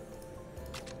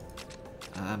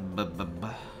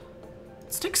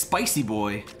 Let's take Spicy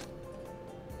Boy.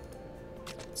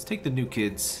 Let's take the new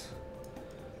kids.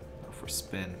 Go for a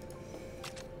spin.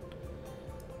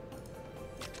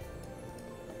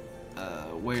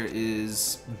 Where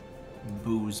is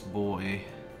Booze Boy?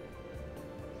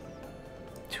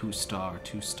 2-star,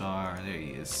 2-star. There he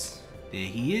is. There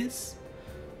he is.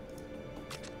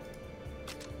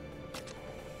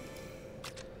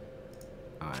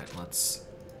 Let's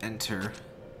enter.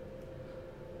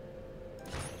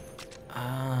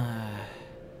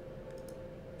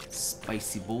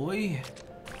 Spicy boy.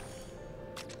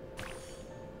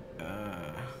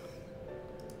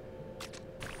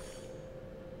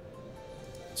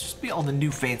 Let's just be all the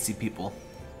new fancy people.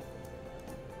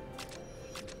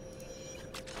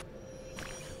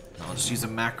 I'll just use a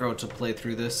macro to play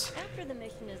through this. After the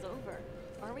mission is over,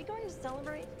 are we going to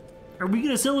celebrate? Are we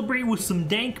gonna celebrate with some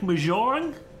dank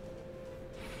mahjong?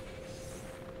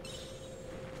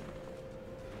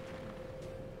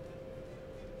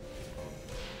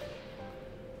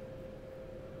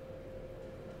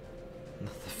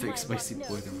 Not the fake spicy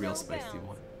boy, the real spicy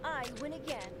boy. I win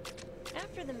again.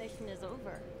 After the mission is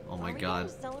over. Oh my are we god.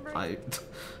 going to celebrate?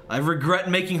 I regret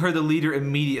making her the leader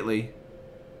immediately.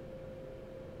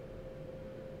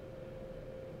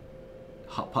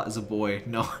 HOTPOT is a boy.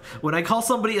 No. When I call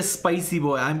somebody a spicy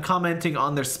boy, I'm commenting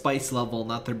on their spice level,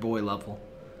 not their boy level.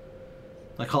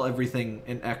 I call everything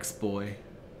an ex-boy.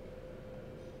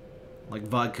 Like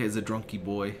vodka is a drunky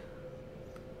boy.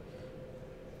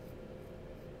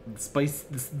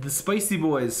 The spicy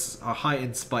boys are high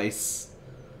in spice,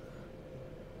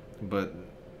 but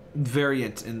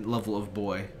variant in level of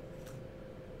boy.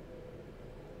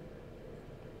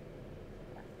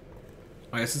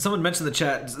 Alright, so someone mentioned in the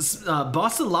chat,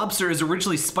 Boston lobster is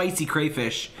originally spicy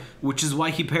crayfish, which is why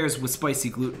he pairs with spicy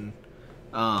gluten.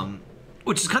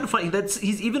 Which is kind of funny.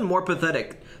 He's even more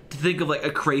pathetic to think of like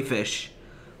a crayfish.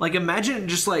 Like imagine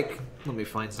just like, let me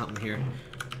find something here.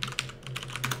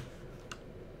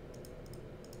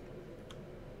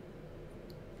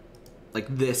 Like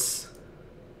this.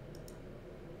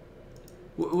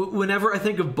 Whenever I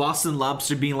think of Boston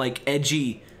lobster being like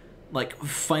edgy, like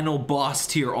final boss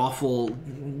tier awful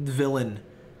villain,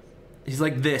 he's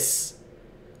like this.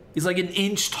 He's like an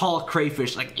inch tall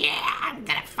crayfish, like, yeah, I'm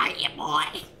gonna fight you, boy.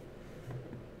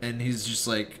 And he's just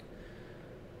like,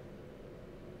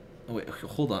 oh wait,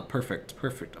 hold on, perfect,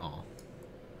 oh.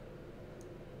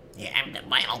 Yeah, I'm the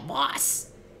final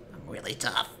boss. I'm really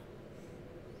tough.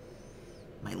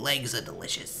 My legs are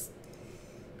delicious.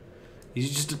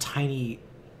 He's just a tiny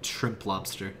shrimp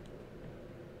lobster.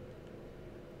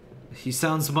 He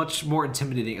sounds much more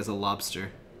intimidating as a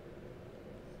lobster.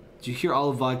 Do you hear all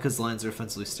of Vodka's lines are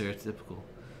offensively stereotypical?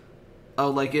 Oh,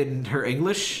 like in her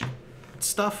English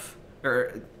stuff?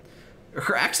 Or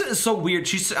her accent is so weird.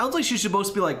 She sounds like she's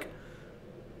supposed to be like,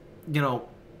 you know,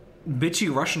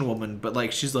 bitchy Russian woman, but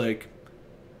like she's like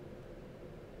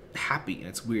happy, and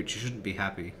it's weird. She shouldn't be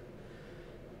happy.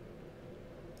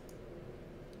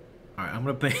 All right,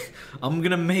 I'm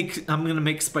gonna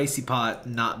make Spicy Pot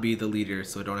not be the leader,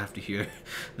 so I don't have to hear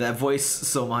that voice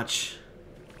so much.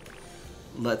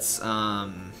 Let's you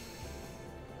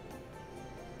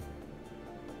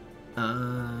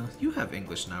have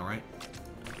English now, right?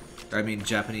 Or I mean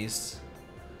Japanese.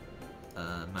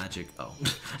 Magic. Oh,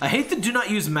 I hate the do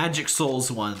not use Magic Souls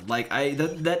one. Like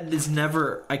that is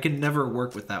never. I can never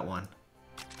work with that one.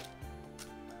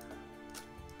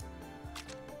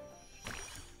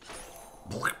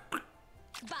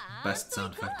 Best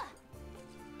sound effect.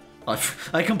 Oh,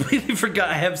 I completely forgot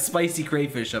I have spicy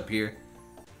crayfish up here.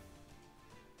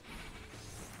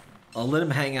 I'll let him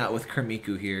hang out with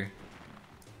Kermiku here.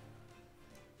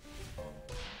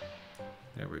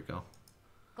 There we go.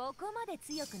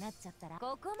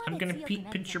 I'm gonna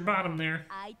pinch your bottom there.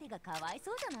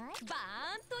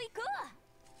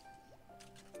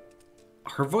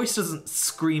 Her voice doesn't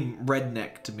scream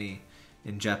redneck to me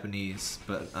in Japanese,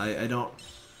 but I don't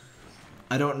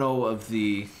know of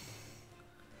the.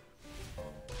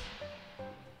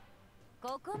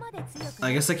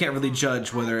 I guess I can't really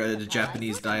judge whether a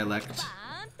Japanese dialect.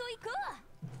 I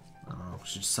don't know,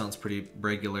 she just sounds pretty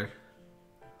regular.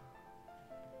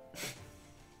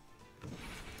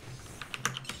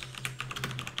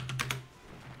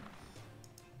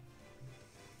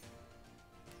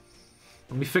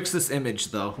 Let me fix this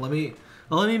image though. Let me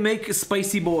make a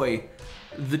Spicy Boy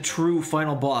the true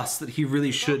final boss that he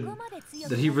really should,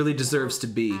 that he really deserves to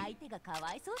be.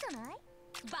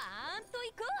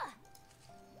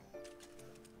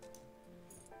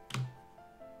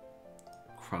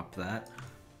 Crop that.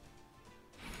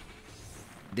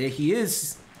 There he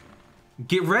is.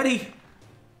 Get ready.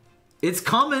 It's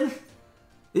coming.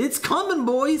 It's coming,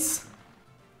 boys.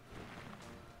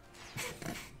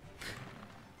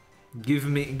 Give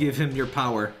him your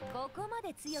power.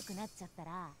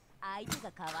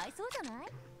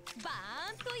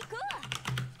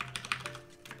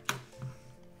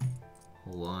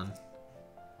 Hold on.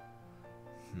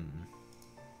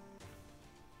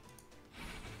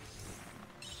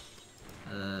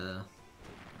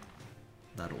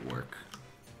 That'll work.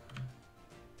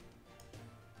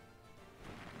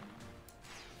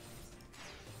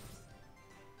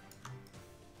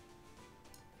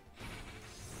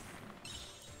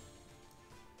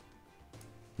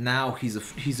 Now he's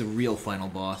a real final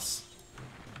boss.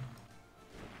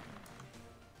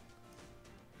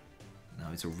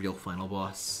 Now he's a real final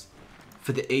boss.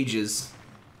 For the ages.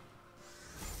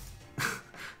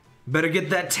 Better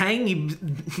get that tangy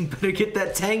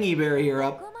barrier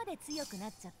up.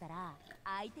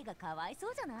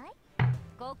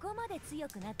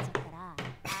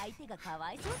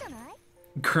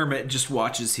 Kermit just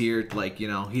watches here, like, you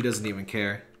know, he doesn't even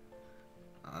care.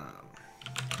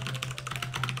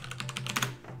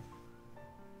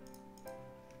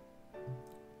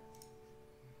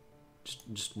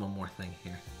 Just one more thing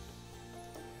here.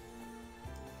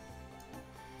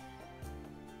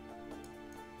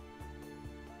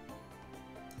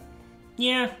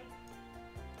 Yeah,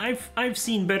 I've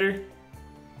seen better.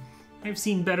 I've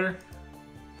seen better.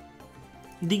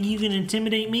 You think you can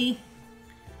intimidate me?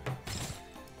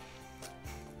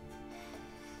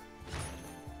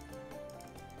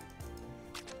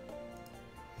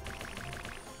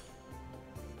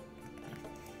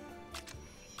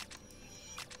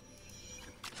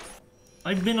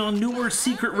 I've been on numerous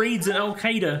secret raids in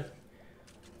Al-Qaeda.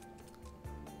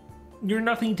 You're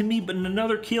nothing to me but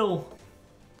another kill.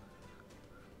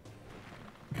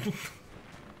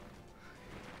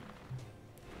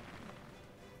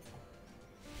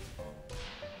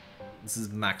 This is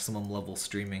maximum level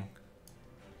streaming.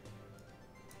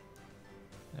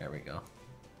 There we go.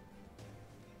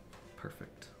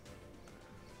 Perfect.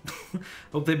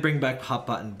 Hope they bring back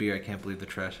HOTPOT and beer. I can't believe the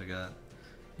trash I got.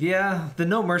 Yeah, the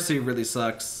No Mercy really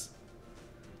sucks.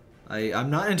 I'm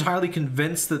not entirely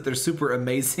convinced that they're super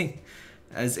amazing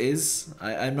as is.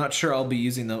 I'm not sure I'll be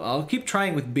using them. I'll keep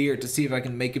trying with beer to see if I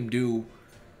can make him do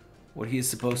what he is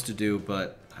supposed to do,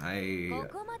 but I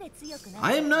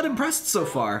am not impressed so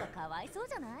far.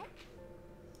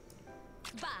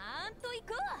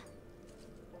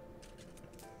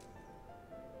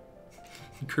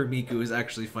 Kurmiku is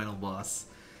actually final boss.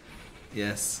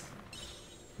 Yes.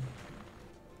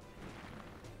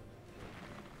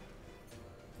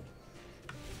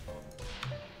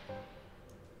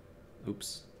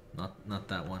 Oops, not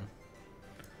that one.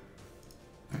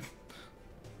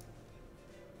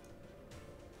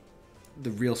 The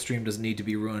real stream doesn't need to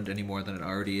be ruined any more than it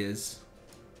already is.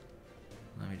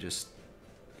 Let me just...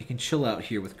 You can chill out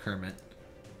here with Kermit.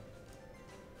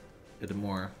 At a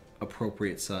more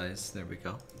appropriate size. There we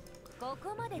go.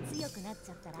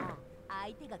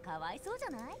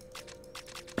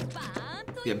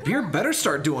 Yeah, beer better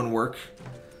start doing work.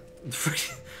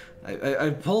 I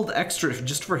pulled extra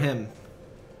just for him.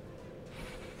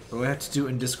 What do I have to do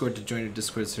in Discord to join your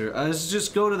Discord server?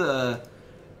 Just go to the...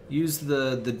 Use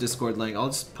the Discord link.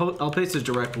 I'll paste a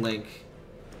direct link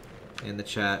in the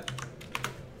chat.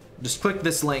 Just click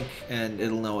this link and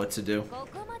it'll know what to do.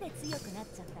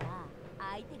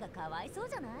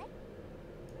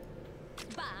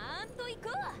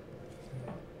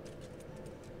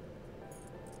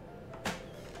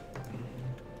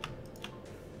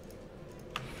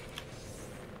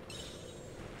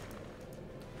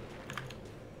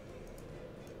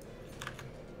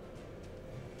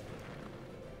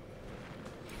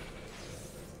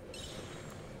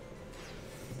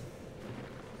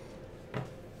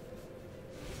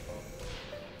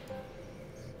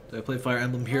 Did I play Fire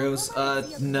Emblem Heroes?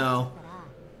 No.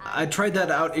 I tried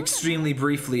that out extremely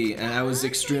briefly, and I was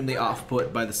extremely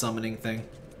off-put by the summoning thing.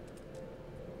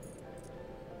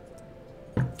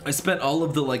 I spent all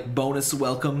of the, like, bonus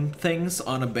welcome things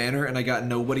on a banner, and I got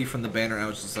nobody from the banner, and I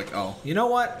was just like, oh, you know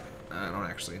what? I don't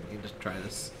actually need to try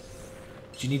this.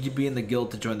 Do you need to be in the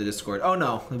guild to join the Discord? Oh,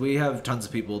 no. We have tons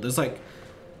of people. There's, like...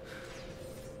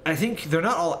 I think they're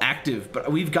not all active, but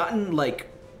we've gotten, like...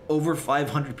 Over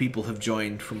 500 people have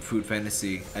joined from Food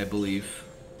Fantasy, I believe.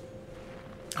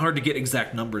 Hard to get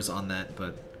exact numbers on that,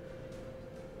 but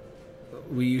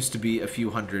we used to be a few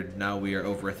hundred, now we are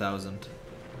over 1,000.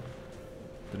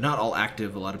 They're not all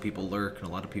active, a lot of people lurk, and a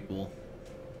lot of people,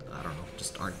 I don't know,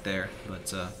 just aren't there.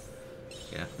 But,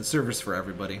 yeah, the server's for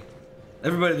everybody.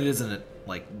 Everybody that isn't a,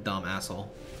 like, dumb asshole.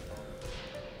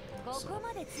 So.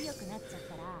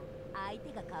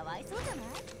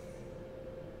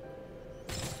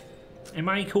 Am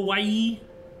I kawaii?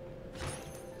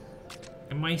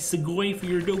 Am I Sugoi for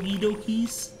your dogi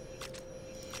dokis?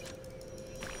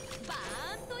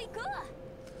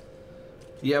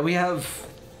 Yeah, we have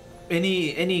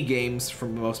any games for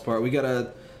the most part. We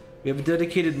have a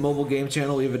dedicated mobile game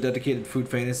channel. We have a dedicated Food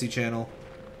Fantasy channel.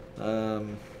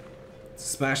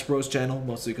 Smash Bros channel,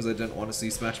 mostly because I didn't want to see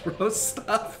Smash Bros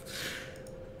stuff.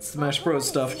 Smash Bros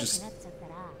stuff just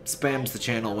spams the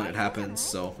channel when it happens,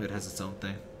 so it has its own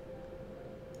thing.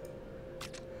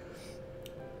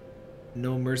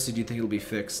 No Mercy, do you think it'll be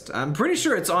fixed? I'm pretty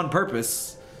sure it's on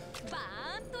purpose.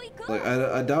 Like,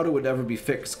 I doubt it would ever be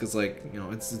fixed, because, like, you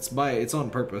know, it's on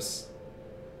purpose.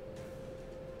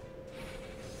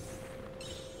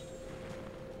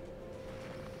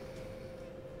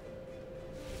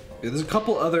 Yeah, there's a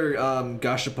couple other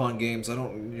Gashapon games. I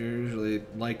don't usually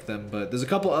like them, but there's a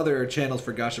couple other channels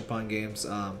for Gashapon games.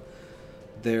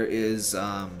 There is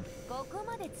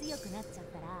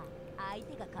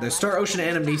there's Star Ocean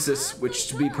Anamnesis, which,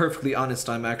 to be perfectly honest,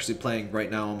 I'm actually playing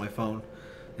right now on my phone,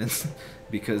 and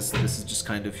because this is just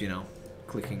kind of, you know,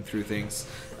 clicking through things.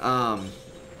 And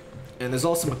there's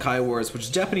also Makai Wars, which is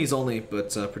Japanese only,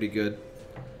 but pretty good.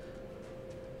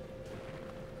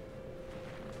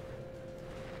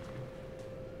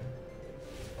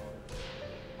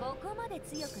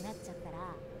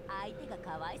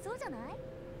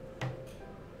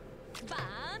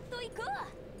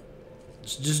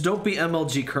 Just don't be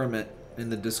MLG Kermit in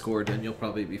the Discord and you'll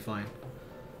probably be fine.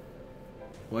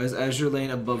 Why is Azure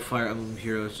Lane above Fire Emblem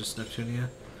Heroes, just Neptunia?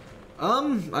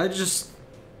 I just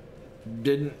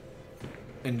didn't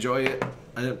enjoy it.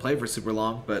 I didn't play for super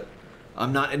long, but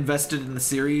I'm not invested in the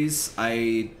series.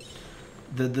 The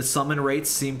summon rates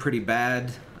seem pretty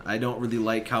bad. I don't really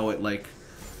like how it, like,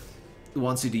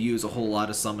 wants you to use a whole lot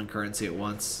of summon currency at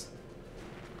once.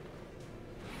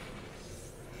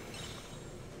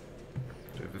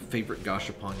 Do I have a favorite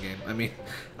Gashapon game? I mean,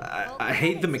 I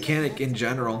hate the mechanic in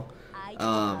general.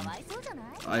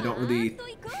 I don't really...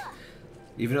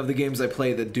 Even of the games I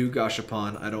play that do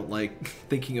Gashapon, I don't like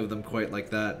thinking of them quite like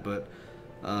that, but...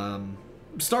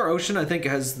 Star Ocean, I think,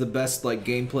 has the best, like,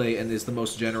 gameplay and is the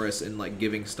most generous in, like,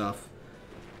 giving stuff.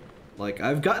 Like,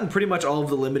 I've gotten pretty much all of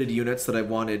the limited units that I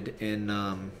wanted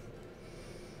in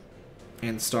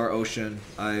Star Ocean.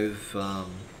 I've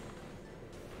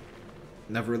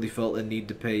never really felt a need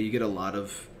to pay. You get a lot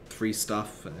of free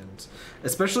stuff, and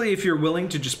especially if you're willing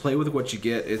to just play with what you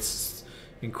get, it's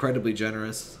incredibly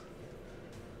generous.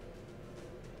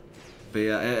 But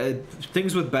yeah,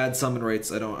 things with bad summon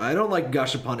rates, I don't like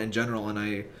Gashapon in general, and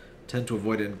I tend to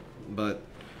avoid it, but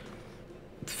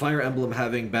Fire Emblem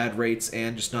having bad rates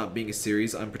and just not being a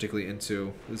series I'm particularly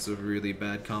into is a really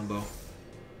bad combo.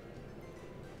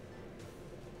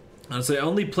 Honestly, I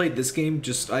only played this game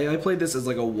I played this as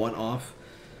like a one-off.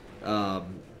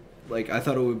 Like, I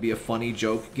thought it would be a funny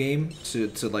joke game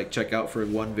to like check out for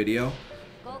one video,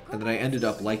 and then I ended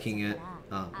up liking it.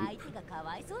 I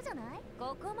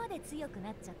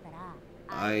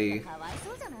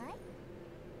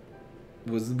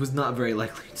was not very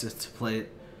likely to play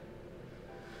it.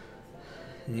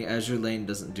 The Azure Lane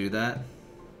doesn't do that.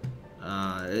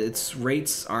 Its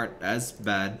rates aren't as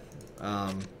bad.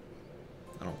 I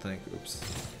don't think. Oops.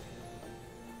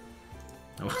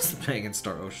 I wasn't playing in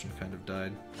Star Ocean, kind of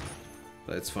died.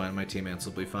 But it's fine, my teammates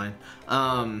will be fine.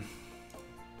 I'm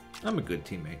a good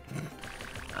teammate.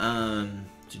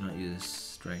 Do not use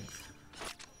strength.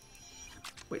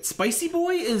 Wait, Spicy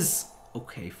Boy is...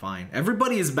 Okay, fine.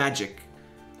 Everybody is magic.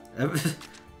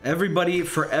 Everybody,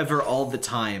 forever, all the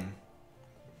time,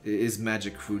 is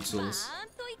magic food souls.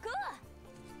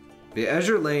 The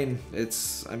Azure Lane,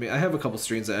 it's... I mean, I have a couple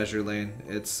streams of Azure Lane.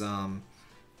 It's, I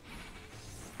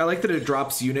like that it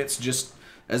drops units just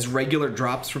as regular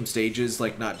drops from stages,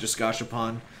 like not just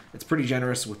Gashapon. It's pretty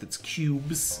generous with its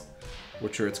cubes,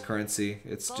 which are its currency.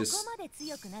 It's just...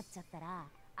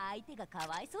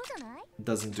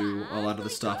 doesn't do a lot of the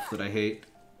stuff that I hate.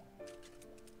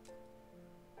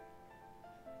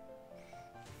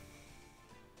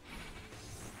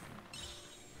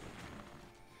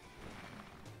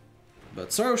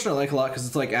 But Star Ocean I like a lot because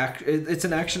it's like it's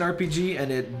an action RPG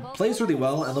and it plays really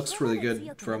well and looks really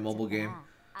good for a mobile game.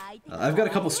 I've got a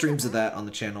couple streams of that on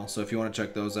the channel, so if you want to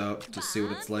check those out to see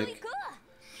what it's like.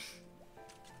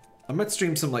 I might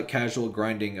stream some like casual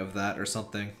grinding of that or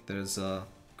something. There's a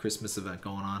Christmas event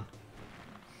going on.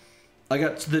 I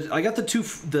got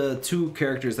the two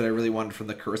characters that I really wanted from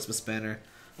the Christmas banner.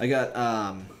 I got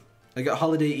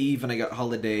Holiday Eve and I got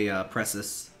Holiday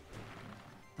Pressus.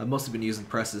 I've mostly been using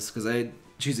Pressus because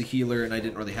she's a healer and I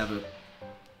didn't really have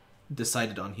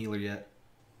decided on healer yet.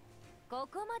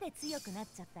 HOTPOT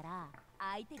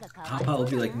will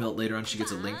be like Milt later on. She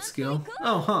gets a linked skill.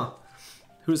 Oh, huh.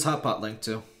 Who's HOTPOT linked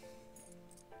to?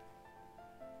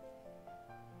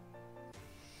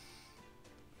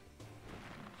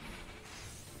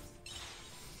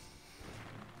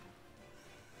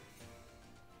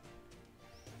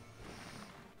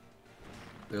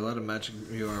 There are a lot of magic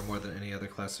VR more than any other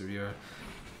class of VR.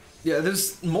 Yeah,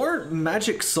 there's more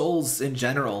magic souls in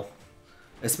general.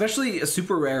 Especially a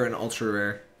super rare and ultra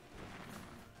rare.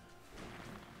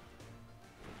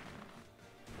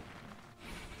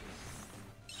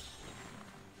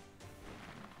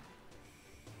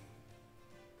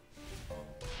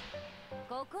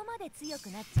 ここまで強く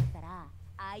なっちゃったら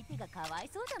相手がかわい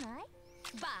そうじゃない？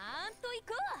バーンと行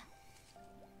くわ。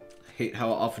 Hate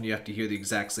how often you have to hear the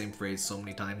exact same phrase so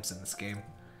many times in this game.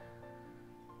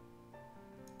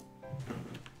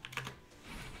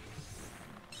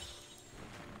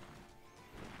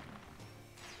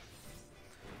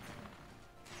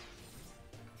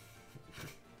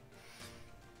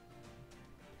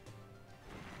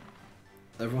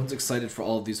 Everyone's excited for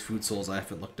all of these food souls I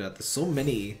haven't looked at. There's so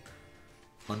many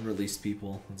unreleased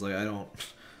people. It's like I don't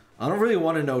really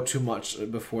want to know too much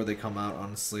before they come out,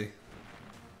 honestly.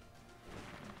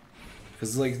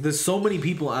 Cause like there's so many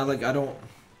people I don't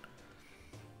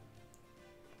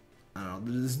know.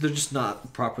 They're just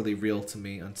not properly real to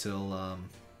me until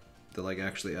they're like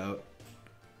actually out.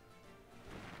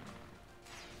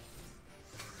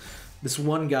 This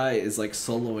one guy is like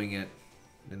soloing it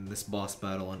in this boss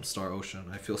battle on Star Ocean.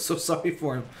 I feel so sorry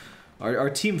for him. Our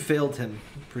team failed him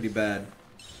pretty bad,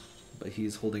 but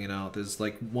he's holding it out. There's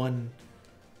like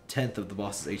 1/10 of the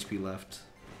boss's HP left.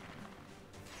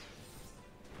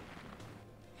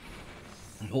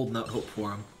 I'm holding out hope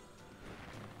for him.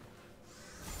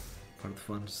 Part of the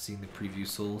fun, just seeing the preview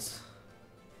souls.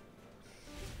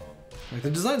 Like,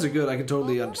 the designs are good, I can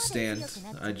totally understand.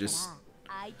 I don't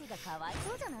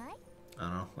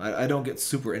know. I don't get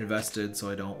super invested, so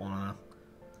I don't wanna.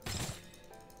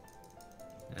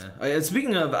 Yeah.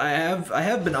 Speaking of, I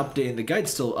have been updating. The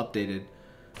guide's still updated.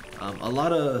 A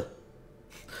lot of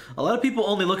people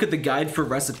only look at the guide for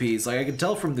recipes. Like I can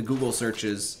tell from the Google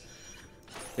searches,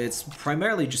 it's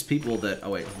primarily just people that. Oh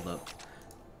wait, hold up.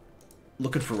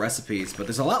 Looking for recipes, but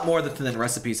there's a lot more than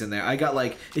recipes in there. I got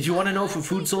like, if you want to know if a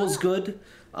food soul is good,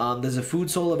 there's a food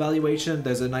soul evaluation.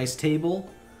 There's a nice table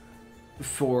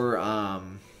for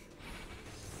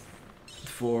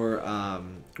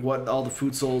what all the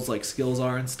food souls like skills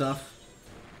are and stuff.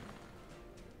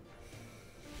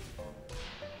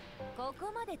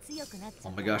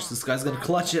 Oh my gosh, this guy's gonna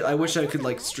clutch it. I wish I could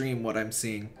like stream what I'm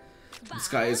seeing. This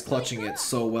guy is clutching it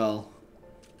so well.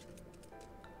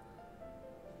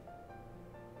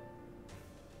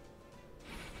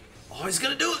 Oh, he's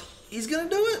gonna do it! He's gonna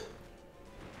do it!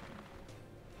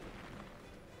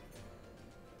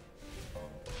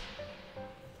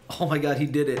 Oh my god, he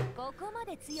did it.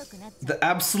 The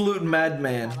absolute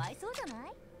madman.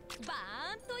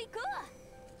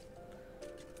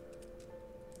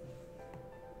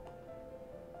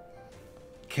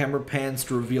 Camera pans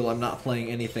to reveal I'm not playing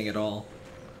anything at all.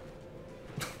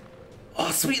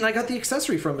 Oh, sweet, and I got the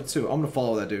accessory from it too. I'm gonna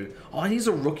follow that dude. Oh, and he's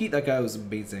a rookie? That guy was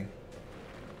amazing.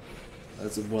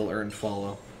 That's a well-earned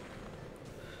follow.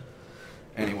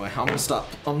 Anyway, I'm gonna stop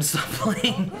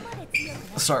playing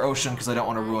Star Ocean because I don't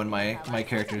want to ruin my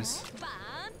characters.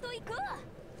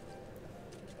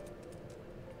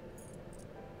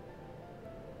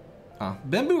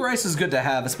 Bamboo Rice is good to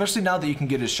have, especially now that you can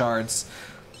get his shards.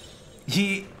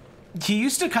 He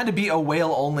used to kind of be a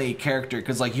whale only character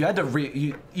because like you had to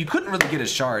you couldn't really get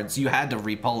his shards. You had to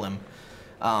repull him.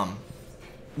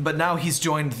 But now he's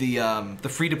joined the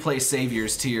free-to-play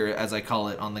saviors tier, as I call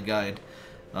it on the guide.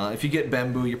 If you get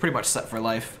Bamboo, you're pretty much set for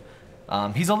life.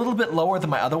 He's a little bit lower than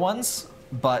my other ones,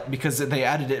 but because they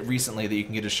added it recently that you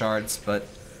can get his shards, but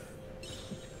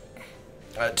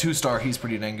 2-star, he's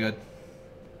pretty dang good.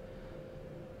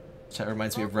 That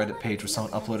reminds me of Reddit page where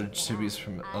someone uploaded tributes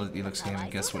from the Elix game and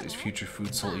guess what his future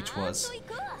food soul each was.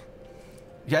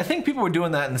 Yeah, I think people were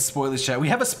doing that in the spoilers chat. We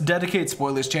have a dedicated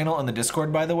spoilers channel on the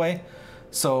Discord, by the way.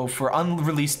 So for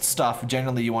unreleased stuff,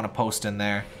 generally you want to post in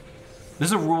there.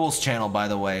 There's a rules channel, by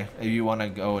the way, if you want to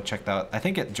go check that out. I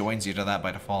think it joins you to that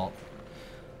by default.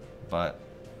 But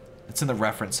it's in the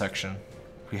reference section.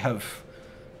 We have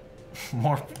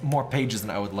more pages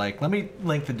than I would like. Let me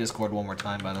link the Discord one more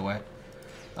time, by the way.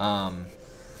 Got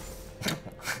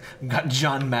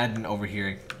John Madden over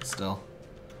here still.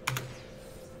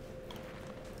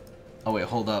 Oh wait,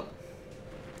 hold up.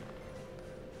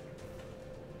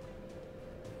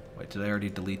 Wait, did I already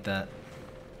delete that?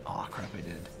 Oh crap, I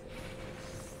did.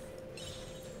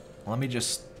 Let me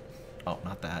just... Oh,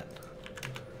 not that.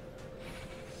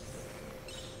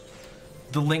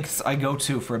 The links I go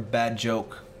to for a bad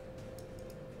joke.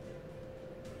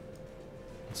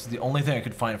 This is the only thing I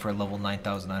could find for a level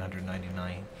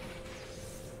 9,999.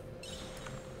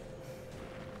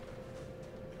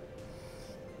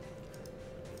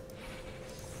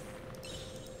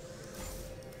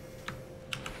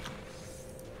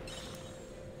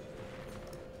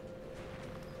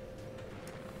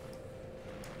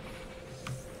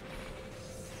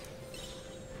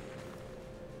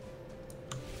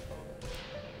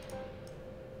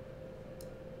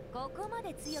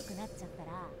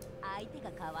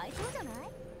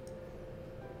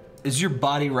 Is your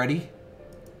body ready?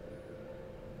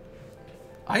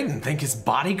 I didn't think his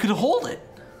body could hold it.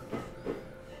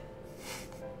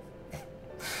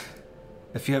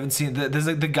 If you haven't seen, there's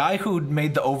the guy who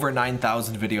made the over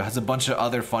 9,000 video has a bunch of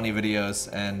other funny videos,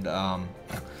 and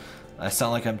I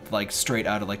sound like I'm like straight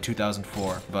out of like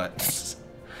 2004, but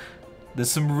there's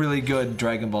some really good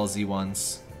Dragon Ball Z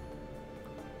ones.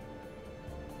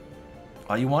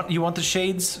 Oh, you want the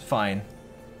shades? Fine.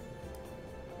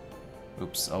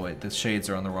 Oops. Oh wait, the shades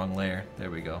are on the wrong layer.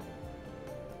 There we go.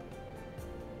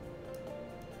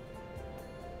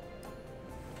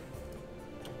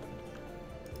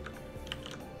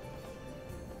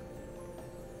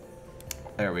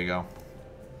 There we go.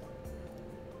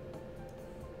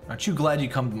 Aren't you glad you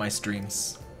come to my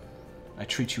streams? I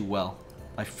treat you well.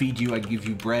 I feed you, I give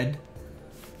you bread.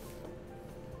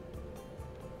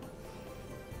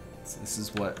 This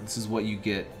is what you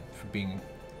get for being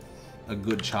a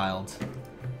good child.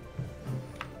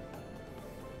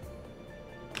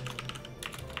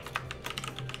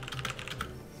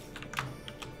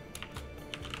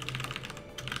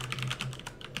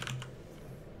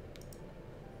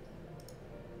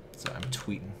 So I'm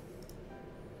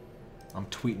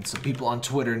tweeting so people on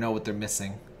Twitter know what they're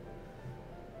missing.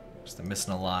 Because they're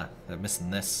missing a lot. They're missing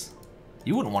this.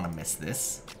 You wouldn't want to miss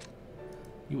this.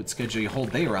 You would schedule your whole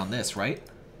day around this, right?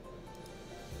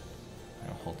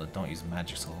 Oh, hold it. Don't use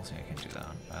magic souls. Yeah, I can't do that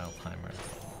on battle timer.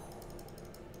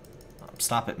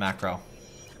 Stop it, macro.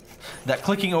 That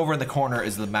clicking over in the corner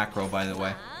is the macro, by the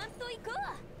way.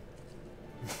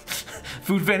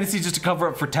 Food fantasy just to cover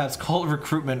up for Tap's cult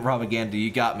recruitment propaganda.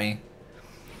 You got me.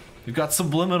 You've got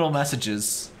subliminal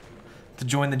messages to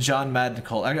join the John Madden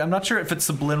cult. I'm not sure if it's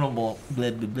subliminal.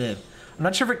 Blah, blah, blah. I'm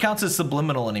not sure if it counts as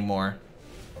subliminal anymore.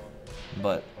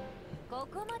 But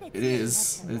it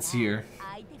is. It's here.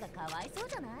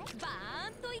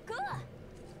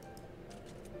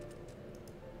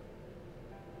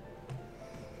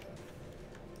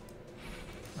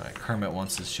 Alright, Kermit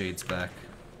wants his shades back.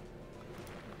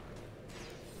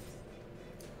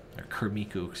 Or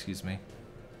Kermiku, excuse me.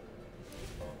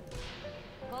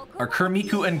 Are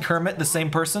Kermiku and Kermit the same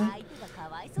person?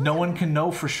 No one can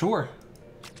know for sure.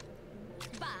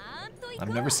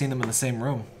 I've never seen them in the same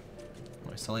room.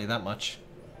 I tell you that much.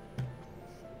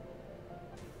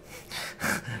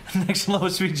 Next level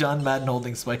should be John Madden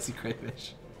holding spicy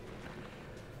crayfish.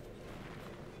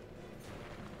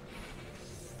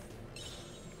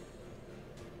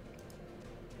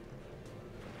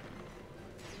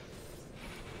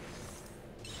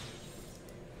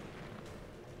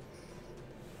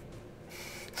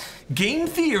 Game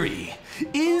theory.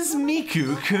 Is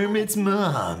Miku Kermit's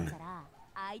mom?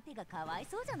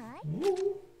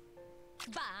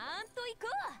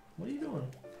 What are you doing?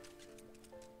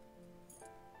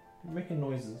 You're making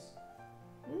noises.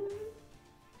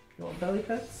 You want belly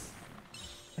pets?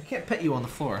 I can't pet you on the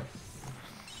floor.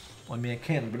 Well, I mean, I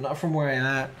can, but not from where I'm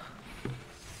at.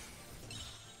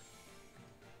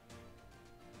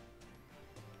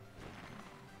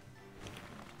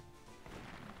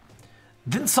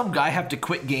 Didn't some guy have to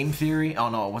quit Game Theory? Oh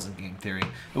no, it wasn't Game Theory.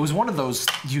 It was one of those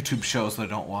YouTube shows that I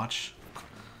don't watch.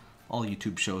 All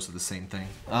YouTube shows are the same thing.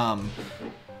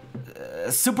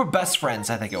 Super Best Friends,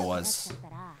 I think it was.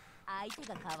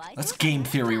 That's Game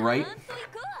Theory, right?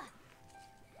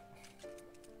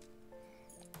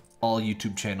 All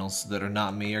YouTube channels that are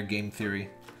not me are Game Theory.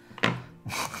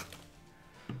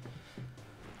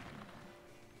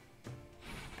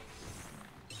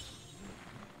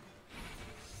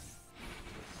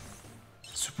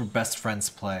 Super Best Friends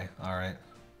play, alright.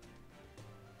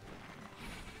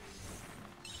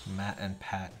 Matt and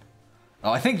Pat.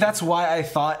 Oh, I think that's why I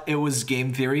thought it was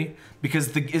Game Theory,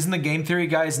 because isn't the Game Theory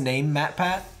guy's name Matt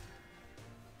Pat?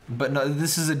 But no,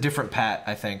 this is a different Pat,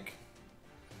 I think.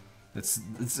 It's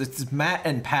Matt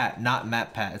and Pat, not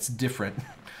Matt Pat. It's different.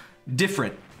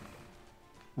 Different.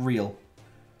 Real.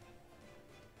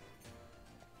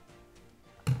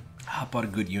 How about a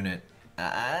good unit?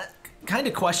 Kind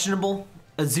of questionable.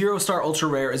 A 0-star ultra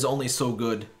rare is only so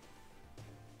good.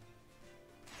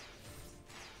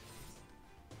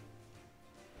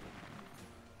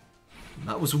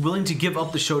 I was willing to give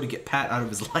up the show to get Pat out of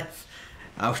his life.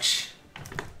 Ouch.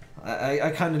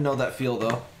 I kind of know that feel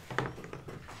though.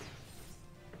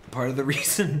 Part of the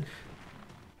reason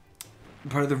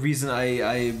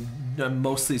I'm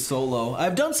mostly solo.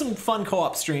 I've done some fun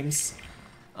co-op streams.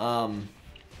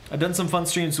 I've done some fun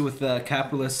streams with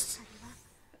Capitalist,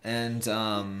 and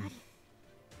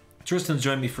Tristan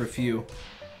joined me for a few.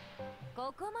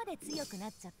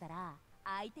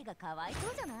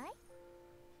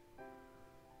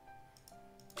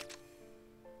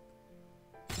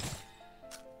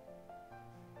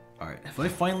 Alright, have I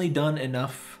finally done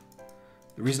enough?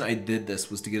 The reason I did this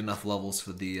was to get enough levels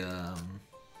for the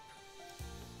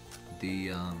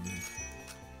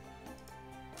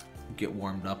get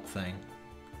warmed up thing.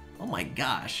 Oh my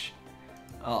gosh.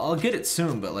 I'll get it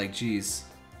soon, but like, geez.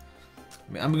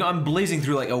 I mean, I'm blazing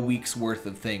through like a week's worth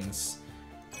of things.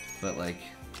 But like,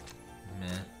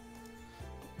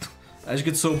 meh. I just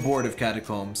get so bored of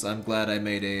Catacombs. I'm glad I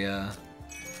made a,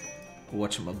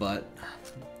 whatchamabutt,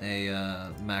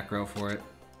 a macro for it.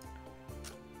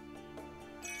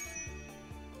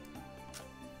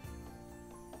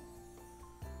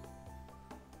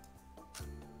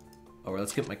 Oh,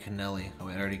 let's get my Canelli. Oh,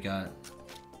 wait, I already got...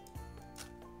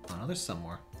 Oh, no, there's some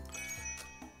more.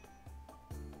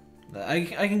 I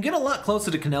can get a lot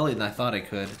closer to Canelli than I thought I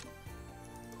could.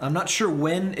 I'm not sure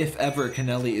when, if ever,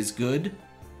 Canelli is good,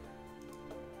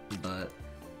 but...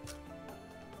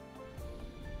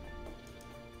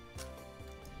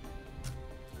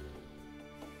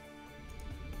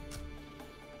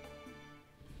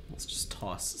 Let's just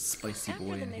toss Spicy Boy in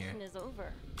here. After the mission is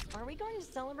over, are we going to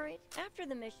celebrate? After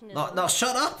the mission is No, over, no,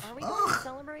 shut up! are we going to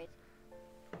celebrate?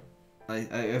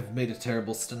 I've made a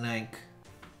terrible stank.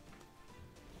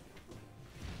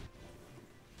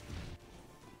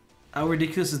 How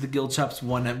ridiculous is the Guild Shop's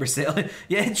 1 Ember sale?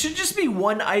 Yeah, it should just be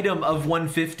one item of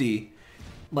 150.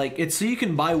 Like, it's so you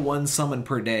can buy one summon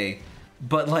per day.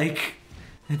 But, like,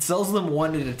 it sells them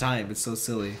one at a time. It's so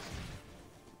silly.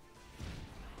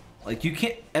 Like, you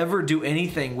can't ever do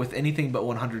anything with anything but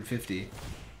 150.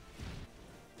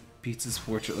 Pizza's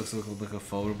portrait looks like a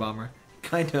photo bomber.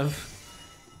 Kind of.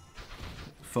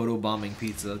 Photo bombing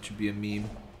pizza, that should be a meme.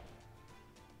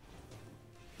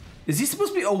 Is he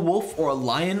supposed to be a wolf or a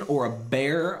lion or a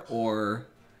bear or...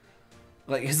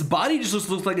 Like, his body just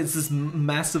looks like it's this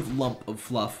massive lump of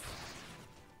fluff.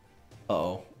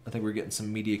 Uh-oh. I think we're getting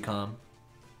some Mediacom.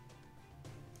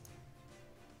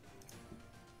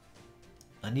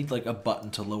 I need, like, a button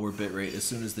to lower bitrate as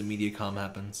soon as the Mediacom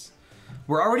happens.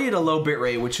 We're already at a low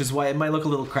bitrate, which is why it might look a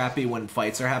little crappy when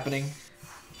fights are happening.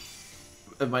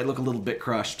 It might look a little bit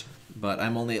crushed, but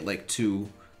I'm only at, like, 2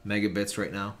 megabits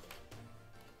right now.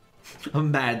 A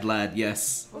mad lad,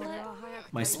 yes.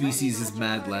 My species is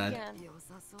mad lad.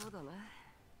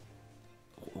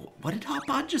 What did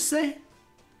HOTPOT just say?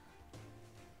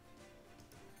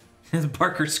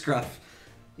 Barker Scruff.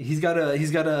 He's got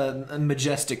a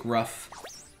majestic ruff.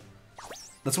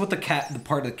 That's what the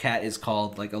part of the cat is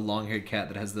called, like a long-haired cat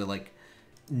that has the like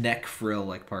neck frill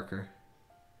like Parker.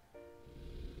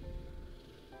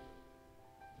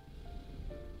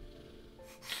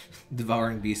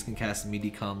 Devouring Beast can cast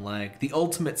Medicom lag. The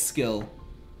ultimate skill.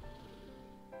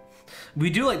 We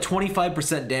do like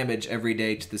 25% damage every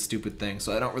day to this stupid thing,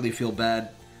 so I don't really feel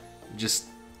bad just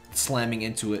slamming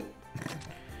into it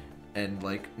and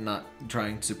like not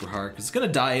trying super hard, because it's gonna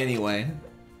die anyway.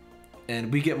 And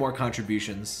we get more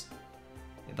contributions.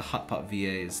 Yeah, the HOTPOT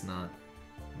VA is not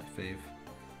my fave.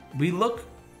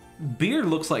 Beer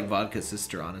looks like Vodka's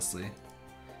sister, honestly,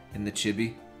 in the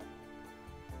chibi.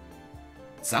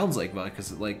 Sounds like vodka,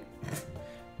 because like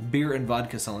beer and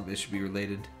vodka sound like they should be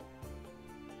related.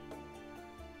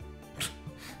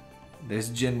 There's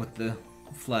Jin with the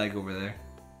flag over there.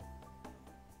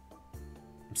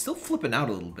 I'm still flipping out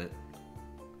a little bit.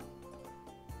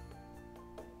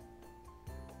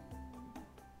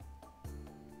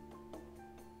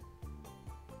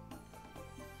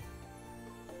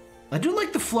 I do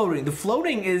like the floating. The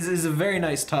floating is a very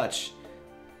nice touch.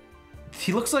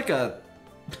 He looks like a...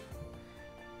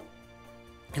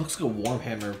 He looks like a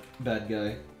Warhammer bad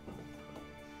guy.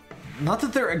 Not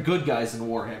that there are good guys in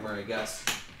Warhammer, I guess.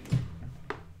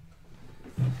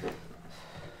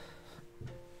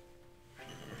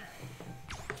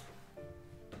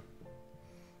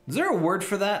 Is there a word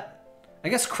for that? I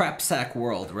guess crapsack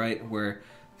world, right? Where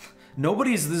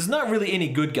there's not really any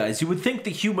good guys. You would think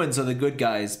the humans are the good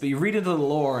guys, but you read into the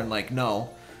lore and like,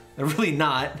 no, they're really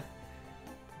not.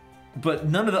 But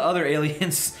none of the other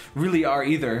aliens really are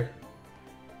either.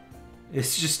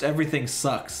 It's just everything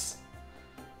sucks.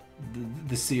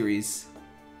 The series.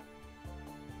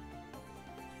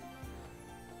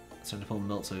 It's time to pull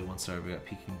Milt so he 1-star. We got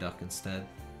Peking Duck instead.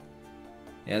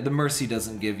 Yeah, the Mercy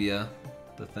doesn't give you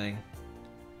the thing.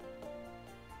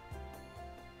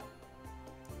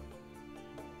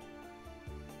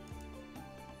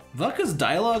 Vodka's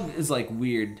dialogue is like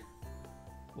weird.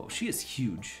 Whoa, she is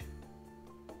huge.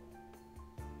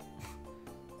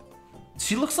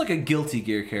 She looks like a Guilty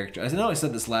Gear character. I know I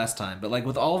said this last time, but like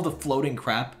with all of the floating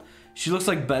crap, she looks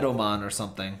like Bedomon or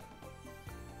something.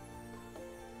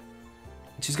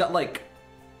 She's got like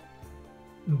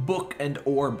book and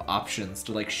orb options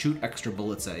to like shoot extra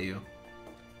bullets at you.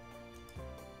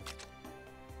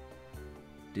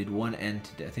 Did one end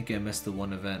today? I think I missed the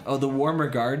one event. Oh, the warm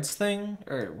regards thing?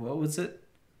 Or what was it?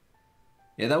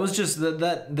 Yeah, that was just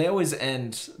that they always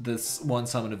end this one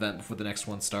summon event before the next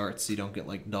one starts, so you don't get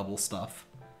like double stuff.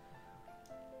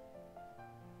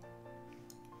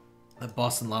 That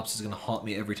Boston Lobster is gonna haunt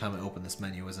me every time I open this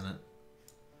menu, isn't it?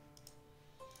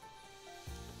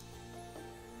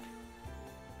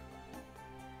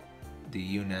 The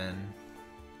Yunnan.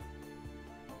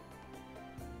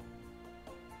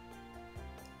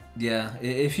 Yeah,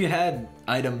 if you had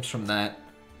items from that,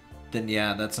 then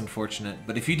yeah, that's unfortunate.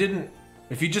 But if you didn't,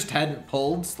 if you just hadn't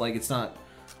pulled, like it's not,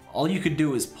 all you could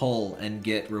do is pull and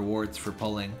get rewards for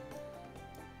pulling.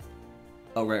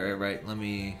 Oh, right. Let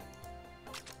me...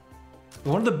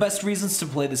 One of the best reasons to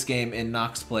play this game in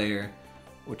Nox Player,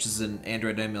 which is an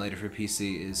Android emulator for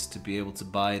PC, is to be able to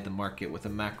buy the market with a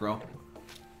macro.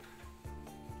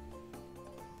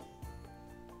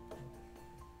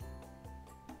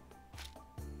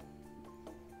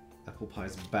 Apple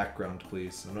Pie's background,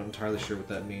 please. I'm not entirely sure what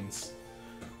that means.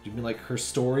 Do you mean like her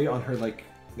story on her like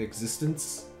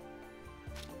existence?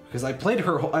 Because I played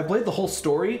the whole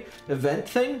story event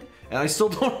thing, and I still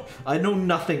don't. I know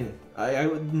nothing.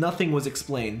 Nothing was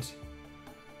explained.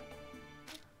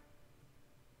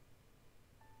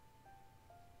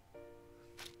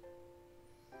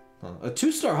 Huh. A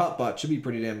 2-star HOTPOT should be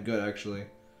pretty damn good, actually.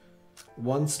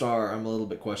 1 star, I'm a little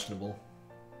bit questionable.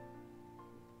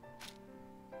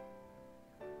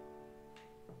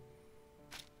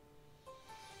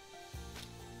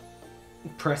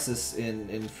 Presses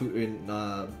in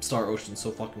Star Ocean, so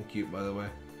fucking cute, by the way.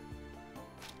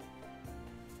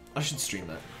 I should stream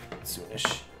that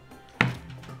soonish.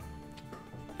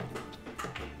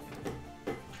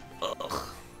 Ugh.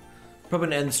 Probably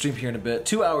gonna end the stream here in a bit.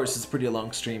 2 hours is a pretty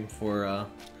long stream for a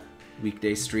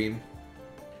weekday stream.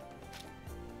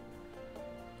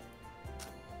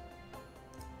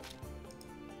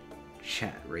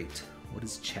 Chat rate. What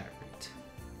is chat rate?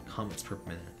 Comments per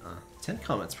minute. 10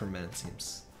 comments per minute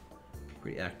seems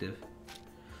pretty active.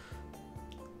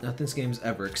 Nothing this game's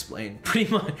ever explained.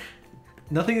 Pretty much.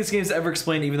 Nothing this game's ever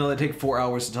explained, even though they take 4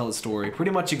 hours to tell the story.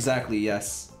 Pretty much exactly,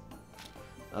 yes.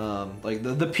 Like,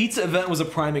 the pizza event was a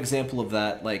prime example of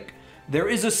that. Like,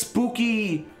 there's a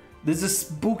spooky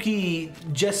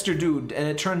jester dude, and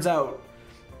it turns out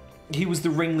he was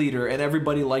the ringleader, and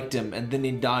everybody liked him, and then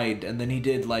he died, and then he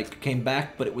came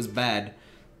back, but it was bad.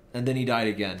 And then he died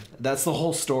again. That's the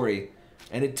whole story.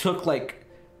 And it took like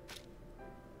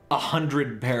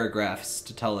 100 paragraphs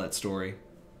to tell that story.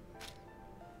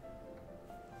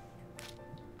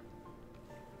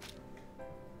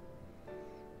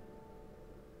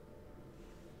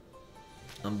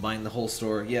 I'm buying the whole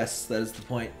store. Yes, that is the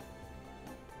point.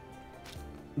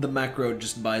 The macro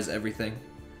just buys everything.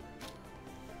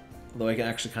 Although I can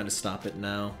actually kind of stop it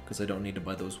now, because I don't need to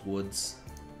buy those woods.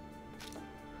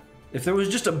 If there was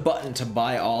just a button to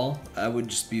buy all, I would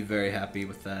just be very happy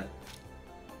with that.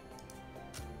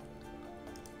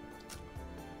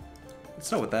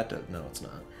 It's not what that does. No, it's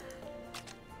not.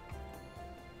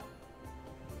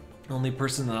 Only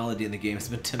personality in the game has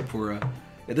been Tempura.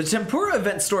 Yeah, the Tempura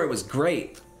event story was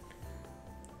great.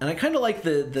 And I kind of like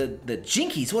the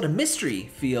Jinkies, what a mystery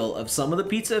feel of some of the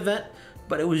pizza event,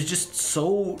 but it was just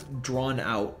so drawn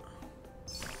out.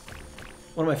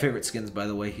 One of my favorite skins, by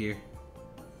the way, here.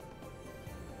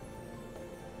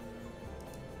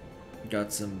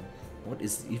 Got some, what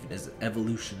is even is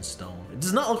evolution stone? It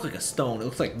does not look like a stone, it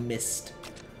looks like mist.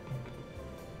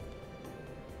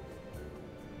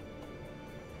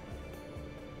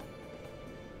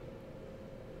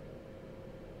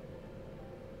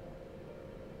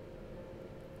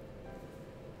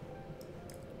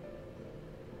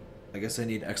 I guess I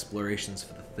need explorations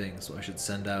for the thing, so I should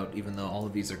send out, even though all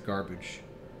of these are garbage,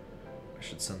 I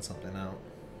should send something out.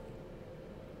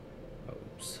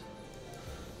 Oops.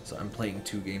 So I'm playing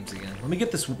 2 games again. Let me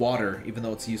get this water, even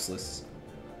though it's useless.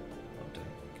 Oh, dang.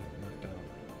 Got knocked out.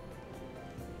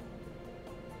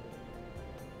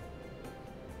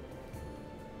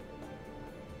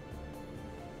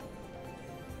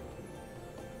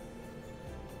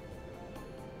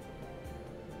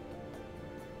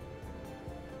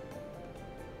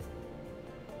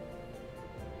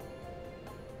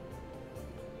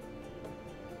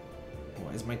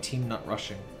 Why is my team not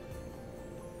rushing?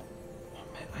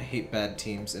 I hate bad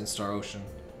teams in Star Ocean.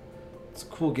 It's a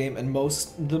cool game, and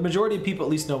the majority of people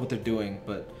at least know what they're doing,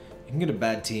 but you can get a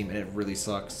bad team and it really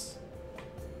sucks.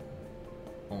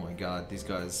 Oh my god, these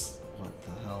guys, what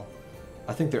the hell?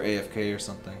 I think they're AFK or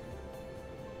something.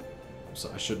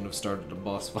 So I shouldn't have started a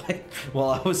boss fight while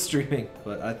I was streaming,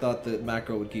 but I thought that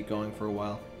macro would keep going for a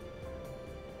while.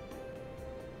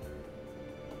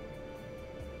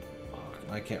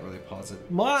 I can't really pause it.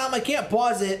 Mom, I can't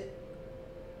pause it!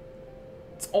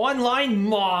 It's online,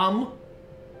 Mom!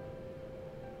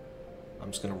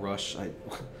 I'm just gonna rush.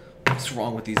 What's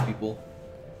wrong with these people?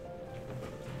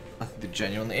 I think they're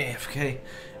genuinely AFK.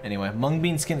 Anyway, mung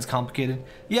bean skin is complicated.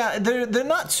 Yeah, they're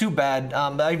not too bad.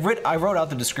 I wrote out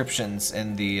the descriptions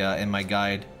in the in my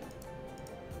guide.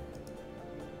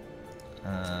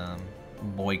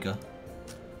 Boyga.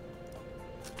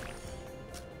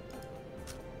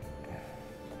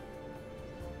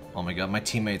 Oh my god, my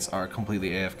teammates are completely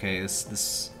AFK.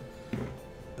 This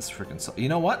freaking. You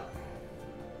know what?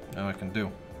 Now I can do.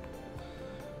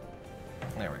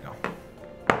 There we go.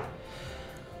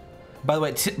 By the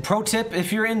way, pro tip: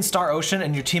 if you're in Star Ocean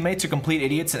and your teammates are complete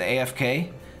idiots and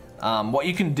AFK, what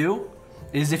you can do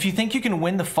is if you think you can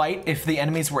win the fight if the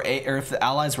enemies were or if the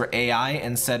allies were AI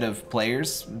instead of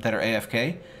players that are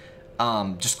AFK,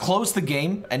 just close the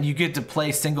game and you get to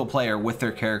play single player with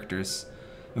their characters.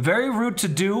 Very rude to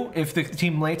do if the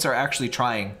teammates are actually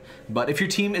trying, but if your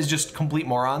team is just complete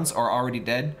morons or already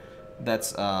dead,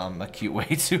 that's a cute way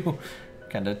to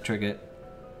kind of trick it.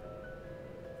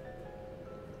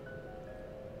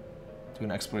 Doing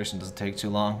exploration doesn't take too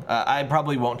long. I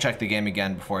probably won't check the game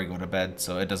again before I go to bed,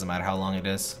 so it doesn't matter how long it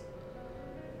is.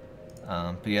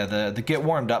 But yeah, the get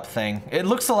warmed up thing, it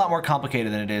looks a lot more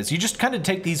complicated than it is. You just kind of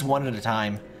take these one at a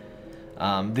time.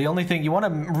 The only thing, you want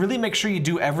to really make sure you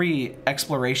do every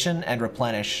exploration and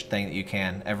replenish thing that you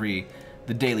can.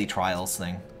 The daily trials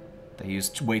thing. They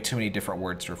use way too many different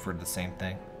words to refer to the same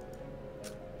thing.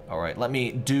 Alright, let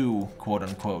me do, quote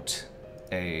unquote,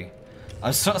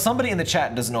 somebody in the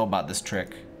chat doesn't know about this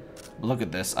trick. Look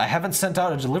at this. I haven't sent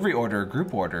out a delivery order or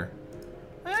group order.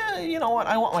 You know what?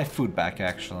 I want my food back,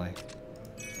 actually.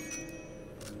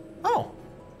 Oh.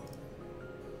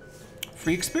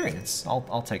 Free experience.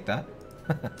 I'll take that.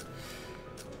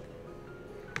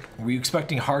 Were you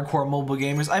expecting hardcore mobile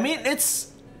gamers?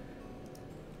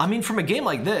 I mean, from a game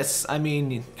like this, I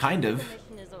mean, kind of.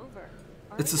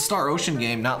 It's a Star Ocean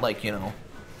game, not like, you know,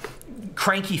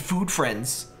 Cranky Food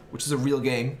Friends, which is a real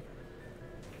game.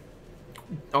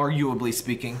 Arguably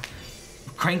speaking.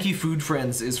 Cranky Food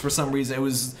Friends is, for some reason, it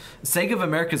was Sega of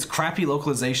America's crappy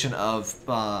localization of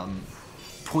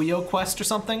Puyo Quest or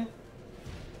something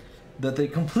that they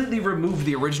completely removed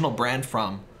the original brand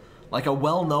from. Like a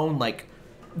well-known, like,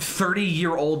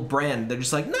 30-year-old brand. They're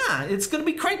just like, nah, it's gonna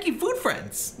be Cranky Food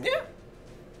Friends. Yeah.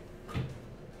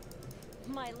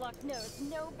 My luck knows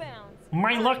no bounds.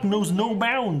 My luck knows no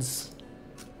bounds.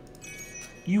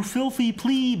 You filthy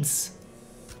plebes.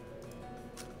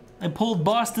 I pulled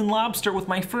Boston Lobster with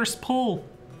my first pull.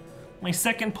 My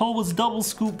second pull was double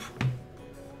scoop.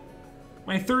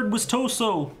 My third was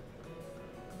Toso.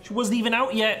 She wasn't even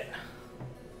out yet.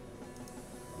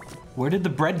 Where did the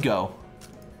bread go?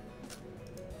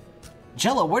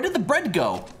 Jello, where did the bread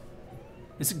go?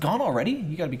 Is it gone already?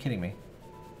 You gotta be kidding me.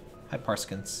 Hi,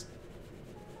 Parskins.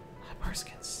 Hi,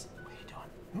 Parskins. What are you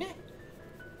doing? Meh.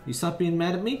 You stop being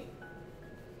mad at me?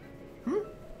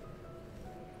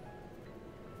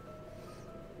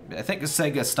 I think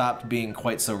Sega stopped being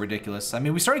quite so ridiculous. I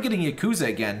mean, we started getting Yakuza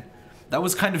again. That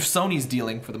was kind of Sony's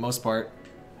dealing for the most part.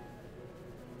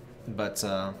 But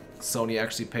Sony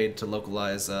actually paid to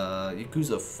localize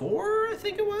Yakuza 4, I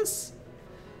think it was,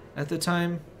 at the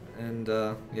time. And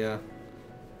yeah.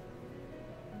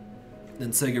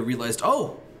 Then Sega realized,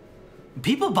 oh,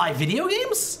 people buy video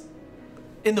games?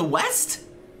 In the West?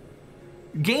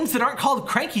 Games that aren't called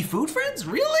Cranky Food Friends?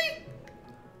 Really?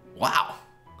 Wow.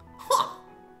 Huh.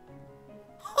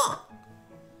 Huh.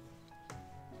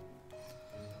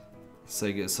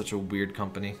 Sega is such a weird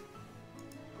company.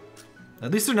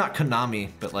 At least they're not Konami,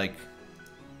 but like,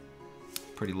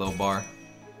 pretty low bar.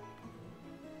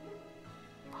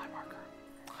 Hi, Marker.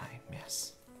 Hi,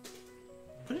 miss.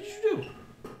 What did you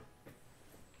do?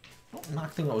 Don't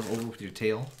knock things over with your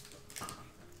tail.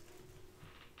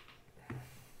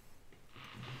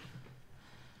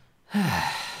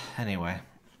 Anyway,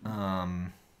 what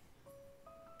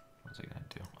was I gonna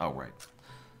do? Oh, right.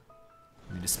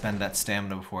 I need to spend that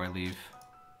stamina before I leave.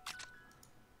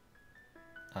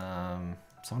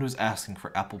 Someone was asking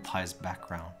for Apple Pie's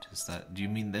background. Do you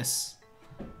mean this?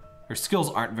 Her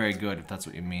skills aren't very good, if that's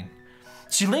what you mean.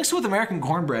 She links with American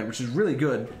cornbread, which is really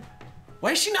good.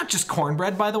 Why is she not just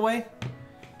cornbread, by the way?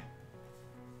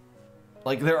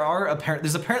 Like,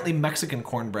 there's apparently Mexican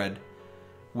cornbread,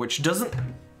 which doesn't,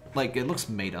 like, it looks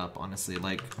made up, honestly.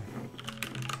 Like,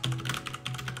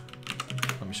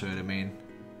 let me show you what I mean.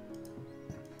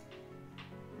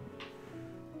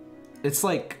 It's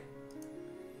like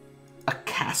a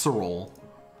casserole.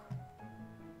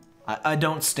 I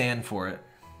don't stand for it.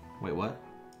 Wait, what?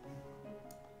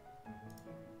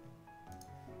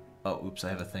 Oh, oops, I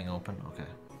have a thing open. Okay.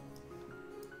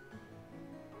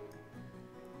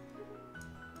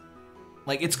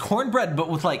 Like, it's cornbread, but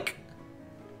with like...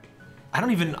 I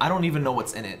don't even know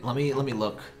what's in it. Let me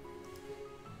look.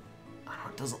 I don't know,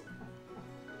 it doesn't...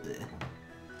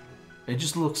 It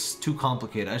just looks too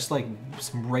complicated. I just like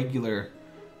some regular...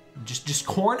 Just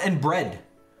corn and bread.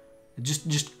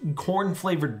 Just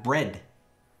corn-flavored bread.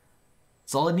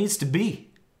 That's all it needs to be.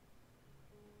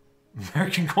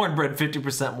 American cornbread,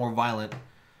 50% more violent.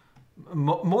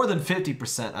 More than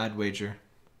 50%, I'd wager.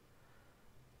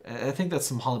 I think that's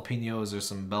some jalapenos or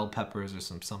some bell peppers or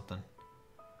some something.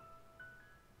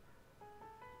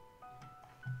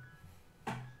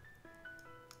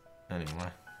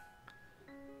 Anyway.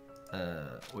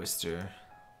 Oyster.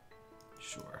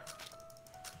 Sure.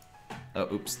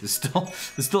 Oh, oops. There's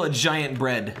still a giant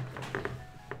bread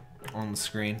on the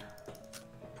screen.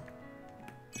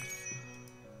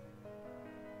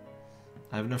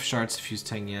 I have enough shards to fuse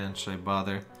 10 yen. Should I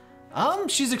bother?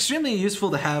 She's extremely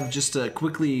useful to have just to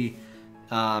quickly...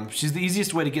 she's the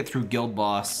easiest way to get through Guild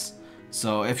Boss.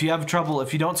 So if you have trouble,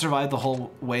 if you don't survive the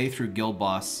whole way through Guild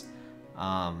Boss,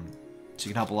 she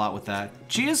can help a lot with that.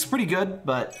 She is pretty good,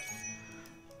 but...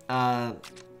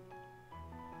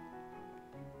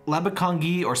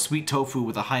 Labakongi or sweet tofu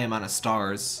with a high amount of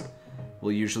stars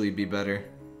will usually be better.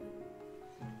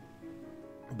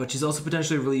 But she's also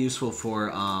potentially really useful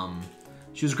for...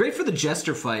 She was great for the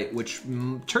Jester fight, which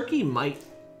Turkey might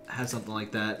have something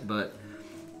like that, but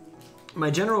my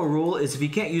general rule is if you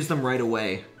can't use them right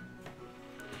away,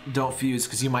 don't fuse,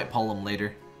 because you might pull them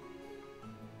later.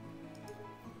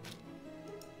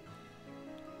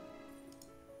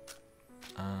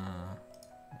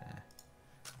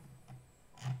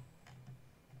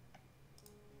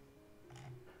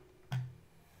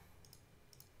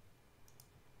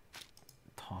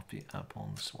 Toffee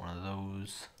apples, one of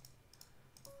those.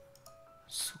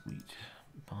 Sweet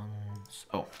buns.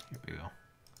 Oh, here we go.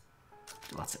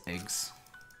 Lots of eggs.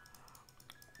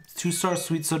 2-star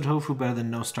sweet soda tofu better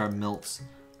than no-star Milts.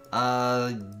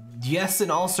 Yes, in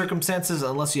all circumstances,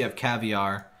 unless you have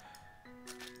caviar.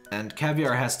 And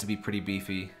caviar has to be pretty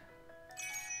beefy.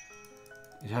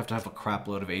 You have to have a crap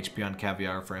load of HP on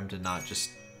caviar for him to not just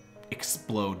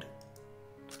explode.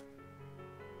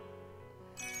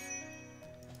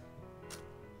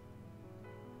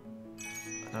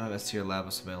 I don't have S tier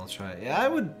lava, so maybe I'll try it. Yeah, I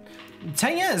would...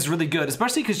 Tanya is really good,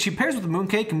 especially because she pairs with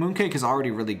Mooncake, and Mooncake is already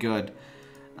really good.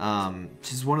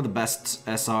 She's one of the best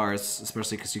SRs,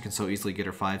 especially because you can so easily get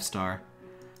her 5-star.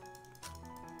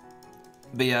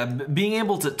 But yeah, being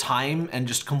able to time and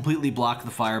just completely block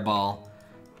the fireball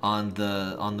on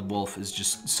the wolf is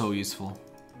just so useful.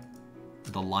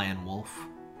 The lion wolf.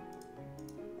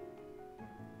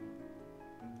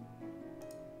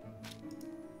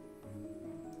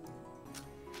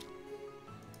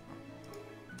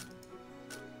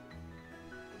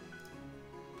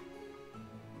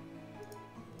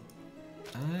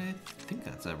 I think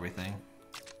that's everything.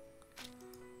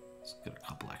 Let's get a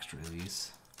couple extra of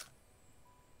these.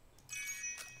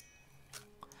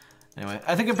 Anyway,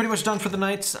 I think I'm pretty much done for the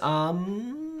night.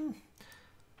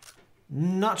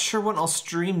 Not sure when I'll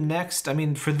stream next. I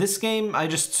mean, for this game, I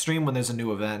just stream when there's a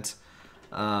new event.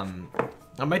 I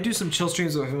might do some chill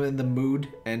streams if I'm in the mood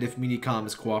and if Medicom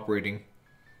is cooperating.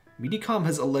 Medicom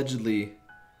has allegedly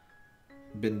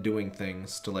been doing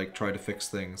things to like try to fix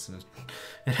things, and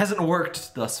it hasn't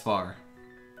worked thus far,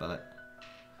 but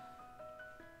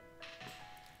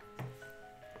the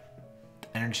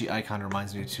energy icon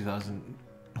reminds me of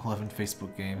 2011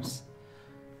 Facebook games.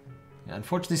 Yeah,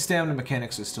 unfortunately stamina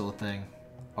mechanics are still a thing.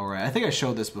 Alright, I think I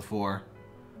showed this before,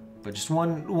 but just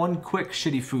one quick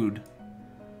shitty food.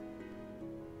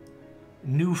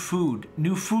 New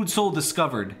food soul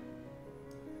discovered.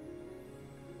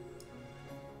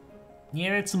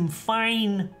 Yeah, that's some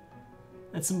fine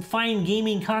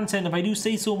gaming content if I do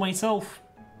say so myself.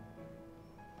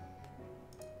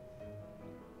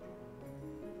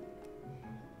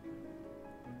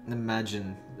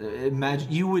 Imagine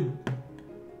you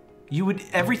would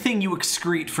everything you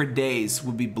excrete for days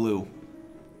would be blue.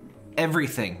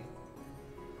 Everything.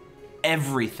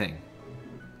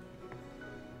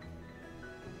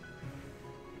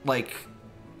 Like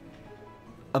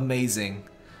amazing.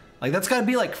 Like, that's gotta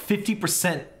be like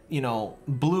 50%, you know,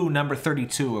 blue number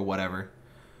 32 or whatever.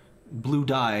 Blue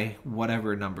dye,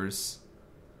 whatever numbers.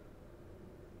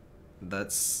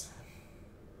 That's...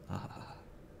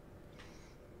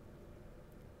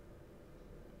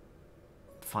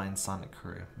 Fine Sonic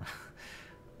Crew.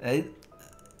 And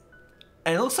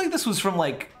it looks like this was from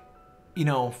like, you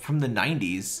know, from the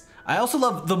 90s. I also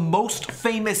love the most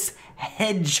famous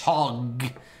hedgehog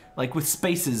Like with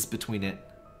spaces between it.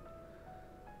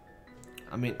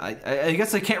 I mean, I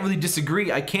guess I can't really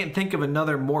disagree. I can't think of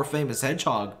another more famous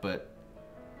hedgehog, but...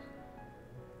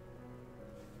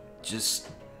 Just...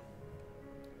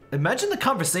 Imagine the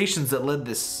conversations that led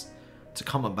this to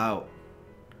come about.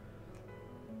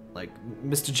 Like,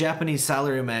 Mr. Japanese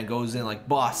salaryman goes in like,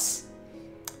 boss,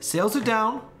 sales are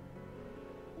down,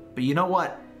 but you know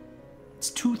what? It's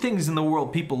two things in the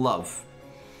world people love.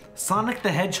 Sonic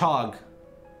the Hedgehog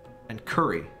and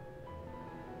curry.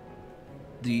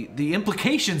 The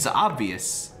implications are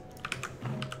obvious.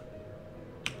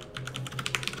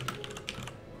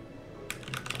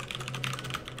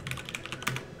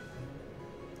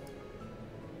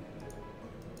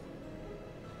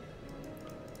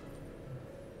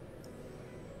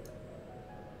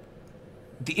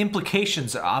 The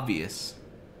implications are obvious.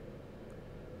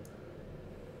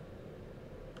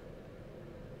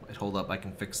 Wait, hold up, I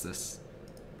can fix this.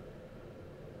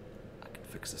 I can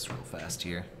fix this real fast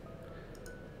here.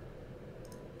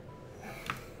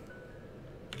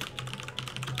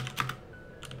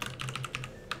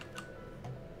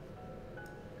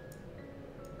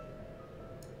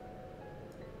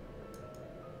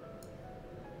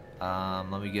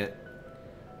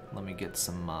 Let me get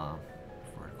some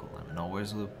vertical line. No,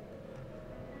 where's the?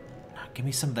 Give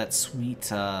me some of that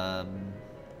sweet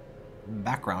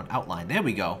background outline. There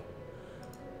we go.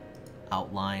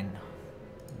 Outline,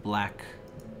 black.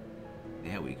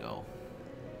 There we go.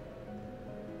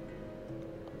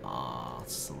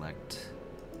 Select.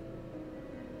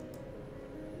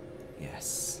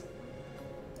 Yes.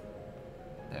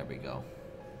 There we go.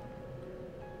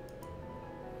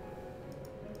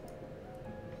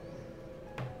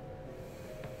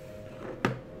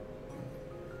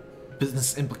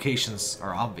 Business implications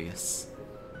are obvious.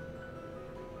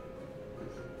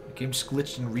 The game just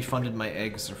glitched and refunded my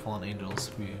eggs or fallen angels.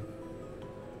 Weird.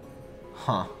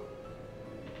 Huh.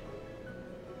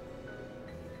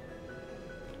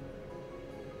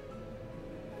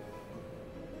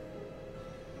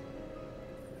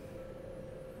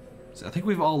 So I think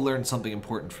we've all learned something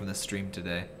important from this stream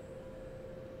today.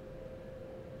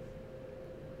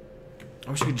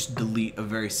 I wish I could just delete a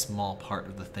very small part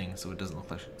of the thing so it doesn't look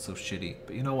like so shitty.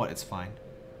 But you know what? It's fine.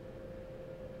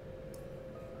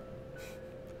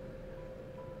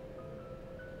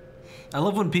 I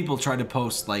love when people try to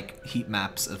post like heat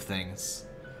maps of things.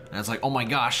 And it's like, oh my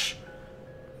gosh,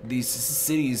 these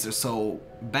cities are so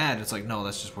bad. It's like, no,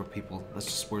 that's just where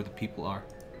the people are.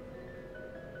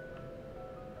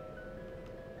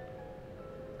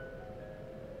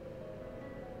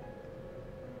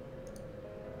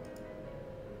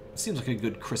 Seems like a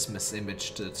good Christmas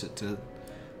image to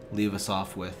leave us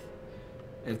off with.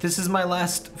 If this is my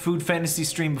last food fantasy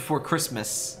stream before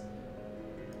Christmas,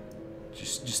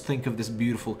 just think of this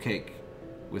beautiful cake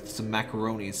with some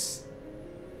macaronis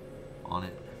on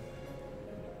it.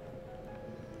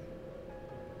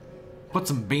 Put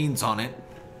some beans on it,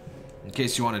 in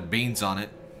case you wanted beans on it.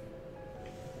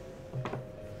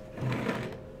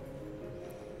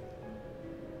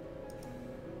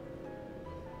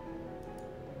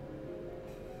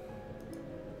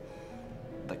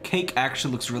 Cake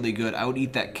actually looks really good. I would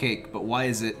eat that cake, but why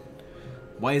is it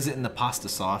in the pasta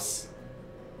sauce?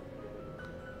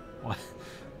 What?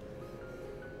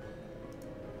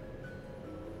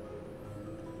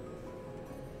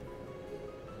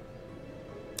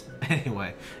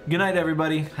 Anyway, good night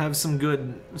everybody. Have some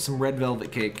red velvet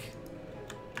cake.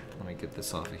 Let me get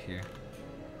this off of here.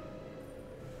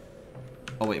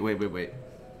 Oh wait. Wait,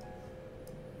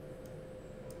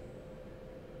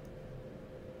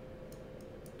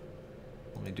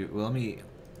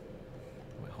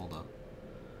 hold up.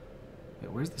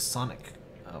 Wait, where's the Sonic?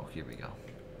 Oh, here we go.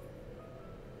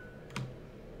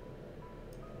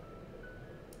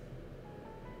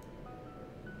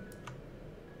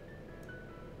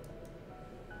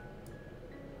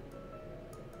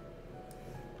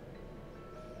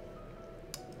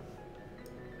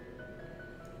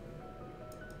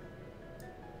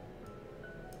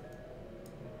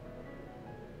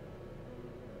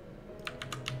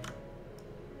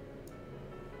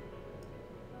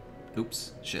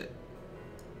 Oops, shit.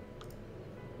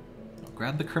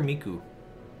 Grab the Kermiku.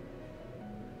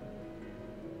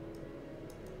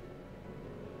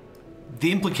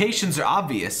 The implications are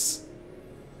obvious.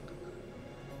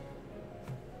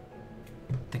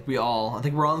 I think we're all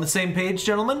on the same page,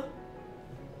 gentlemen.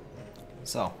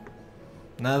 So,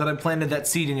 now that I've planted that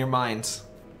seed in your minds,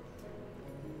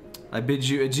 I bid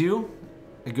you adieu,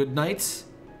 a good night,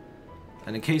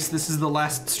 and in case this is the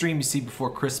last stream you see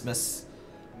before Christmas,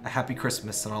 a happy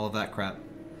Christmas and all of that crap.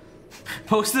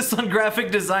 Post this on graphic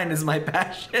design is my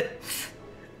passion.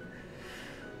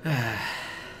 Good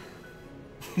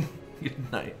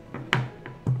night.